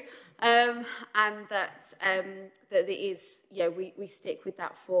 Bless you. And that it is, we stick with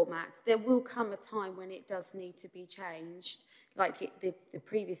that format. There will come a time when it does need to be changed, like the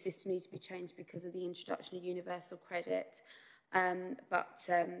previous system needs to be changed because of the introduction of universal credit.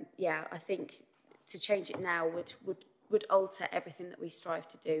 Yeah, I think to change it now would alter everything that we strive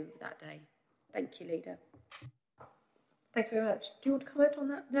to do that day. Thank you, Leader. Thank you very much. Do you want to comment on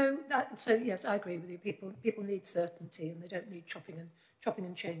that? No. So yes, I agree with you. People need certainty, and they don't need chopping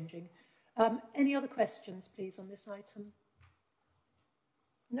and changing. Any other questions, please, on this item?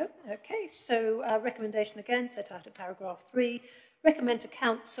 No? Okay, so recommendation again set out at paragraph 3. Recommend to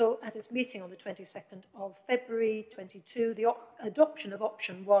Council at its meeting on the 22nd of February 22 the adoption of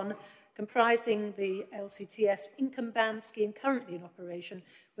option 1, comprising the LCTS income band scheme currently in operation,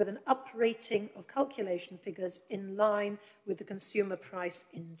 with an uprating of calculation figures in line with the Consumer Price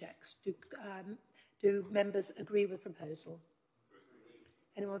Index. Do members agree with the proposal?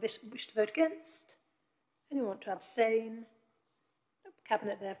 Anyone wish to vote against? Anyone want to abstain? No.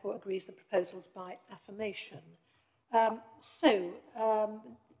 Cabinet therefore agrees the proposals by affirmation.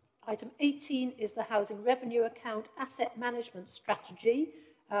 Item 18 is the Housing Revenue Account Asset Management Strategy,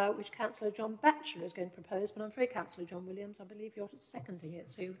 which Councillor John Batchelor is going to propose, but I'm afraid, Councillor John Williams, I believe you're seconding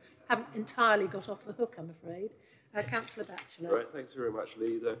it, so you haven't entirely got off the hook, I'm afraid. Councillor Batchelor. Right, thanks very much,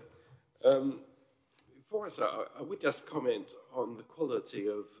 Leader. Before I start, I would just comment on the quality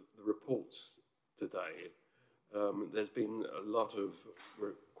of the reports today. There's been a lot of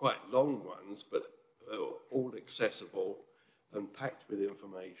quite long ones, but all accessible and packed with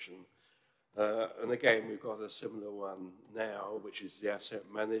information. And again, we've got a similar one now, which is the asset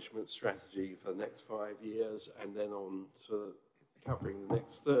management strategy for the next 5 years, and then on to covering the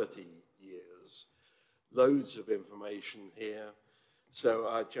next 30 years. Loads of information here. So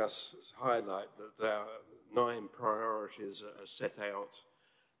I just highlight that there are 9 priorities that are set out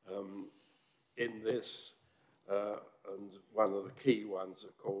in this. And one of the key ones,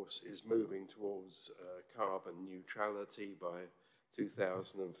 of course, is moving towards carbon neutrality by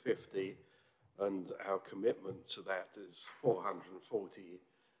 2050. And our commitment to that is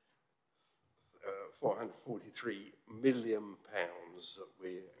 443 million pounds that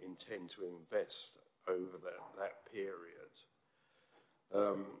we intend to invest over that period.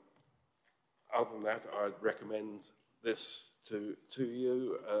 Other than that, I'd recommend this to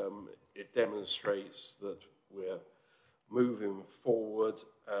you. It demonstrates that we're moving forward,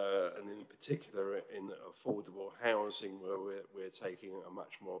 and in particular in affordable housing, where we're taking a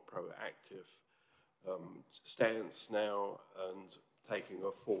much more proactive stance now and taking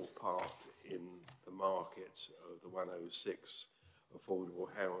a full part in the market of the 106 affordable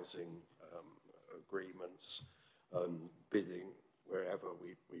housing agreements and bidding wherever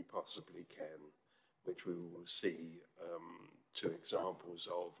we possibly can, which we will see 2 examples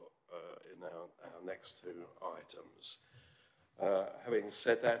of in our next 2 items. Having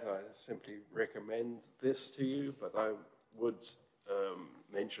said that, I simply recommend this to you, but I would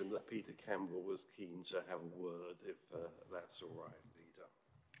mention that Peter Campbell was keen to have a word, if that's all right, Leader.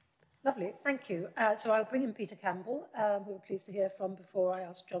 Lovely, thank you. So I'll bring in Peter Campbell, who we're pleased to hear from, before I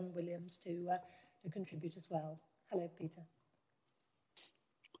ask John Williams to contribute as well. Hello, Peter.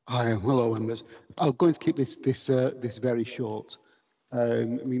 Hi, hello, members. I'm going to keep this very short.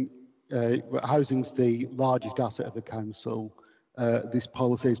 Housing's the largest asset of the council. This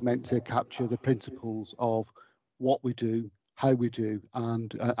policy is meant to capture the principles of what we do, how we do,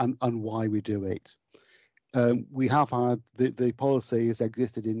 and why we do it. We have had the policy has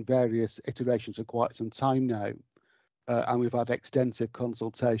existed in various iterations for quite some time now, and we've had extensive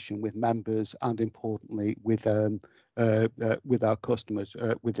consultation with members and, importantly, with our customers,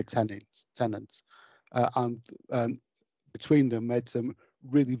 with the tenants, and between them made some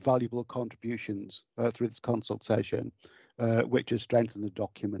really valuable contributions through this consultation, which has strengthened the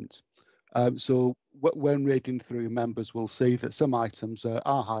document. So when reading through, members will see that some items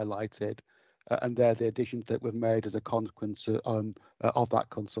are highlighted, and they're the additions that were made as a consequence of that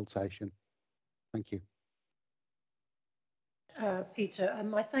consultation. Thank you. Peter, and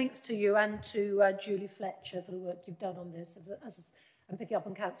my thanks to you and to Julie Fletcher for the work you've done on this. I'm picking up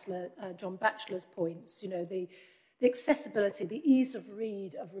on Councillor John Batchelor's points. You know, the accessibility, the ease of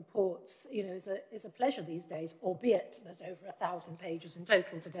read of reports, you know, is a pleasure these days, albeit there's over 1,000 pages in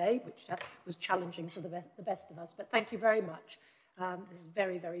total today, which was challenging for the best of us. But thank you very much. This is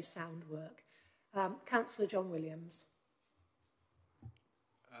very, very sound work. Councillor John Williams.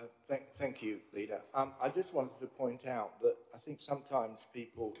 Thank you, Leader. I just wanted to point out that I think sometimes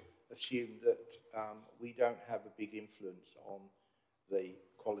people assume that we don't have a big influence on the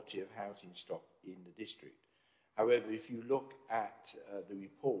quality of housing stock in the district. However, if you look at the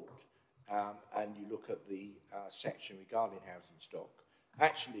report and you look at the section regarding housing stock,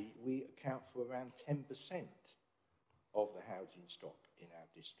 actually we account for around 10% of the housing stock in our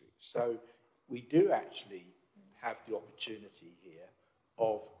district. So we do actually have the opportunity here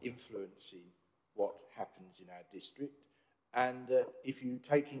of influencing what happens in our district. And if you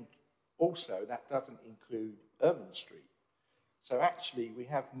take in also, that doesn't include Ermine Street. So actually we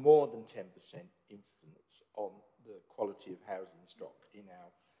have more than 10% influence on the quality of housing stock in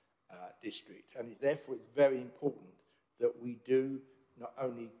our district. And therefore it's very important that we do not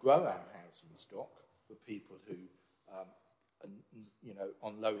only grow our housing stock for people who you know,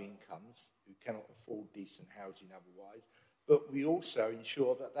 on low incomes, who cannot afford decent housing otherwise, but we also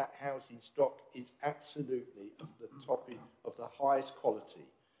ensure that that housing stock is absolutely of the top of the highest quality,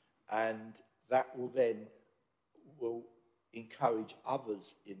 and that will encourage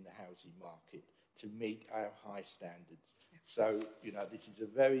others in the housing market to meet our high standards. So, you know, this is a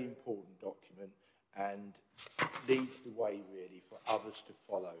very important document and leads the way really for others to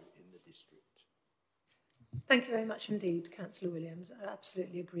follow in the district. Thank you very much indeed, Councillor Williams. I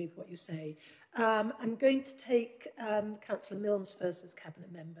absolutely agree with what you say. I'm going to take Councillor Milnes first as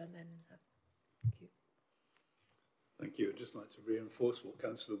Cabinet Member, and then thank you. Thank you. I'd just like to reinforce what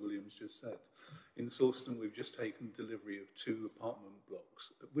Councillor Williams just said. In Sawston, we've just taken delivery of 2 apartment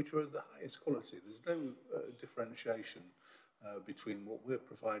blocks, which are of the highest quality. There's no differentiation between what we're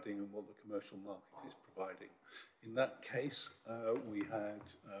providing and what the commercial market is providing. In that case, we had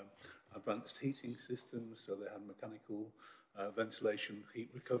advanced heating systems, so they had mechanical ventilation heat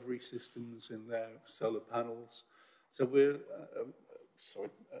recovery systems in there, solar panels. So we're,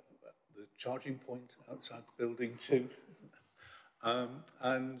 the charging point outside the building too.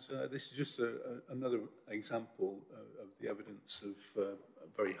 This is just another example of the evidence of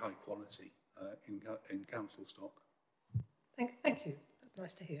very high quality in council stock. Thank you. That's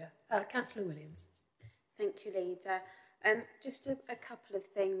nice to hear. Councillor Williams. Thank you, Leader. Just a couple of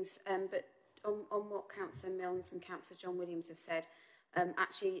things, but on what Councillor Milnes and Councillor John Williams have said,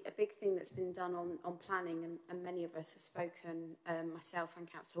 actually a big thing that's been done on planning, and many of us have spoken, myself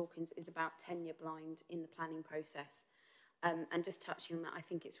and Councillor Hawkins, is about tenure blind in the planning process. And just touching on that, I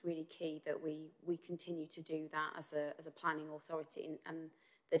think it's really key that we continue to do that as a planning authority, and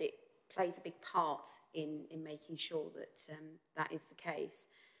that it plays a big part in making sure that that is the case.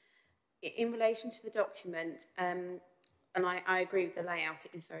 In relation to the document, and I agree with the layout,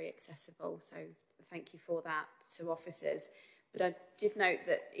 it is very accessible, so thank you for that to officers. But I did note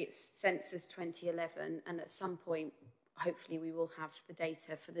that it's census 2011, and at some point, hopefully we will have the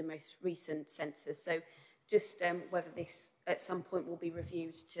data for the most recent census. So just whether this at some point will be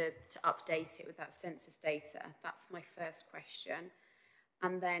reviewed to update it with that census data. That's my first question.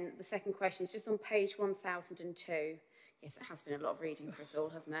 And then the second question is just on page 1002. Yes, it has been a lot of reading for us all,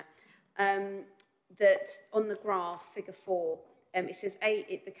 hasn't it? That on the graph, figure 4, it says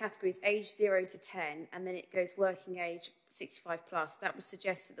the category is age 0 to 10, and then it goes working age 65 plus. That would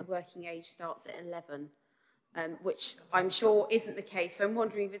suggest that the working age starts at 11, which I'm sure isn't the case. So I'm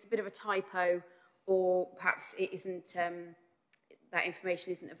wondering if it's a bit of a typo, or perhaps it isn't, that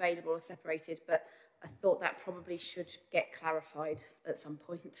information isn't available or separated, but I thought that probably should get clarified at some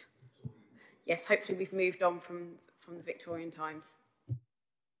point. Yes, hopefully we've moved on from the Victorian times.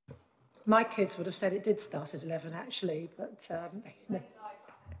 My kids would have said it did start at 11, actually, but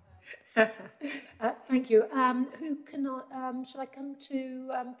thank you. Who can I, shall I come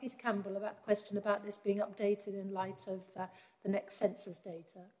to Peter Campbell about the question about this being updated in light of the next census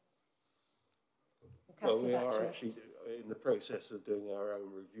data? Well, we are actually in the process of doing our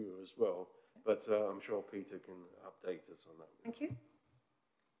own review as well, but I'm sure Peter can update us on that. Thank you.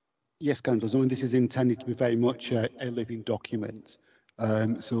 Yes, Councillor. I mean, this is intended to be very much a living document.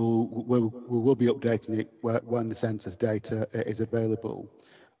 So we will be updating it when the census data is available,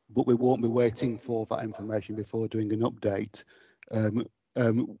 but we won't be waiting for that information before doing an update.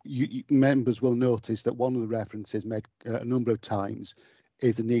 Members will notice that one of the references made a number of times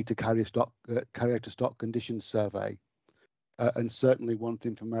is the need to carry out a stock conditions survey. And certainly once the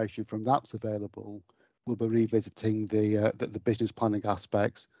information from that's available, we'll be revisiting the business planning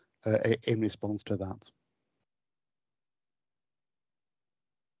aspects in response to that.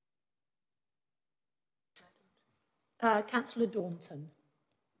 Councillor Daunton.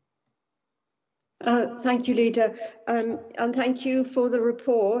 Thank you, Leader, and thank you for the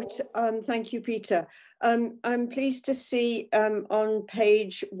report. Thank you, Peter. I'm pleased to see on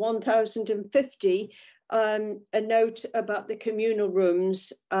page 1050 a note about the communal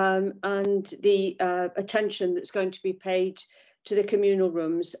rooms and the attention that's going to be paid to the communal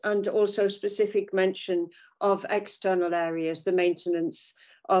rooms, and also specific mention of external areas, the maintenance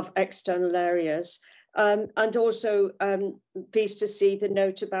of external areas. And also pleased to see the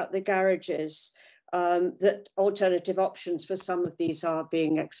note about the garages, that alternative options for some of these are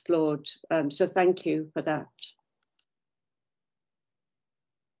being explored. So thank you for that.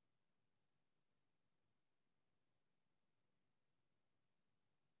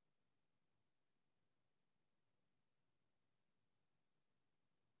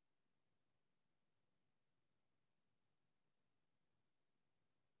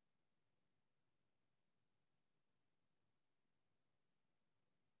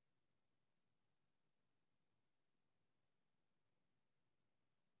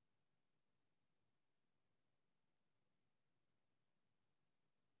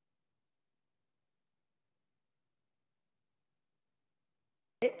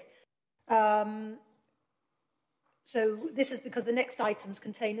 So this is because the next items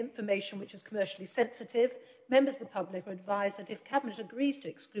contain information which is commercially sensitive. Members of the public are advised that if Cabinet agrees to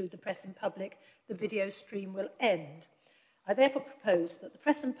exclude the press and public, the video stream will end. I therefore propose that the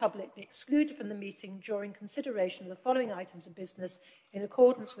press and public be excluded from the meeting during consideration of the following items of business in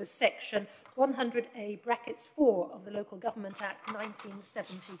accordance with section 100A(4) of the Local Government Act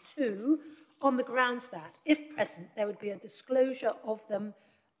 1972, on the grounds that, if present, there would be a disclosure of them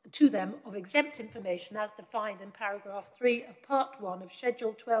to them of exempt information as defined in paragraph 3 of part 1 of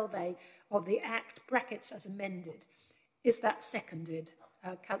schedule 12A of the Act, brackets as amended. Is that seconded?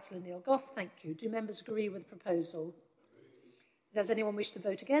 Councillor Neil Goff, thank you. Do members agree with the proposal? Does anyone wish to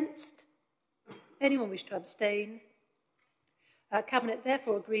vote against? Anyone wish to abstain? Cabinet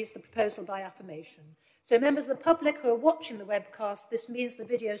therefore agrees the proposal by affirmation. So members of the public who are watching the webcast, this means the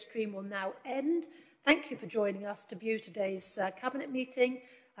video stream will now end. Thank you for joining us to view today's Cabinet meeting.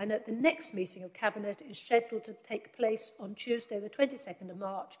 I note the next meeting of Cabinet is scheduled to take place on Tuesday, the 22nd of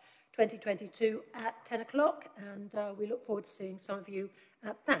March, 2022 at 10 o'clock, and we look forward to seeing some of you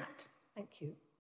at that. Thank you.